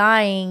like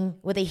dying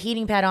with a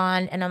heating pad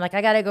on, and I'm like,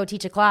 I gotta go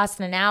teach a class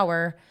in an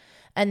hour,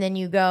 and then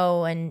you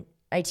go and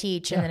I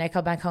teach, and then I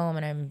come back home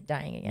and I'm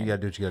dying again. You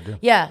gotta do what you gotta do.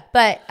 Yeah,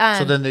 but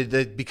so then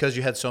they because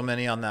you had so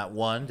many on that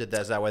one,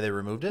 is that why they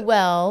removed it?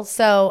 Well,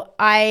 so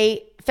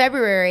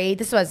February.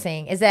 This is what I was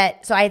saying is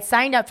that so I had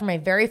signed up for my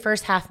very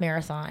first half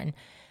marathon,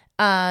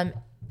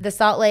 the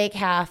Salt Lake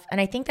half,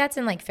 and I think that's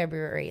in like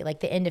February, like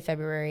the end of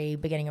February,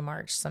 beginning of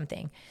March,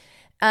 something.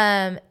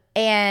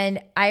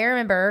 And I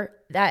remember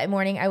that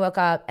morning I woke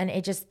up and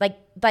it just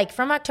like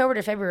from October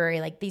to February,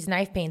 like these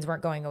knife pains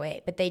weren't going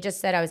away, but they just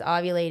said I was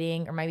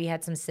ovulating or maybe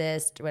had some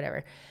cyst or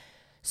whatever.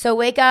 So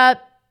wake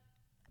up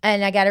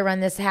and I got to run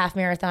this half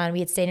marathon. We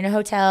had stayed in a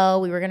hotel.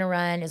 We were going to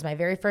run. It was my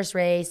very first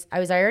race. I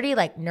was already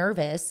like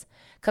nervous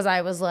because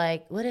I was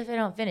like, what if I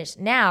don't finish?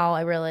 Now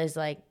I realize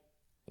like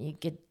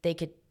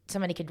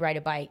somebody could ride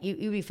a bike.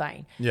 You'd be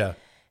fine. Yeah.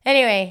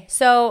 Anyway,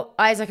 so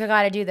I was like, I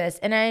got to do this.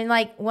 And I'm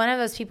like one of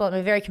those people, I'm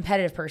a very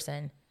competitive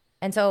person.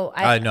 And so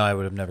I know I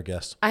would have never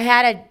guessed. I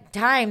had a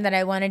time that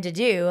I wanted to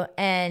do.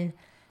 And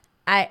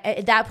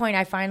at that point,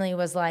 I finally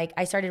was like,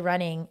 I started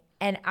running.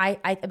 And I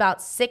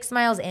about 6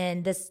 miles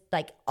in, this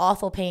like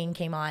awful pain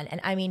came on.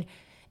 And I mean,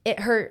 it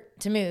hurt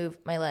to move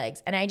my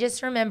legs. And I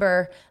just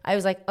remember I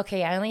was like,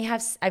 okay,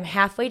 I'm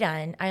halfway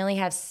done.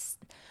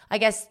 I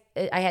guess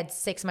I had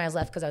 6 miles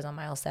left because I was on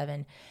mile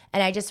 7.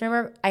 And I just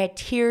remember I had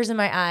tears in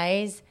my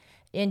eyes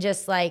and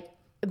just like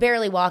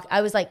barely walk.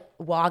 I was like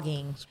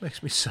wogging. This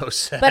makes me so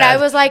sad. But I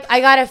was like, I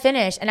got to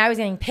finish. And I was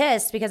getting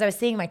pissed because I was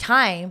seeing my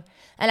time.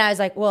 And I was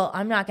like, well,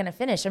 I'm not going to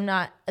finish.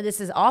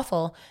 This is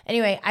awful.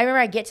 Anyway, I remember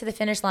I get to the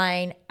finish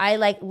line. I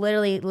like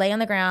literally lay on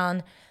the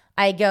ground.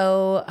 I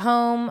go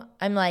home.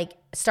 I'm like,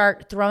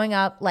 start throwing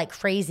up like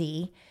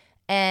crazy.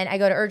 And I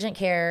go to urgent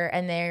care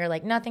and they're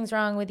like, nothing's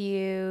wrong with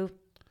you.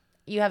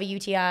 You have a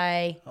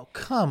UTI. Oh,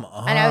 come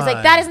on. And I was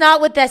like, that is not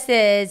what this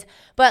is.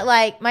 But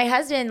like my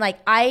husband, like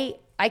I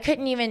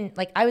couldn't even,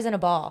 like I was in a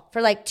ball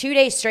for like 2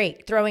 days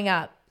straight throwing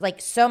up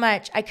like so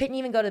much. I couldn't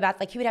even go to the bath.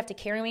 Like he would have to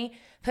carry me,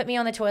 put me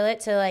on the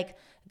toilet to like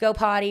go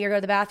potty or go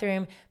to the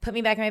bathroom, put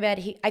me back in my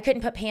bed. I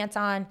couldn't put pants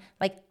on.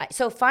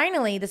 So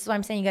finally, this is why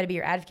I'm saying you got to be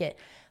your advocate.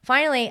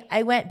 Finally,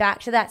 I went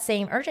back to that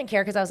same urgent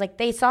care because I was like,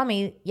 they saw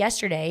me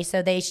yesterday.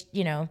 So they,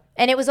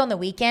 and it was on the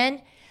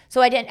weekend.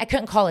 So I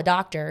couldn't call a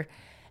doctor.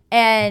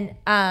 And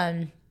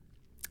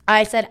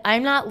I said,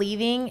 I'm not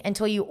leaving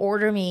until you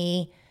order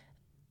me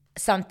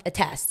a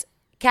test,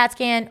 CAT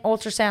scan,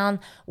 ultrasound,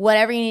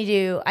 whatever you need to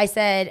do. I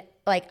said,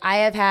 like, I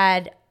have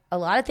had a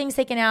lot of things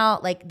taken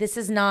out. Like, this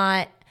is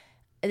not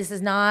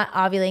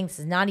ovulating. This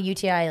is not a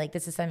UTI. Like,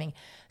 this is something.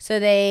 So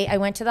I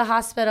went to the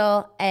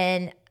hospital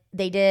and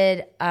they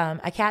did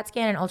a CAT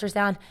scan and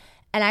ultrasound.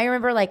 And I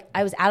remember like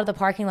I was out of the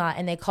parking lot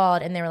and they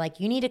called and they were like,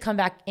 you need to come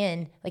back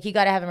in. Like you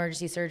got to have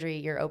emergency surgery.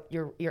 Your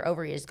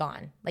ovary is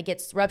gone. Like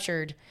it's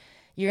ruptured.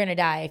 You're going to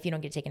die if you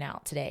don't get taken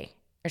out today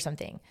or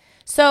something.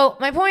 So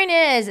my point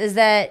is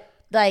that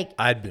like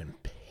I'd been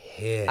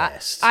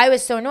pissed. I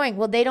was so annoying.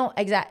 Well, they don't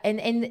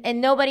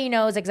and nobody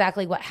knows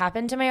exactly what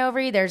happened to my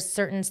ovary. There's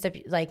certain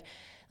like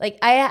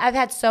I've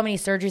had so many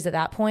surgeries at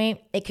that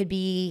point. It could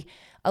be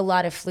a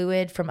lot of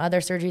fluid from other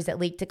surgeries that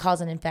leaked to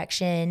cause an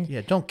infection. Yeah,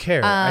 don't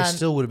care. I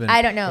still would have been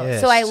I don't know. pissed.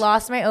 So I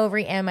lost my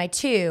ovary and my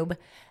tube.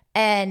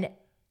 And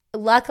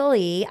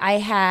luckily I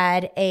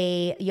had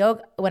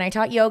when I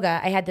taught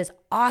yoga, I had this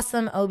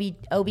awesome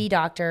OB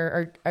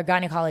doctor or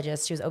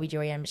gynecologist. She was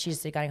OB-GYN, but she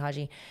just did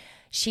gynecology.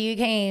 She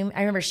came, I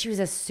remember she was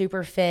a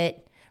super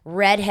fit,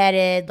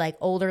 redheaded, like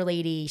older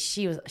lady.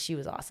 She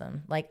was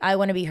awesome. Like I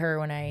want to be her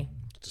when I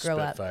grow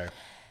up.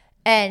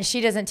 And she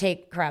doesn't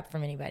take crap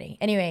from anybody.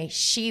 Anyway,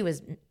 she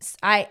wasn't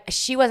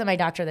my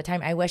doctor at the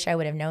time. I wish I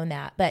would have known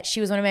that. But she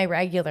was one of my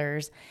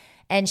regulars.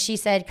 And she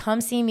said, come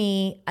see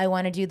me. I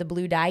want to do the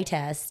blue dye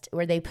test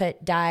where they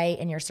put dye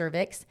in your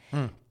cervix.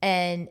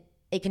 And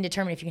it can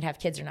determine if you can have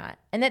kids or not.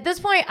 And at this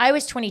point, I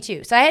was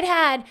 22. So I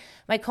had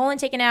my colon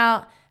taken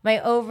out, my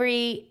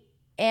ovary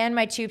and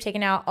my tube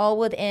taken out all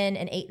within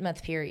an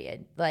 8-month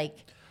period. Like,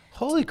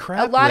 holy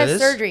crap, a lot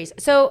Liz. of surgeries.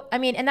 So, I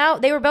mean, and now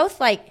they were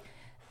both like,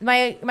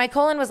 my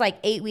colon was like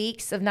 8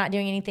 weeks of not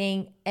doing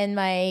anything, and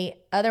my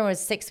other one was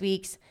 6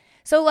 weeks.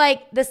 So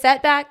like the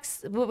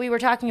setbacks, what we were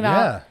talking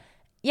about.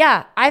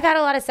 Yeah, I've had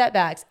a lot of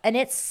setbacks, and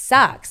it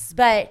sucks.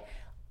 But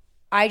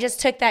I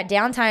just took that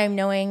downtime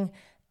knowing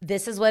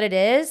this is what it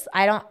is.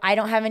 I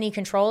don't have any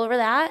control over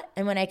that.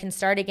 And when I can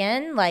start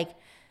again, like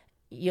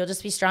you'll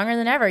just be stronger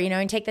than ever,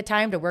 and take the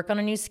time to work on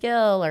a new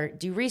skill or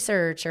do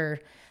research or,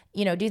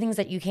 do things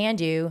that you can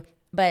do,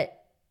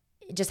 but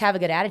just have a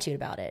good attitude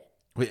about it.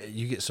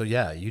 You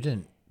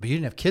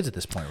didn't have kids at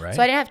this point, right?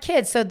 So I didn't have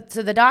kids. So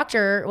the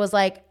doctor was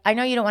like, I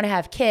know you don't want to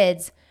have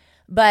kids,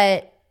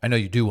 but I know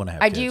you do want to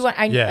have kids.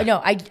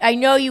 I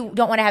know you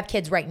don't want to have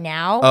kids right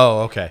now. Oh,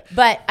 okay.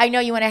 But I know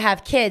you want to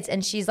have kids.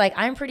 And she's like,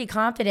 I'm pretty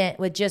confident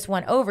with just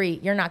one ovary,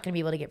 you're not going to be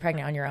able to get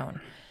pregnant on your own.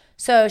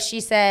 So she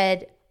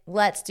said,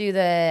 let's do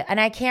and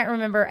I can't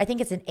remember, I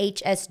think it's an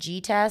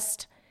HSG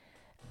test.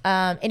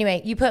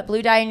 Anyway, you put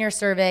blue dye in your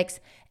cervix,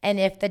 and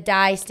if the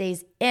dye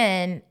stays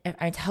in,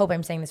 I hope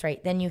I'm saying this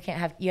right, then you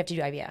have to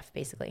do IVF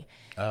basically.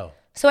 Oh.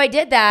 So I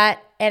did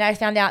that, and I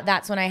found out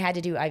that's when I had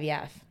to do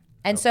IVF.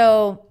 And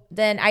so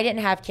then I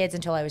didn't have kids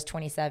until I was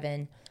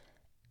 27.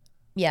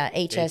 Yeah,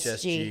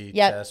 HSG.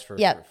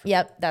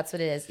 Yep. That's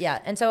what it is. Yeah.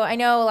 And so I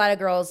know a lot of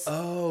girls.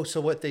 Oh,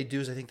 so what they do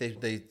is I think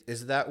they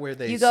is that where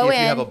they see if you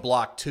have a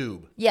blocked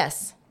tube?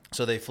 Yes.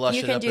 So they flush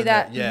it up. You can do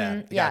that.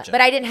 Yeah. Gotcha.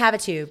 But I didn't have a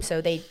tube,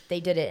 so they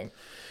did it.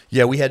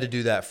 Yeah, we had to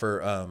do that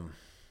for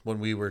when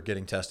we were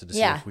getting tested to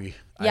see if we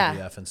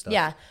IVF and stuff.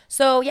 Yeah.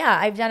 So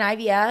I've done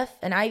IVF,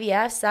 and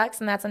IVF sucks,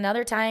 and that's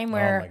another time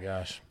where oh my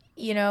gosh,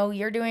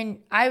 you're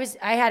doing. I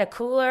had a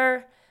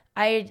cooler.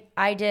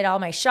 I did all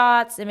my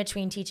shots in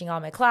between teaching all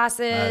my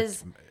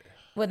classes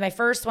with my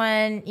first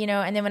one,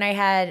 and then when I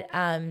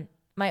had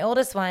my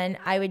oldest one,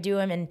 I would do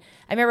them, and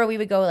I remember we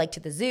would go like to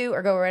the zoo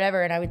or go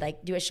whatever, and I would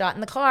like do a shot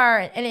in the car.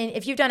 And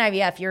if you've done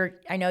IVF,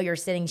 I know you're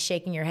sitting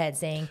shaking your head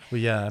saying, well,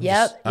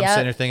 yeah, I'm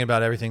sitting here thinking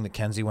about everything that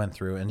Kenzie went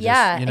through, and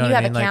yeah, just, and you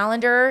have a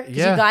calendar because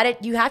you got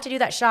it. You have to do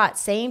that shot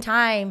same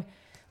time.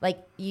 Like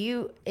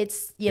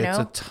it's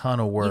a ton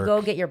of work. You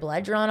go get your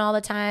blood drawn all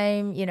the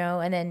time,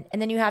 and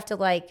then you have to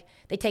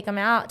they take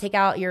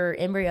out your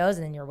embryos,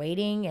 and then you're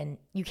waiting, and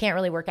you can't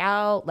really work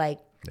out.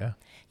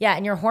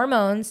 And your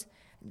hormones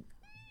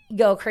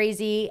go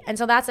crazy. And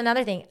so that's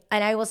another thing.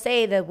 And I will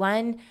say the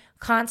one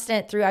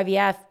constant through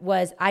IVF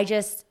was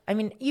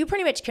you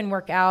pretty much can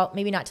work out,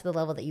 maybe not to the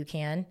level that you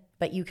can,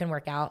 but you can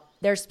work out.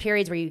 There's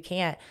periods where you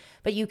can't,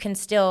 but you can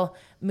still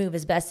move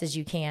as best as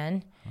you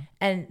can.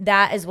 And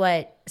that is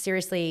what,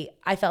 seriously,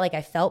 I felt like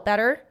I felt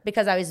better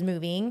because I was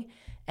moving,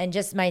 and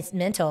just my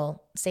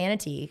mental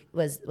sanity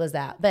was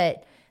that.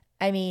 But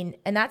and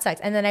that sucks.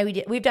 And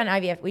then we've done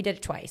IVF. We did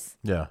it twice.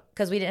 Yeah.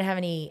 Because we didn't have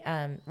any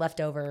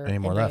leftover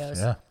embryos. Left,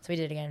 yeah. So we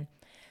did it again.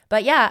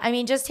 But yeah,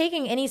 just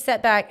taking any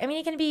setback,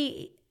 it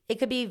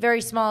could be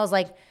very small as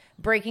like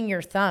breaking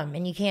your thumb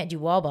and you can't do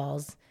wall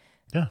balls.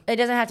 Yeah. It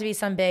doesn't have to be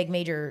some big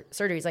major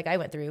surgeries like I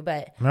went through,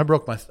 but I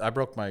broke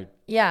my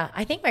yeah,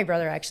 I think my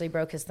brother actually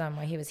broke his thumb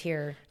while he was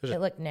here. It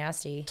looked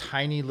nasty.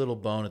 Tiny little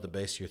bone at the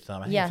base of your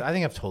thumb. I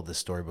think I've told this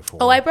story before.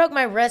 Oh, I broke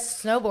my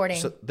wrist snowboarding.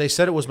 So they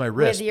said it was my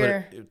wrist, but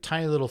a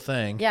tiny little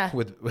thing. Yeah.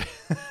 With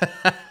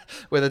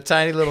with a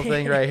tiny little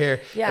thing right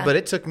here. Yeah. But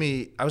it took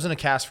me, I was in a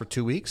cast for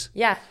 2 weeks.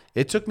 Yeah.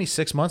 It took me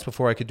 6 months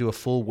before I could do a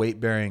full weight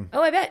bearing.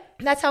 Oh, I bet.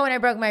 That's how when I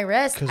broke my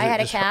wrist, I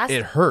had a cast.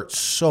 It hurt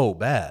so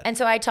bad. And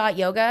so I taught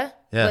yoga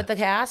with the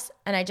cast,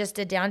 and I just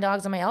did down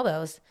dogs on my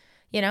elbows,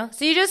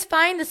 So you just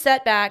find the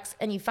setbacks,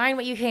 and you find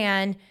what you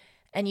can,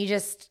 and you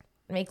just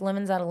make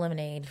lemons out of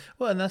lemonade.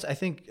 Well, and I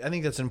think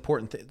that's an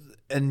important thing.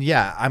 And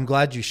yeah, I'm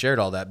glad you shared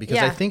all that because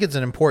I think it's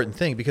an important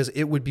thing because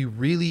it would be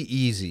really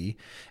easy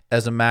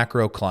as a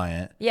macro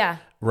client. Yeah.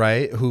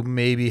 Right. Who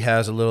maybe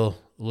has a little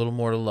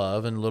more to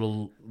love and a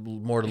little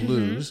more to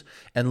lose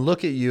and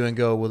look at you and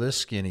go, well, this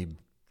skinny.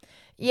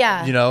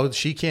 Yeah. You know,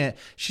 she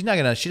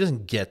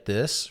doesn't get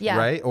this. Yeah.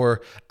 Right.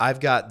 Or I've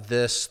got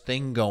this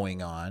thing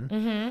going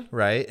on.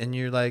 Right. And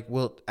you're like,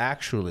 well,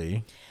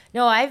 actually.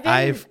 No, I've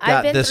been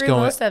through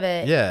most of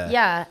it. Yeah.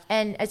 Yeah.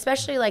 And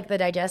especially like the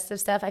digestive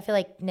stuff. I feel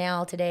like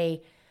now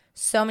today,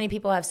 so many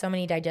people have so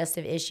many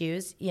digestive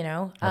issues, you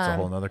know. That's a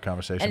whole nother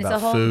conversation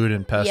about food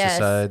and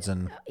pesticides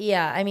and.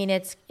 Yeah. I mean,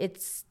 it's,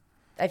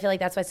 I feel like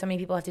that's why so many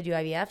people have to do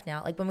IVF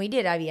now. Like when we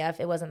did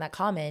IVF, it wasn't that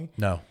common.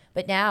 No.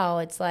 But now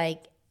it's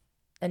like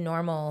a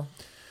normal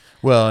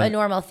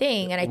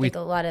thing. And I think a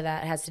lot of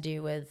that has to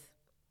do with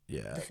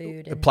the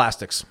food and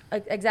plastics.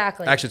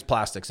 Exactly. Actually, it's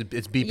plastics.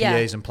 It's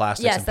BPAs and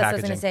plastics and packaging. Yes, that's what I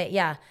was going to say.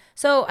 Yeah.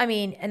 So, I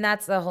mean, and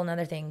that's a whole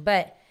nother thing.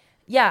 But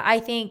yeah, I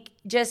think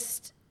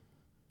just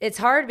it's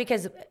hard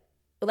because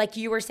like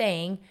you were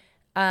saying,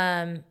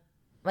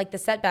 like the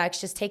setbacks,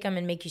 just take them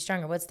and make you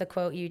stronger. What's the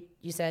quote you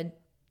said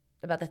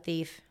about the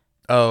thief?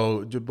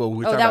 Oh, well,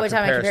 we're talking about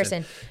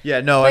comparison.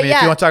 Yeah, no, I mean,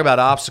 if you want to talk about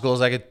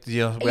obstacles, I could,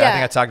 I think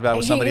I talked about it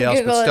with somebody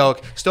else,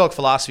 but Stoic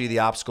philosophy, the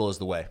obstacle is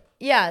the way.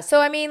 Yeah. So,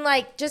 I mean,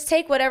 like, just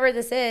take whatever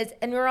this is,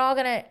 and we're all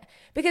going to,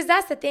 because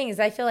that's the thing is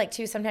I feel like,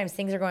 too, sometimes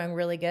things are going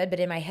really good, but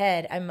in my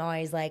head, I'm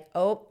always like,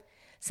 oh,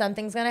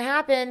 something's going to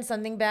happen.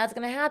 Something bad's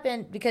going to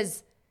happen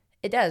because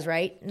it does,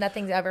 right?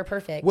 Nothing's ever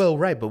perfect. Well,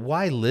 right. But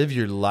why live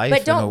your life?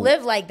 But don't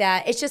live like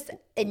that. It's just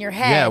in your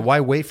head. Yeah. Why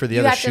wait for the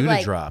other shoe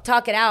to drop?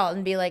 Talk it out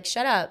and be like,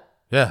 shut up.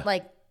 Yeah.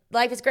 Like,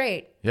 life is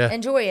great. Yeah.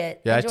 Enjoy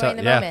it. Yeah, Enjoy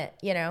the moment,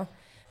 you know?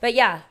 But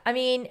yeah, I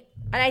mean,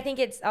 and I think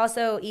it's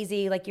also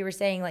easy, like you were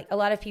saying, like a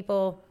lot of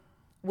people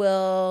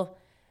will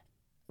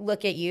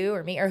look at you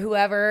or me or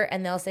whoever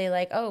and they'll say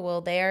like, oh,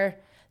 well, they're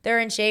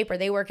in shape or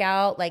they work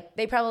out. Like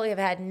they probably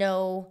have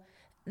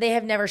they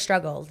have never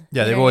struggled.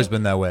 Yeah, they've always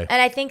been that way.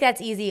 And I think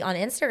that's easy on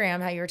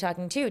Instagram, how you were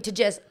talking too, to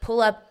just pull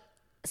up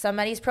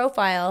somebody's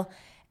profile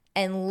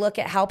and look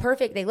at how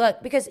perfect they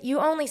look because you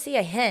only see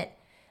a hint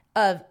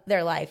of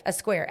their life, a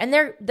square. And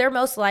they're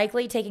most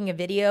likely taking a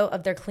video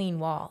of their clean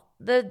wall.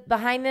 The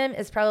behind them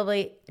is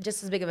probably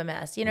just as big of a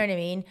mess. You know what I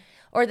mean?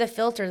 Or the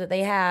filter that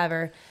they have.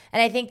 And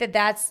I think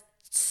that's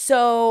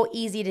so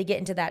easy to get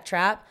into that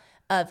trap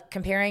of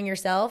comparing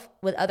yourself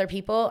with other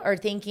people or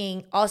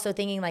thinking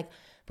like,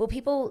 well,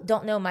 people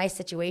don't know my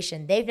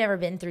situation. They've never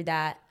been through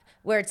that.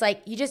 Where it's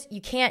like,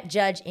 you can't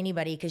judge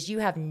anybody because you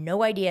have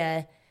no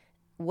idea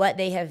what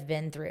they have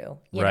been through,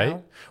 you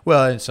know?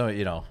 Well, and so,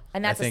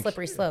 and that's a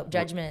slippery slope,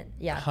 judgment.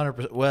 Yeah.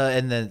 100%. Well,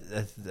 and then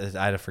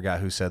I forgot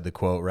who said the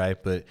quote, right?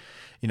 But,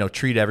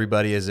 treat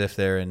everybody as if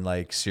they're in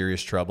like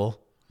serious trouble.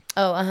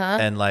 Oh,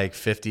 And like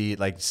 50,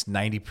 like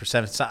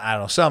 90%, I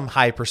don't know, some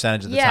high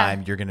percentage of the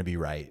time, you're going to be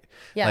right.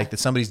 Yeah. Like that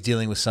somebody's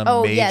dealing with some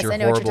major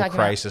horrible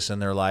crisis in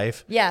their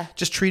life. Yeah.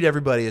 Just treat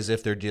everybody as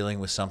if they're dealing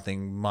with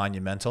something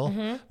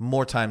monumental.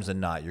 More times than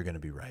not, you're going to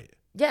be right.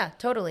 Yeah,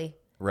 totally.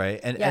 Right.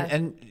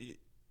 And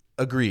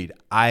agreed.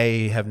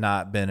 I have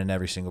not been in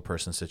every single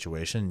person's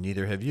situation.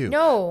 Neither have you.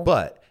 No.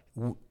 But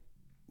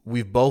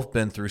we've both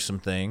been through some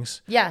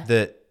things. Yeah.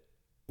 That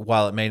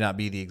while it may not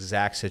be the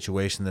exact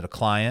situation that a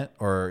client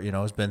or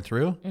has been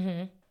through,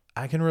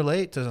 I can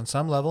relate to on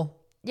some level.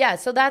 Yeah.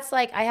 So that's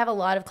like I have a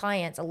lot of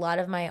clients. A lot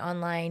of my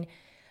online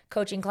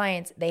coaching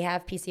clients, they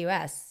have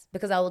PCOS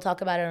because I will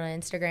talk about it on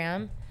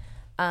Instagram.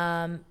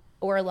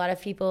 Or a lot of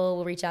people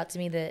will reach out to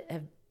me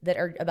that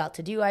are about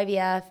to do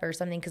IVF or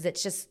something because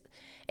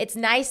it's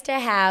nice to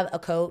have a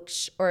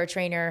coach or a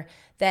trainer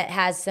that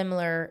has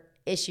similar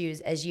issues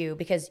as you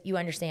because you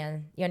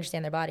understand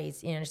their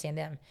bodies, you understand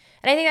them.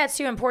 And I think that's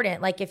too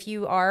important. Like if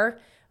you are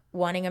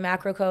wanting a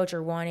macro coach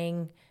or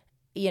wanting,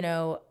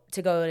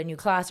 to go to a new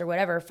class or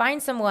whatever,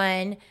 find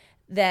someone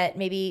that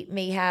maybe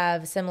may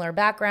have similar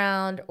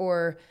background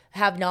or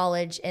have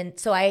knowledge. And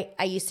so I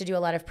used to do a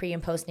lot of pre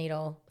and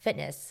postnatal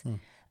fitness.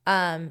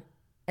 And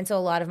so a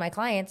lot of my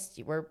clients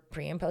were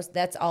pre and post.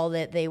 That's all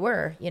that they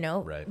were,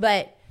 Right.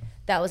 But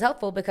that was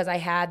helpful because I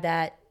had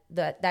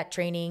that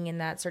training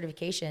and that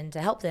certification to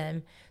help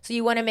them. So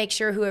you want to make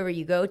sure whoever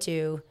you go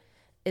to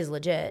is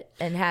legit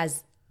and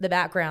has the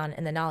background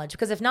and the knowledge.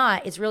 Because if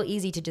not, it's real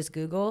easy to just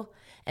Google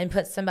and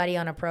put somebody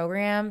on a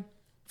program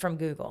from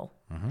Google.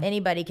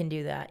 Anybody can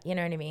do that. You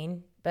know what I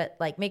mean? But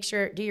like, make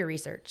sure, do your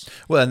research.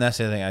 Well, and that's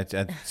the other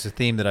thing. It's a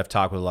theme that I've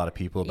talked with a lot of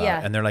people about. Yeah.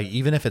 And they're like,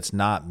 even if it's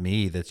not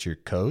me that's your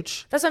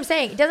coach. That's what I'm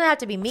saying. It doesn't have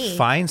to be me.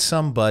 Find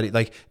somebody,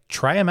 like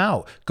try them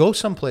out. Go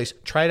someplace,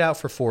 try it out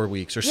for 4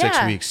 weeks or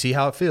 6 weeks. See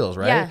how it feels,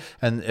 right? Yeah.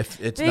 And if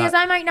it's because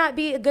I might not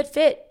be a good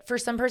fit for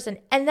some person.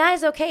 And that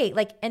is okay.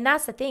 Like, and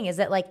that's the thing is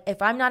that like,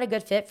 if I'm not a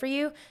good fit for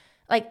you,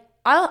 like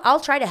I'll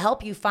try to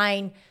help you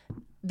find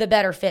the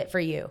better fit for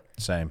you.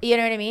 Same. You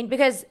know what I mean?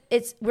 Because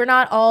we're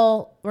not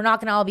going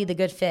to all be the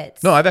good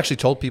fits. No, I've actually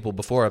told people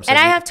before. And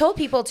I have told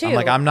people too. I'm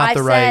like, I'm not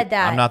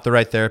the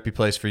right therapy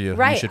place for you.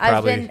 Right. You should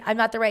probably. I'm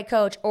not the right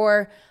coach,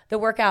 or the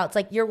workouts.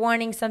 Like you're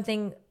wanting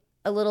something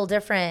a little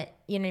different.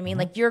 You know what I mean?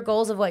 Like your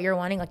goals of what you're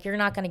wanting, like you're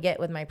not going to get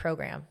with my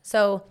program.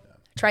 So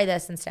try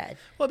this instead.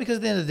 Well, because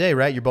at the end of the day,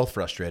 right, you're both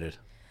frustrated.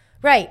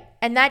 Right.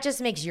 And that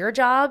just makes your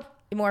job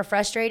more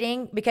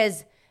frustrating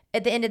because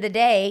at the end of the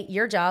day,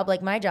 your job,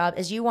 like my job,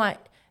 is you want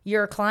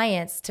your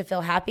clients to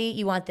feel happy.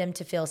 You want them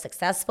to feel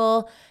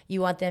successful.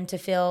 You want them to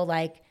feel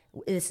like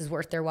this is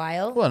worth their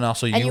while. Well, and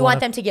also you want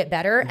them to get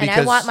better. And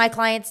I want my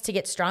clients to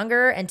get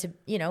stronger and to,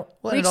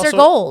 reach their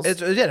goals.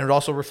 It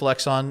also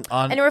reflects on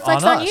and it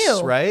reflects on us,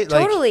 you. Right?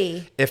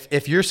 Totally. Like,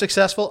 if you're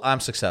successful, I'm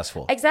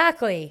successful.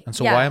 Exactly. And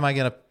so why am I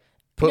going to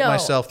put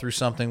myself through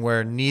something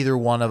where neither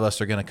one of us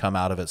are going to come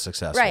out of it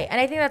successful? Right. And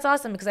I think that's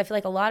awesome because I feel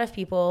like a lot of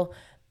people,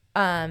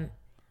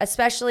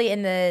 especially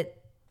in the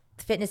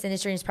fitness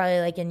industry, and it's probably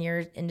like in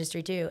your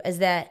industry too, is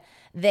that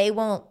they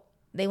won't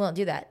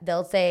do that.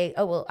 They'll say,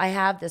 oh, well, I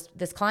have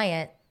this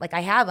client, like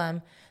I have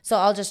them, so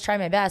I'll just try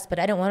my best, but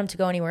I don't want them to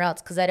go anywhere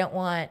else because I don't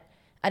want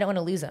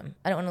to lose them.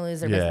 I don't want to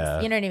lose their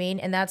business. You know what I mean?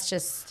 And that's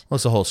just... Well,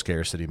 it's the whole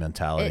scarcity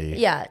mentality.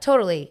 Yeah,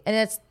 totally. And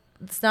it's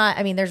not,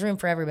 I mean, there's room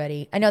for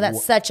everybody. I know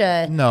that's such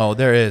a... No,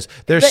 there is.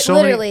 There's so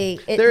literally,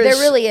 many... there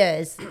really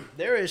is.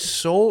 There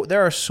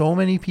are so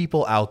many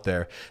people out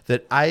there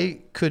that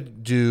I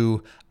could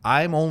do...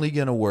 I'm only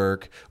going to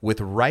work with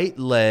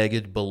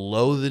right-legged,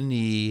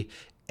 below-the-knee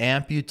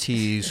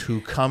amputees who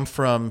come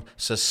from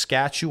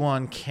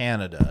Saskatchewan,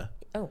 Canada.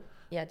 Oh,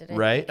 yeah. Did I?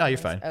 Right? Oh, you're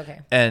fine.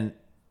 Okay. And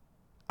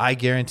I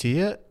guarantee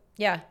you,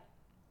 yeah,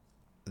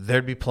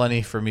 there'd be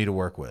plenty for me to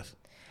work with.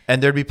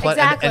 And there'd be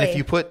plenty. Exactly. And if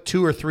you put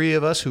 2 or 3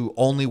 of us who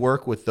only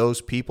work with those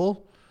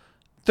people,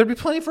 there'd be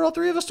plenty for all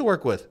 3 of us to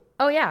work with.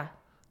 Oh, yeah.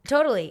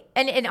 Totally.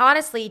 And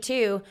honestly,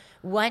 too,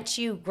 once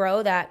you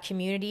grow that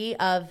community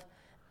of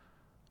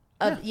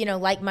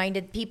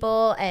like-minded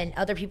people and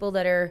other people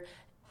that are,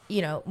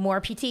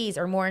 more PTs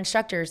or more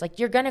instructors, like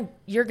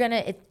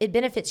it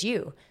benefits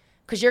you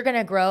because you're going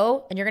to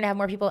grow and you're going to have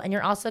more people and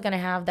you're also going to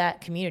have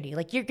that community.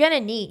 Like you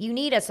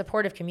need a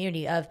supportive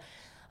community of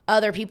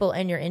other people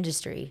in your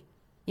industry.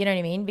 You know what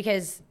I mean?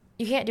 Because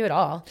you can't do it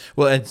all.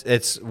 Well,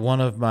 it's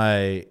one of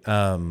my,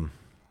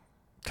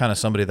 kind of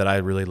somebody that I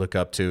really look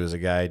up to is a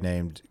guy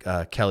named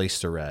Kelly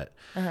Starrett.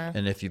 Uh-huh.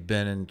 And if you've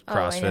been in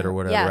CrossFit or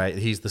whatever, right,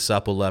 he's the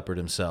supple leopard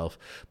himself.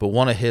 But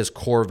one of his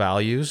core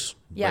values,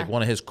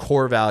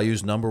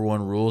 number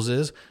 1 rules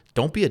is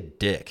don't be a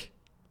dick.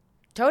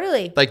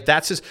 Totally. Like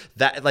that's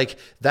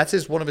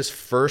his one of his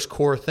first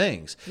core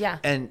things. Yeah.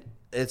 And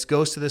it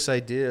goes to this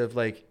idea of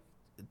like,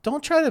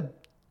 don't try to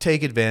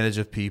take advantage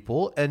of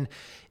people. And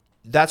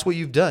that's what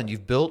you've done.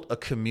 You've built a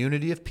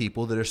community of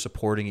people that are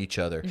supporting each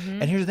other.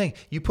 Mm-hmm. And here's the thing: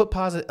 you put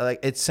positive.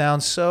 Like it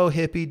sounds so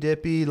hippy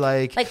dippy,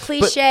 like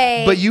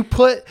cliche. But you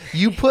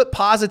put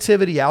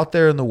positivity out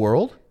there in the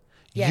world.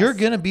 Yes. You're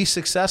gonna be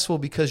successful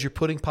because you're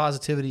putting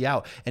positivity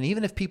out. And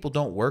even if people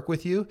don't work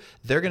with you,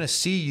 they're gonna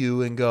see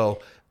you and go,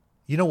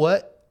 you know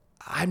what?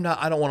 I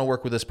don't want to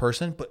work with this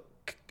person, but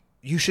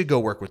you should go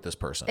work with this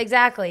person.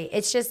 Exactly.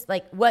 It's just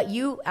like what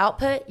you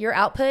output, your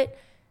output.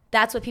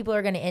 That's what people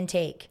are going to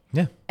intake.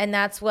 Yeah. And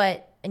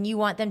and you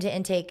want them to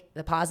intake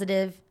the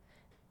positive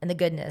and the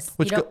goodness,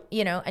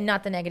 and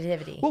not the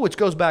negativity. Well, which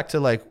goes back to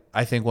like,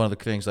 I think one of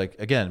the things like,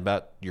 again,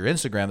 about your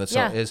Instagram,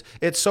 is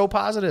it's so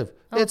positive.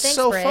 It's thanks,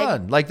 so Brig.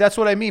 fun. Like, that's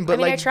what I mean.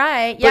 But I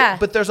try. Yeah.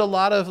 But there's a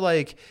lot of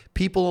like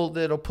people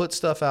that'll put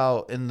stuff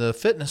out in the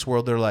fitness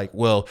world. They're like,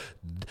 well,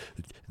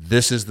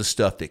 this is the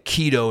stuff that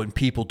keto and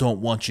people don't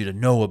want you to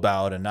know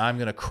about. And I'm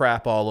going to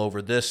crap all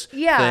over this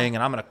thing.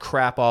 And I'm going to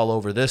crap all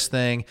over this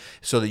thing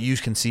so that you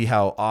can see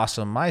how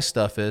awesome my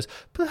stuff is.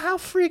 But how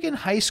freaking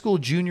high school,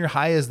 junior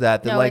high is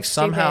that like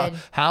somehow,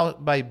 stupid. how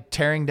by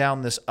tearing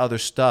down this other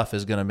stuff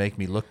is going to make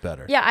me look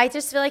better. Yeah. I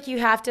just feel like you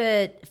have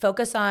to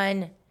focus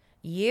on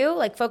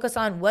focus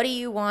on what do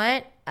you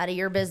want out of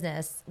your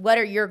business? What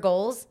are your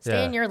goals?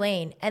 Stay in your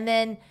lane. And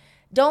then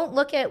don't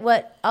look at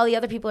what all the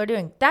other people are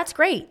doing. That's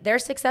great. They're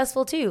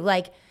successful too.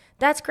 Like,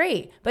 that's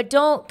great. But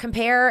don't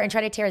compare and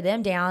try to tear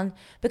them down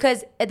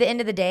because at the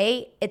end of the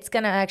day, it's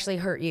going to actually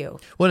hurt you.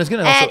 Well, it's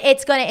going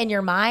to in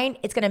your mind,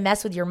 it's going to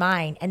mess with your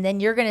mind. And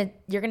then you're going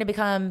to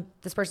become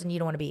this person you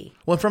don't want to be.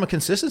 Well, from a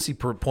consistency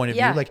point of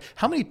view, like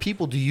how many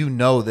people do you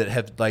know that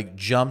have like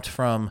jumped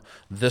from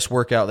this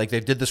workout? Like they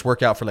did this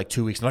workout for like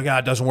 2 weeks and like,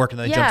 it doesn't work. And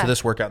then they jump to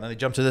this workout and then they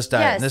jump to this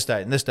diet and this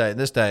diet and this diet and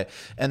this diet.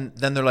 And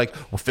then they're like,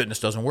 well, fitness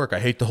doesn't work. I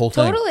hate the whole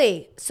thing.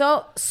 Totally.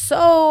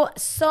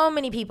 So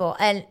many people.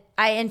 And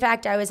in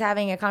fact, I was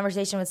having a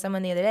conversation with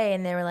someone the other day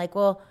and they were like,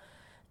 well,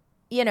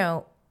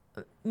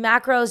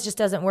 macros just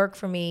doesn't work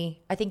for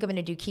me. I think I'm going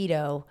to do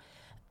keto.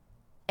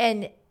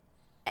 And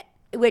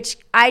which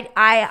I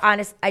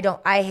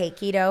hate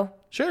keto.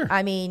 Sure.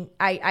 I mean,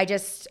 I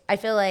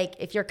feel like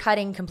if you're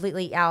cutting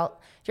completely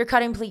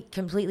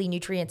completely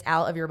nutrients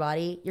out of your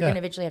body, you're going to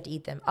eventually have to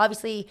eat them.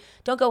 Obviously,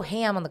 don't go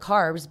ham on the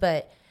carbs,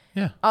 but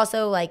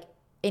also like,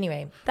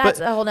 anyway, that's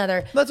a whole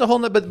nother. But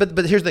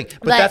here's the thing.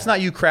 But that's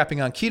not you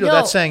crapping on keto. No,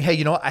 that's saying, hey,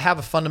 you know what? I have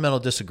a fundamental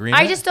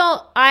disagreement. I just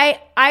don't. I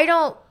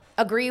don't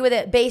agree with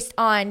it based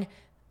on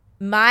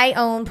my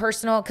own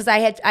personal. Because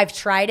I've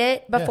tried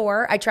it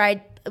before. I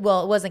tried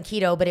well, it wasn't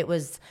keto, but it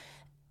was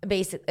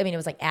basic. I mean, it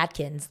was like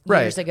Atkins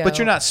years ago. But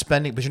you're not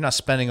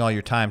spending all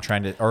your time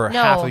trying to, or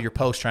half of your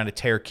post trying to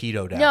tear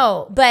keto down.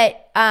 No,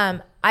 but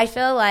I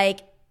feel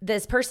like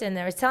this person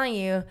that was telling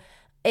you,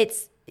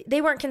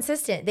 they weren't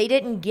consistent. They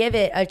didn't give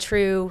it a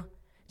true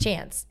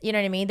chance. You know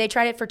what I mean? They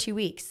tried it for 2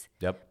 weeks.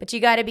 Yep. But you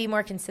got to be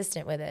more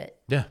consistent with it.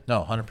 Yeah.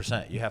 No,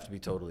 100%. You have to be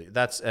totally.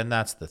 That's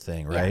the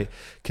thing, right?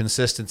 Yeah.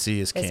 Consistency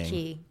is king. It's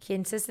key.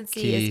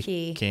 Consistency is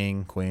key.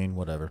 King, queen,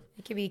 whatever.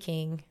 It could be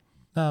king.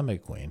 No,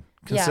 make queen.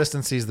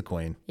 Consistency is the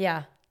queen.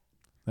 Yeah.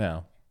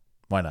 Yeah.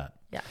 Why not?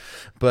 Yeah.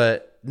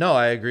 But no,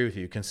 I agree with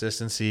you.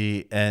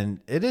 Consistency,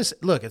 and it is.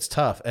 Look, it's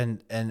tough,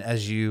 and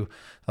as you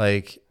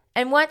like.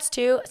 And once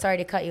too. Sorry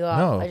to cut you off.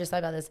 No. I just thought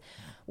about this.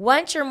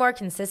 Once you're more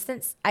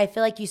consistent, I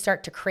feel like you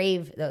start to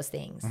crave those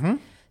things. Mm-hmm.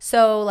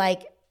 So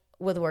like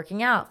with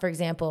working out, for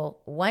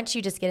example, once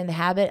you just get in the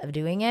habit of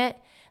doing it,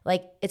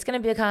 like it's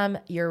going to become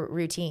your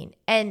routine.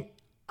 And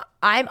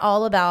I'm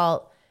all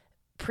about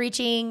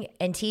preaching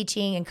and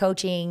teaching and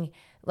coaching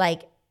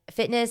like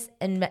fitness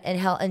and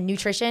health and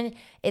nutrition.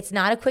 It's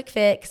not a quick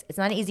fix. It's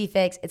not an easy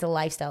fix. It's a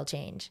lifestyle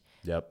change.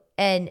 Yep.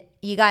 And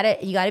you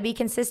gotta be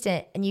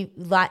consistent, and you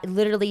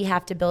literally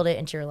have to build it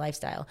into your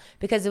lifestyle,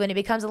 because when it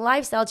becomes a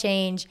lifestyle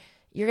change,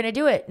 you're going to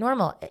do it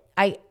normal.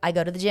 I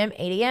go to the gym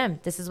 8 a.m.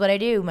 This is what I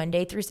do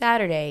Monday through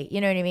Saturday.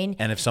 You know what I mean?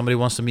 And if somebody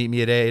wants to meet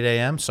me at 8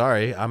 a.m.,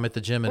 sorry, I'm at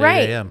the gym at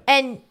 8 a.m.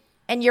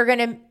 And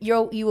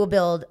you will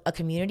build a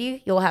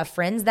community. You'll have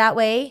friends that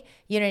way.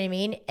 You know what I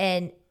mean?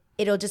 And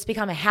it'll just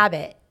become a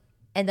habit.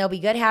 And there'll be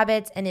good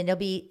habits, and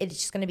it's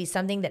just going to be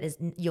something that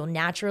you'll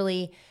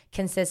naturally,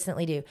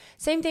 consistently do.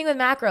 Same thing with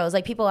macros.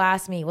 Like people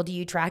ask me, well, do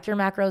you track your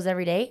macros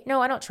every day?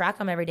 No, I don't track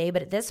them every day.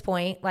 But at this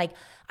point, like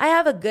I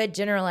have a good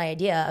general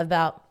idea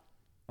about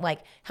like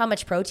how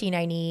much protein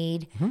I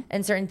need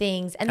and certain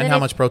things. And then how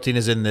much protein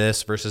is in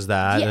this versus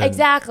that. Yeah,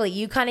 exactly.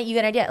 You get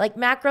an idea. Like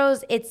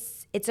macros,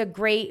 it's a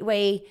great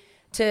way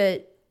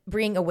to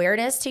bring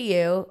awareness to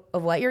you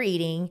of what you're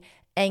eating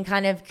and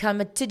kind of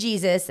come to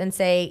Jesus and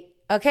say,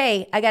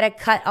 okay, I got to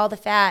cut all the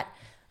fat.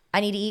 I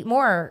need to eat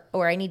more,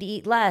 or I need to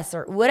eat less,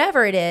 or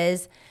whatever it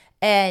is,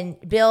 and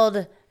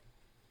build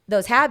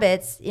those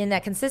habits in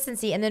that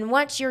consistency. And then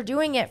once you're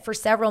doing it for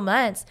several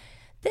months,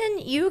 then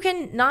you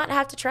can not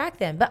have to track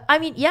them. But I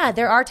mean, yeah,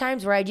 there are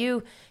times where I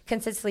do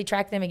consistently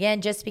track them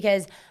again, just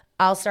because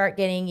I'll start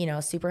getting,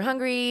 super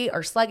hungry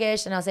or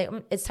sluggish, and I'll say,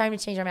 it's time to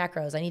change our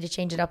macros. I need to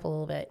change it up a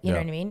little bit. You know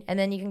what I mean? And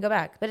then you can go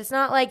back. But it's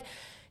not like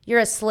you're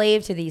a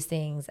slave to these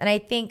things. And I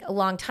think a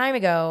long time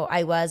ago,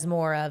 I was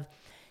more of,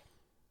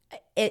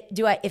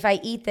 if I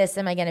eat this,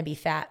 am I going to be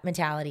fat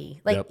mentality?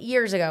 Like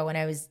years ago when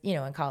I was,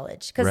 in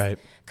college. Because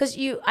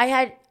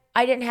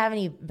I didn't have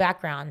any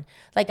background.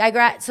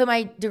 Like so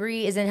my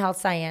degree is in health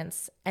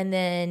science. And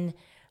then,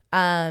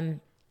 I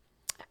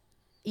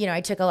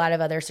took a lot of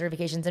other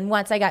certifications. And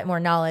once I got more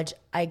knowledge,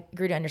 I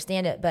grew to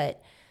understand it.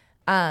 But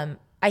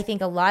I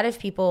think a lot of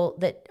people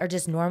that are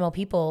just normal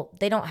people,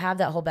 they don't have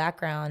that whole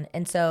background.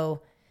 And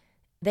so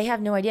they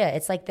have no idea.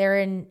 It's like they're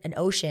in an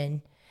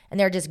ocean and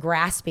they're just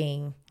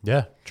grasping.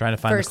 Yeah, trying to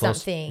find for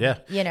something. Yeah,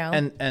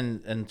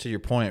 And to your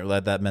point,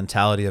 that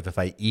mentality of, if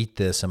I eat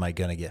this, am I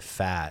going to get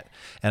fat?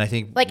 And I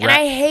think and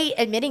I hate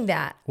admitting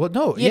that. Well,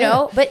 no, you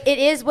know, but it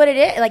is what it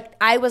is. Like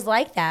I was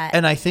like that.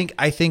 And I think,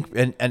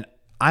 and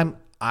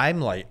I'm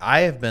like,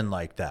 I have been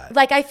like that.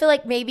 Like I feel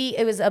like maybe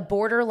it was a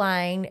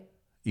borderline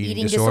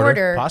eating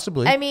disorder,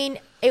 possibly. I mean,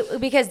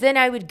 because then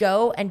I would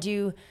go and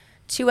do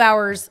 2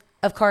 hours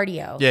of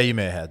cardio. Yeah, you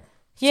may have had.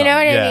 You know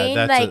what I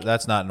mean?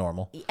 That's not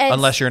normal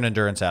unless you're an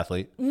endurance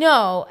athlete.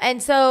 No.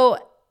 And so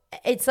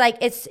it's like,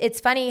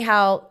 it's funny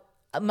how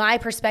my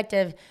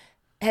perspective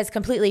has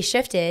completely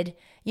shifted.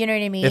 You know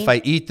what I mean? If I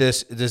eat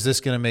this, is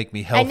this going to make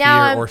me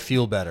healthier or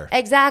feel better?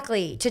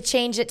 Exactly. To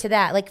change it to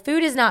that. Like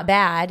food is not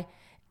bad.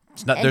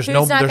 It's not, there's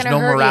no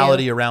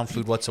morality around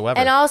food whatsoever.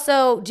 And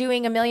also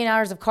doing 1 million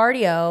hours of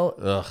cardio.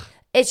 Ugh.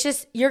 It's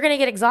just, you're going to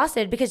get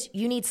exhausted because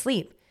you need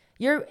sleep.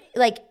 You're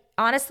like,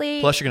 honestly.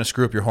 Plus, you're going to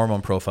screw up your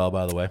hormone profile,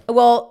 by the way.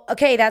 Well,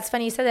 okay, that's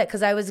funny you said that,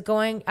 because I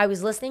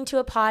was listening to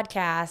a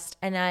podcast,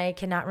 and I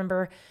cannot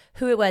remember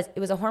who it was. It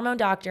was a hormone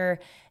doctor,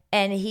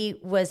 and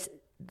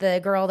the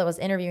girl that was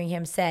interviewing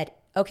him said,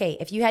 okay,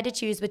 if you had to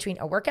choose between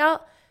a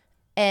workout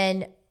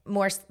and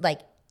more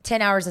like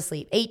 10 hours of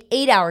sleep,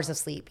 8 hours of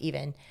sleep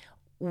even,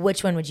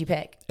 which one would you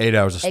pick? 8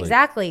 hours of sleep.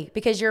 Exactly,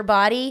 because your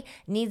body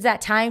needs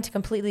that time to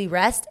completely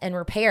rest and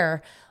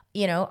repair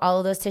all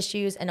of those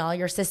tissues and all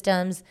your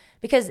systems.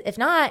 Because if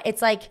not,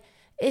 it's like,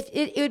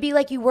 it would be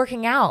like you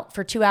working out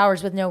for 2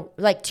 hours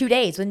 2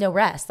 days with no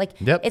rest. Like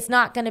It's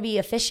not going to be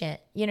efficient.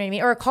 You know what I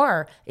mean? Or a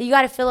car, you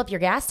got to fill up your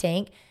gas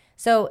tank.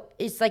 So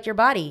it's like your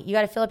body, you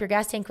got to fill up your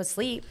gas tank with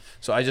sleep.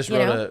 So I just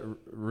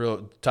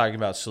talking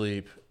about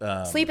sleep.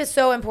 Sleep is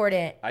so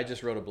important. I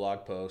just wrote a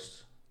blog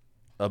post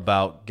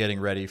about getting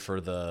ready for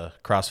the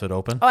CrossFit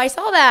Open. Oh, I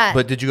saw that.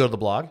 But did you go to the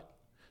blog?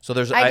 So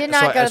I did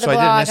not go to the blog.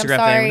 I did an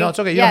Instagram thing. No, it's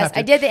okay. You don't have to.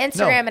 I did the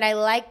Instagram and I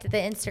liked the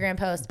Instagram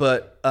post.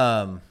 But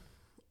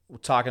we're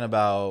talking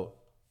about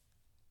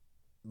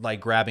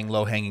like grabbing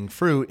low hanging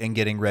fruit and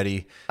getting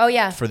ready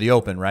for the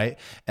open, right?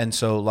 And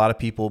so a lot of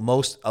people,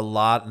 a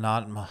lot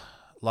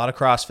of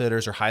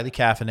CrossFitters are highly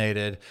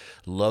caffeinated,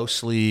 low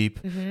sleep,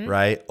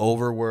 right?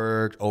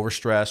 Overworked,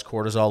 overstressed,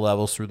 cortisol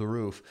levels through the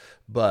roof.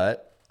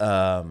 But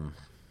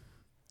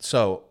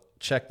so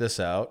check this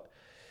out.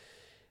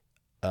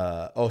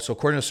 So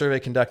according to a survey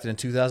conducted in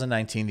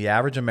 2019, the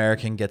average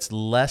American gets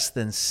less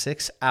than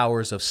 6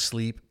 hours of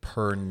sleep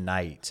per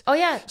night. Oh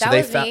yeah, that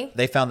was me.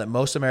 They found that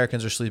most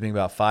Americans are sleeping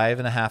about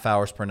 5.5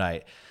 hours per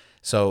night.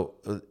 So,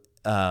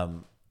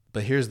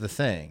 but here's the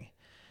thing.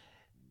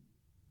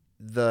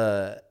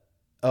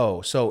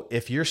 So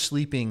if you're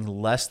sleeping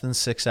less than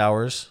 6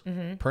 hours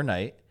per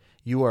night,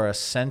 you are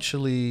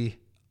essentially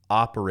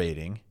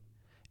operating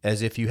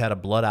as if you had a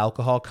blood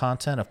alcohol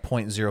content of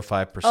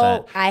 0.05%.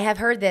 Oh, I have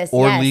heard this.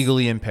 Or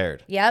legally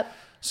impaired. Yep.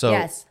 So,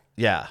 yes.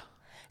 Yeah.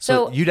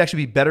 So you'd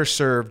actually be better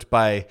served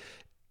by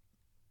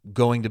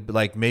going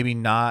to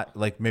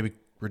maybe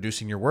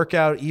reducing your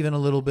workout even a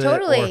little bit.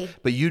 Totally.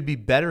 But you'd be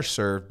better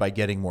served by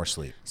getting more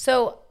sleep.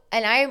 So,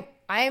 and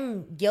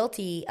I'm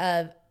guilty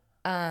of,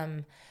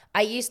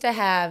 I used to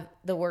have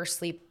the worst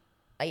sleep.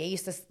 I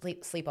used to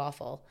sleep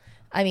awful.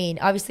 I mean,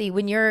 obviously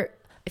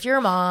if you're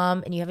a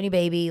mom and you have a new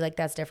baby, like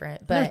that's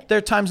different. But there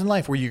are times in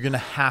life where you're going to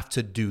have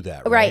to do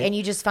that, right? And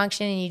you just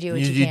function and you do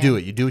what you can.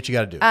 You do what you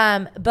got to do.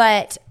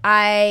 But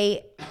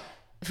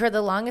for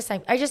the longest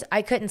time,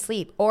 I couldn't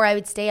sleep, or I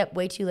would stay up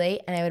way too late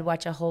and I would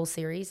watch a whole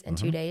series in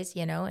 2 days,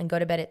 and go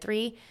to bed at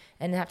 3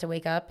 and have to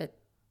wake up at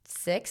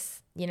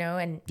 6,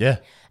 and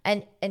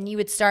it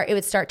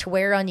would start to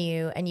wear on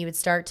you and you would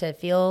start to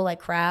feel like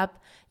crap.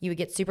 You would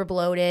get super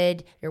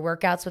bloated. Your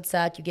workouts would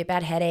suck. You get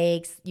bad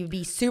headaches. You'd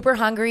be super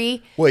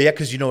hungry. Well, yeah,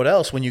 because you know what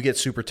else? When you get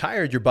super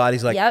tired, your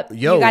body's like, yep,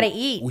 yo, you got to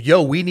eat.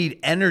 Yo, we need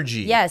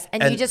energy. Yes,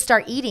 and you just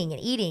start eating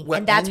and eating. Well,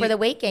 and that's where the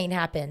weight gain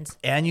happens.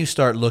 And you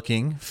start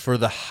looking for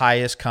the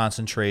highest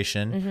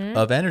concentration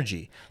of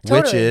energy,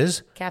 totally. Which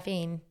is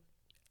caffeine.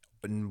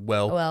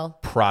 Well,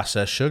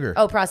 processed sugar.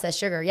 Oh, processed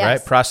sugar, yes.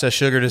 Right? Processed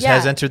sugar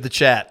has entered the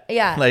chat.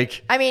 Yeah.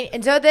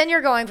 And so then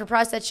you're going for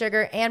processed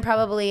sugar and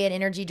probably an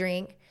energy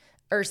drink.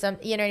 Or some,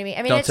 you know what I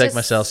mean? Don't take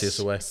my Celsius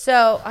away.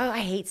 So, I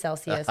hate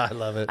Celsius. I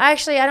love it.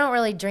 Actually, I don't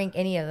really drink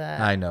any of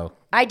that. I know.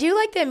 I do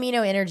like the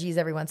amino energies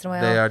every once in a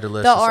while. They are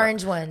delicious. The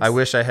orange ones. I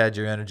wish I had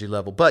your energy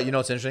level. But you know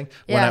what's interesting?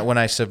 When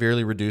I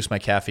severely reduced my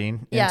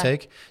caffeine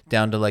intake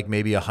down to like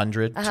maybe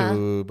 100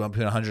 to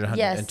between 100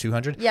 and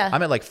 200,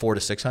 I'm at like 400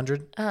 to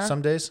 600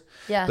 some days.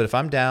 Yeah. But if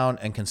I'm down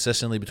and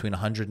consistently between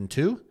 100 and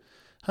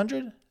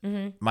 200,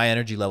 my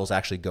energy levels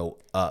actually go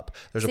up.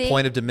 There's a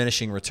point of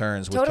diminishing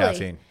returns with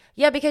caffeine.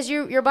 Yeah, because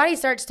your body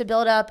starts to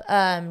build up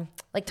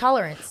like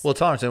tolerance. Well,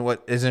 tolerance. And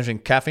what is interesting,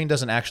 caffeine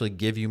doesn't actually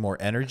give you more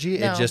energy.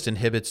 No. It just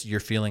inhibits your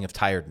feeling of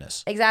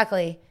tiredness.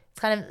 Exactly. It's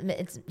kind of,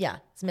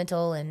 it's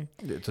mental and...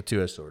 It's a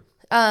two-edged sword.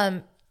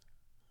 I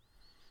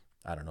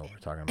don't know what we're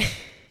talking about.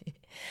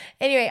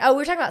 Anyway,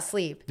 we're talking about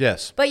sleep.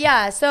 Yes. But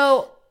yeah,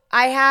 so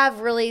I have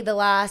really the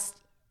last,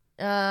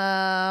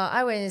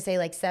 I wouldn't say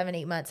like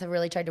 7-8 months, I've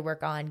really tried to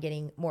work on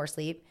getting more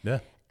sleep. Yeah.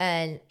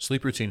 And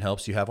sleep routine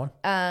helps. You have one?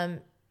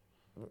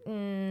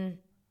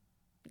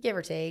 Give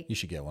or take. You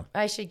should get one.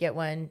 I should get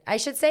one. I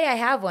should say I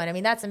have one. I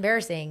mean, that's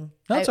embarrassing.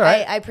 That's all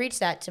right. I preach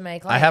that to my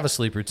clients. I have a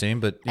sleep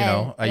routine, but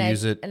I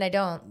use it. And I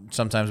don't.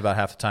 Sometimes about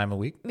half the time a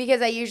week.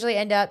 Because I usually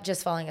end up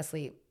just falling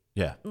asleep.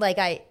 Yeah. Like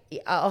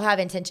I'll have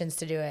intentions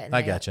to do it.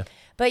 I gotcha.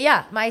 But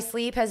yeah, my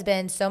sleep has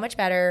been so much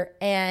better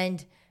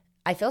and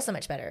I feel so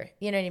much better.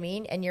 You know what I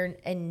mean?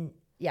 And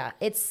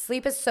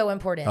sleep is so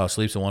important. Oh,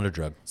 sleep's a wonder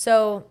drug.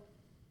 So,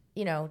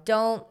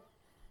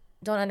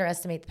 don't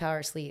underestimate the power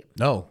of sleep.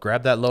 No,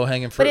 grab that low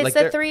hanging fruit. But it's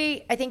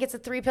I think it's the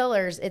 3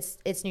 pillars.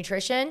 It's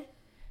nutrition,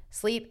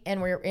 sleep,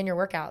 and we're in your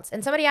workouts.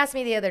 And somebody asked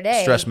me the other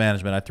day. Stress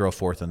management, I throw a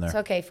 4th in there. It's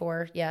okay,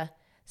 4, yeah.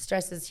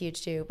 Stress is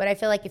huge too. But I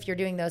feel like if you're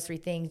doing those 3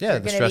 things, you're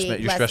going to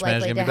be your stress less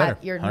likely to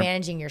have, you're 100%.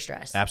 managing your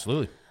stress.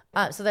 Absolutely.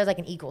 So there's like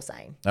an equal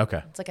sign.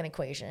 Okay. It's like an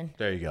equation.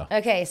 There you go.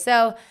 Okay,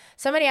 so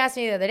somebody asked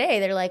me the other day,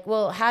 they're like,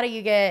 well, how do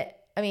you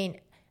get,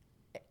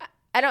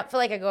 I don't feel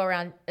like I go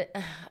around,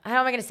 how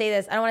am I going to say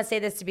this? I don't want to say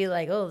this to be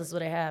like, oh, this is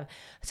what I have.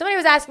 Somebody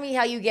was asking me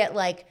how you get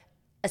like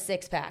a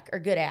 6-pack or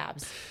good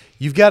abs.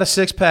 You've got a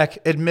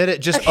 6-pack. Admit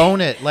it. Just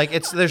own it. Like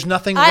there's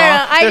nothing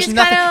wrong. There's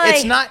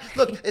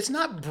nothing. It's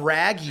not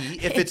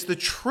braggy if it's the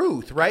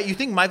truth, right? You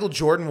think Michael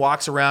Jordan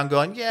walks around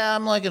going, "Yeah,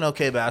 I'm like an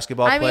okay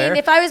basketball player." I mean,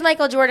 if I was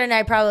Michael Jordan,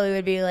 I probably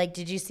would be like,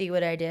 "Did you see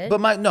what I did?" But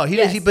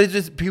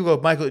people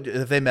go, Michael.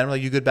 If they met him,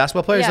 like, "You good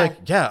basketball player?" He's like,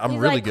 "Yeah, I'm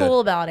really like good."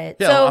 Cool about it.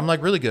 Yeah, so, I'm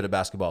like really good at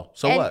basketball.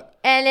 So what?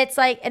 And it's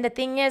like, and the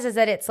thing is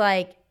that it's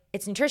like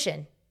it's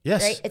nutrition.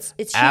 Yes. Right?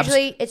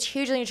 It's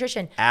hugely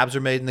nutrition. Abs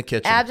are made in the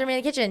kitchen. Abs are made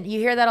in the kitchen. You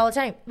hear that all the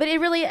time. But it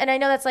really, and I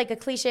know that's like a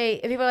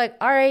cliche. People are like,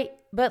 all right,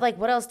 but like,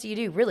 what else do you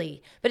do?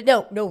 Really? But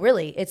no,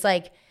 really. It's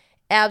like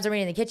abs are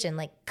made in the kitchen.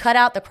 Like cut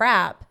out the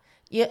crap.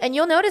 And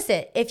you'll notice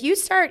it. If you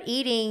start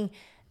eating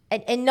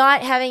and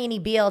not having any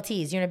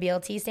BLTs, you know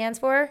what BLT stands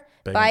for?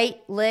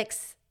 Bite,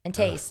 licks, and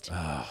taste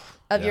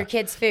of your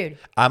kid's food.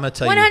 I'm going to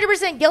tell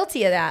 100%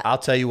 guilty of that. I'll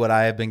tell you what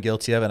I have been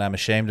guilty of, and I'm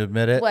ashamed to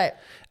admit it. What?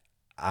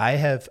 I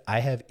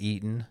have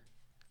eaten,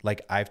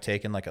 like I've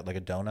taken like a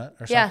donut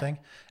or something,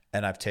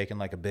 and I've taken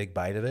like a big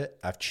bite of it.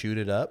 I've chewed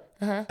it up,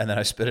 and then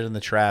I spit it in the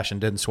trash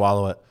and didn't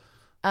swallow it.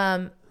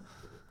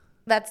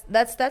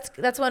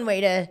 That's one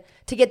way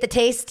to get the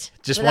taste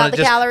without the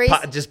calories.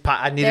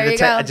 I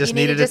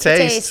needed a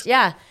taste.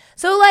 Yeah.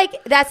 So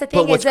like that's the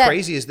thing. But what's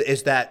crazy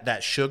is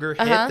that sugar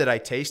hit that I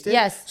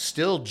tasted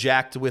still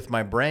jacked with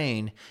my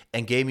brain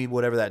and gave me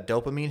whatever that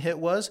dopamine hit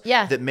was.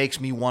 Yeah. That makes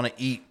me want to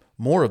eat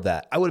more of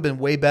that. I would have been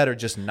way better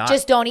just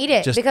don't eat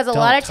it, because a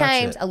lot of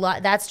times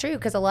that's true,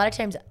 because a lot of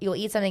times you'll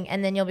eat something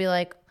and then you'll be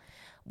like,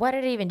 why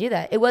did I even do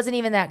that? It wasn't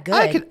even that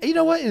good. You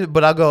know what?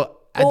 But I'll go.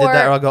 I did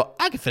that, or I'll go,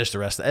 I can finish the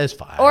rest of it. It's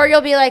fine. Or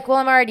you'll be like, well,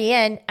 I'm already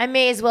in. I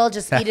may as well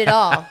just eat it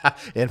all.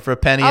 In for a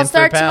penny, I'll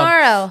start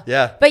tomorrow.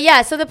 Yeah. But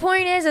yeah, so the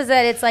point is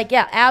that it's like,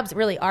 abs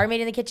really are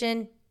made in the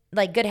kitchen.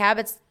 Like good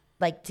habits,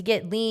 like to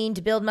get lean,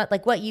 to build,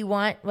 like what you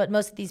want, what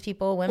most of these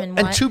women want.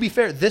 And to be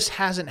fair, this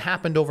hasn't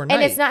happened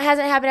overnight. And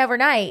hasn't happened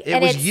overnight. It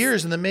was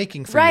years in the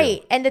making for you.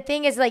 Right. And the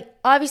thing is, like,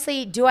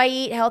 obviously, do I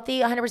eat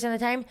healthy 100% of the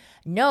time?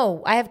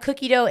 No. I have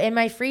cookie dough in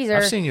my freezer.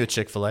 I've seen you at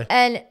Chick-fil-A.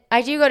 And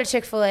I do go to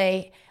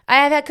Chick-fil-A. I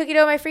have had cookie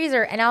dough in my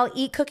freezer, and I'll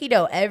eat cookie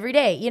dough every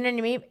day. You know what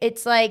I mean?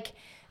 It's like,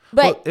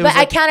 but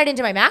I count it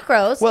into my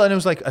macros. Well, and it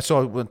was like,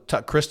 so when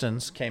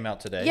Kristen's came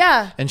out today.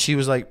 Yeah. And she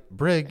was like,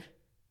 Brig,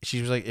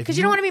 she was like, because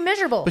you don't want to be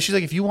miserable. But she's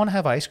like, if you want to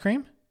have ice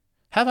cream,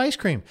 have ice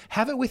cream.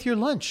 Have it with your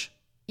lunch.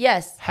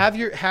 Yes. Have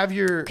your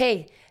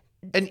okay.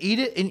 And eat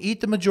it, and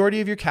eat the majority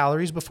of your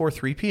calories before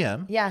 3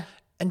 p.m. Yeah.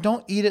 And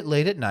don't eat it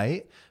late at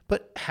night,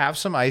 but have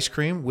some ice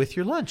cream with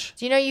your lunch.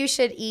 Do you know you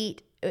should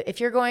eat,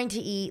 if you're going to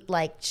eat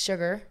like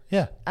sugar,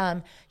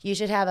 you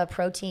should have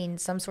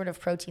some sort of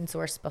protein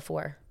source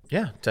before.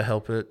 Yeah, to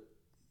help it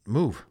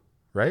move,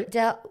 right?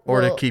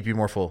 To keep you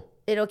more full.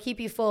 It'll keep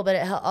you full, but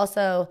it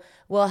also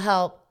will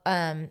help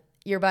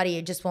your body.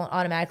 It just won't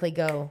automatically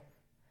go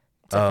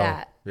to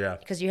fat. Yeah.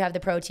 Because you have the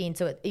protein,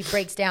 so it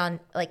breaks down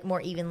like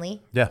more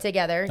evenly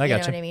together. I you know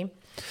gotcha. what I mean?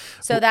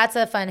 So that's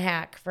a fun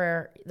hack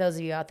for those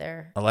of you out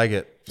there. I like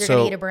it. If you're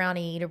going to eat a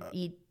brownie,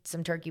 eat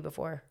some turkey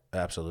before.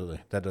 Absolutely.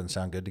 That doesn't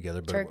sound good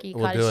together, but turkey,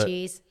 we'll cottage do it.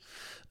 Cheese.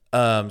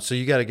 So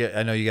you got to get,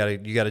 I know you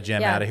got to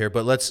jam out of here,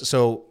 but let's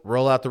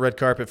roll out the red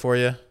carpet for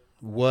you.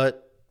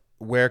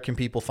 Where can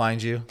people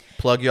find you?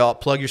 Plug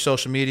your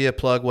social media,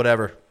 plug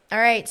whatever. All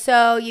right.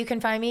 So you can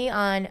find me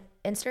on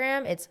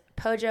Instagram. It's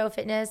POJO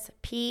Fitness,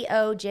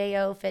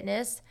 POJO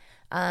Fitness.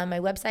 My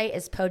website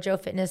is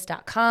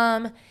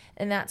pojofitness.com,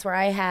 and that's where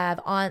I have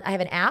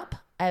an app.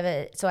 I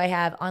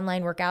have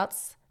online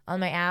workouts on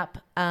my app.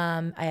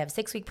 I have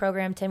 6-week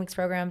program, 10 weeks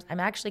programs. I'm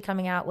actually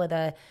coming out with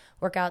a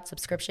workout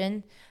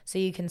subscription, so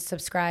you can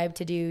subscribe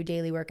to do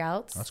daily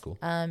workouts. That's cool.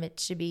 It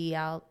should be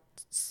out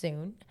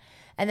soon.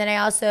 And then I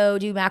also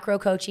do macro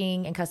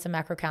coaching and custom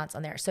macro counts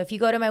on there. So if you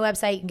go to my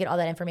website, you can get all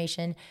that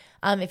information.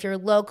 If you're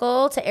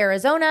local to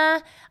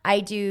Arizona,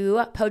 I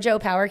do POJO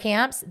power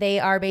camps. They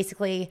are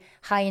basically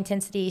high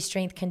intensity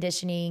strength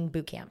conditioning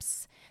boot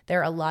camps.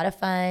 They're a lot of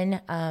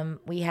fun.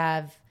 We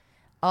have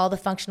all the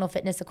functional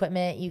fitness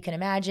equipment you can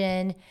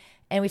imagine.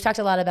 And we've talked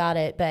a lot about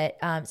it, but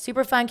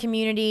super fun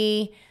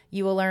community.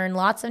 You will learn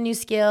lots of new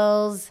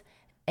skills,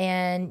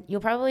 and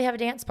you'll probably have a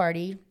dance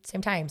party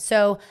same time.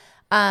 So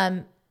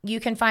you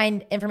can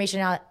find information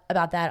out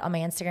about that on my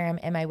Instagram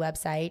and my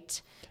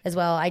website as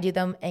well. I do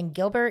them in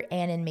Gilbert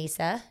and in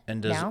Mesa.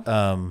 And does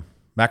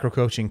macro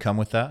coaching come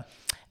with that?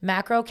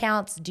 Macro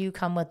counts do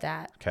come with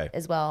that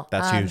as well.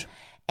 That's huge.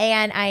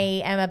 And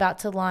I am about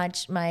to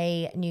launch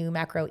my new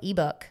macro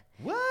ebook.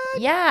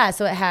 What? Yeah.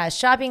 So it has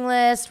shopping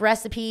lists,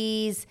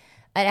 recipes.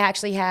 It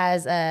actually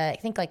has, I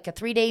think, like a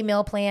 3-day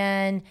meal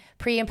plan,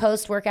 pre and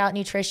post workout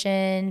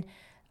nutrition,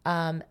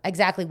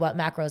 exactly what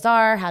macros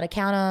are, how to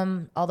count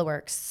them, all the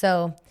works.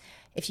 So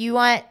if you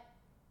want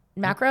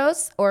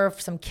macros or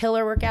some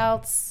killer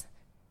workouts,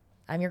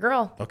 I'm your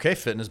girl. Okay,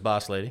 fitness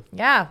boss lady.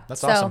 Yeah.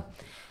 That's awesome.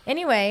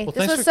 Anyway,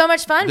 this was so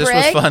much fun, Brig.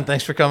 This was fun.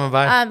 Thanks for coming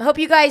by. Hope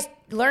you guys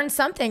learned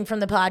something from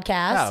the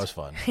podcast. Yeah, it was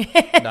fun.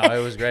 No,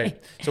 it was great.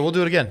 So we'll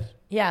do it again.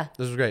 Yeah.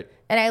 This was great.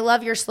 And I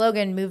love your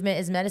slogan, movement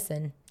is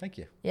medicine. Thank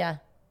you. Yeah.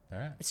 All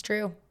right. It's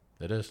true.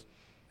 It is.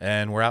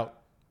 And we're out.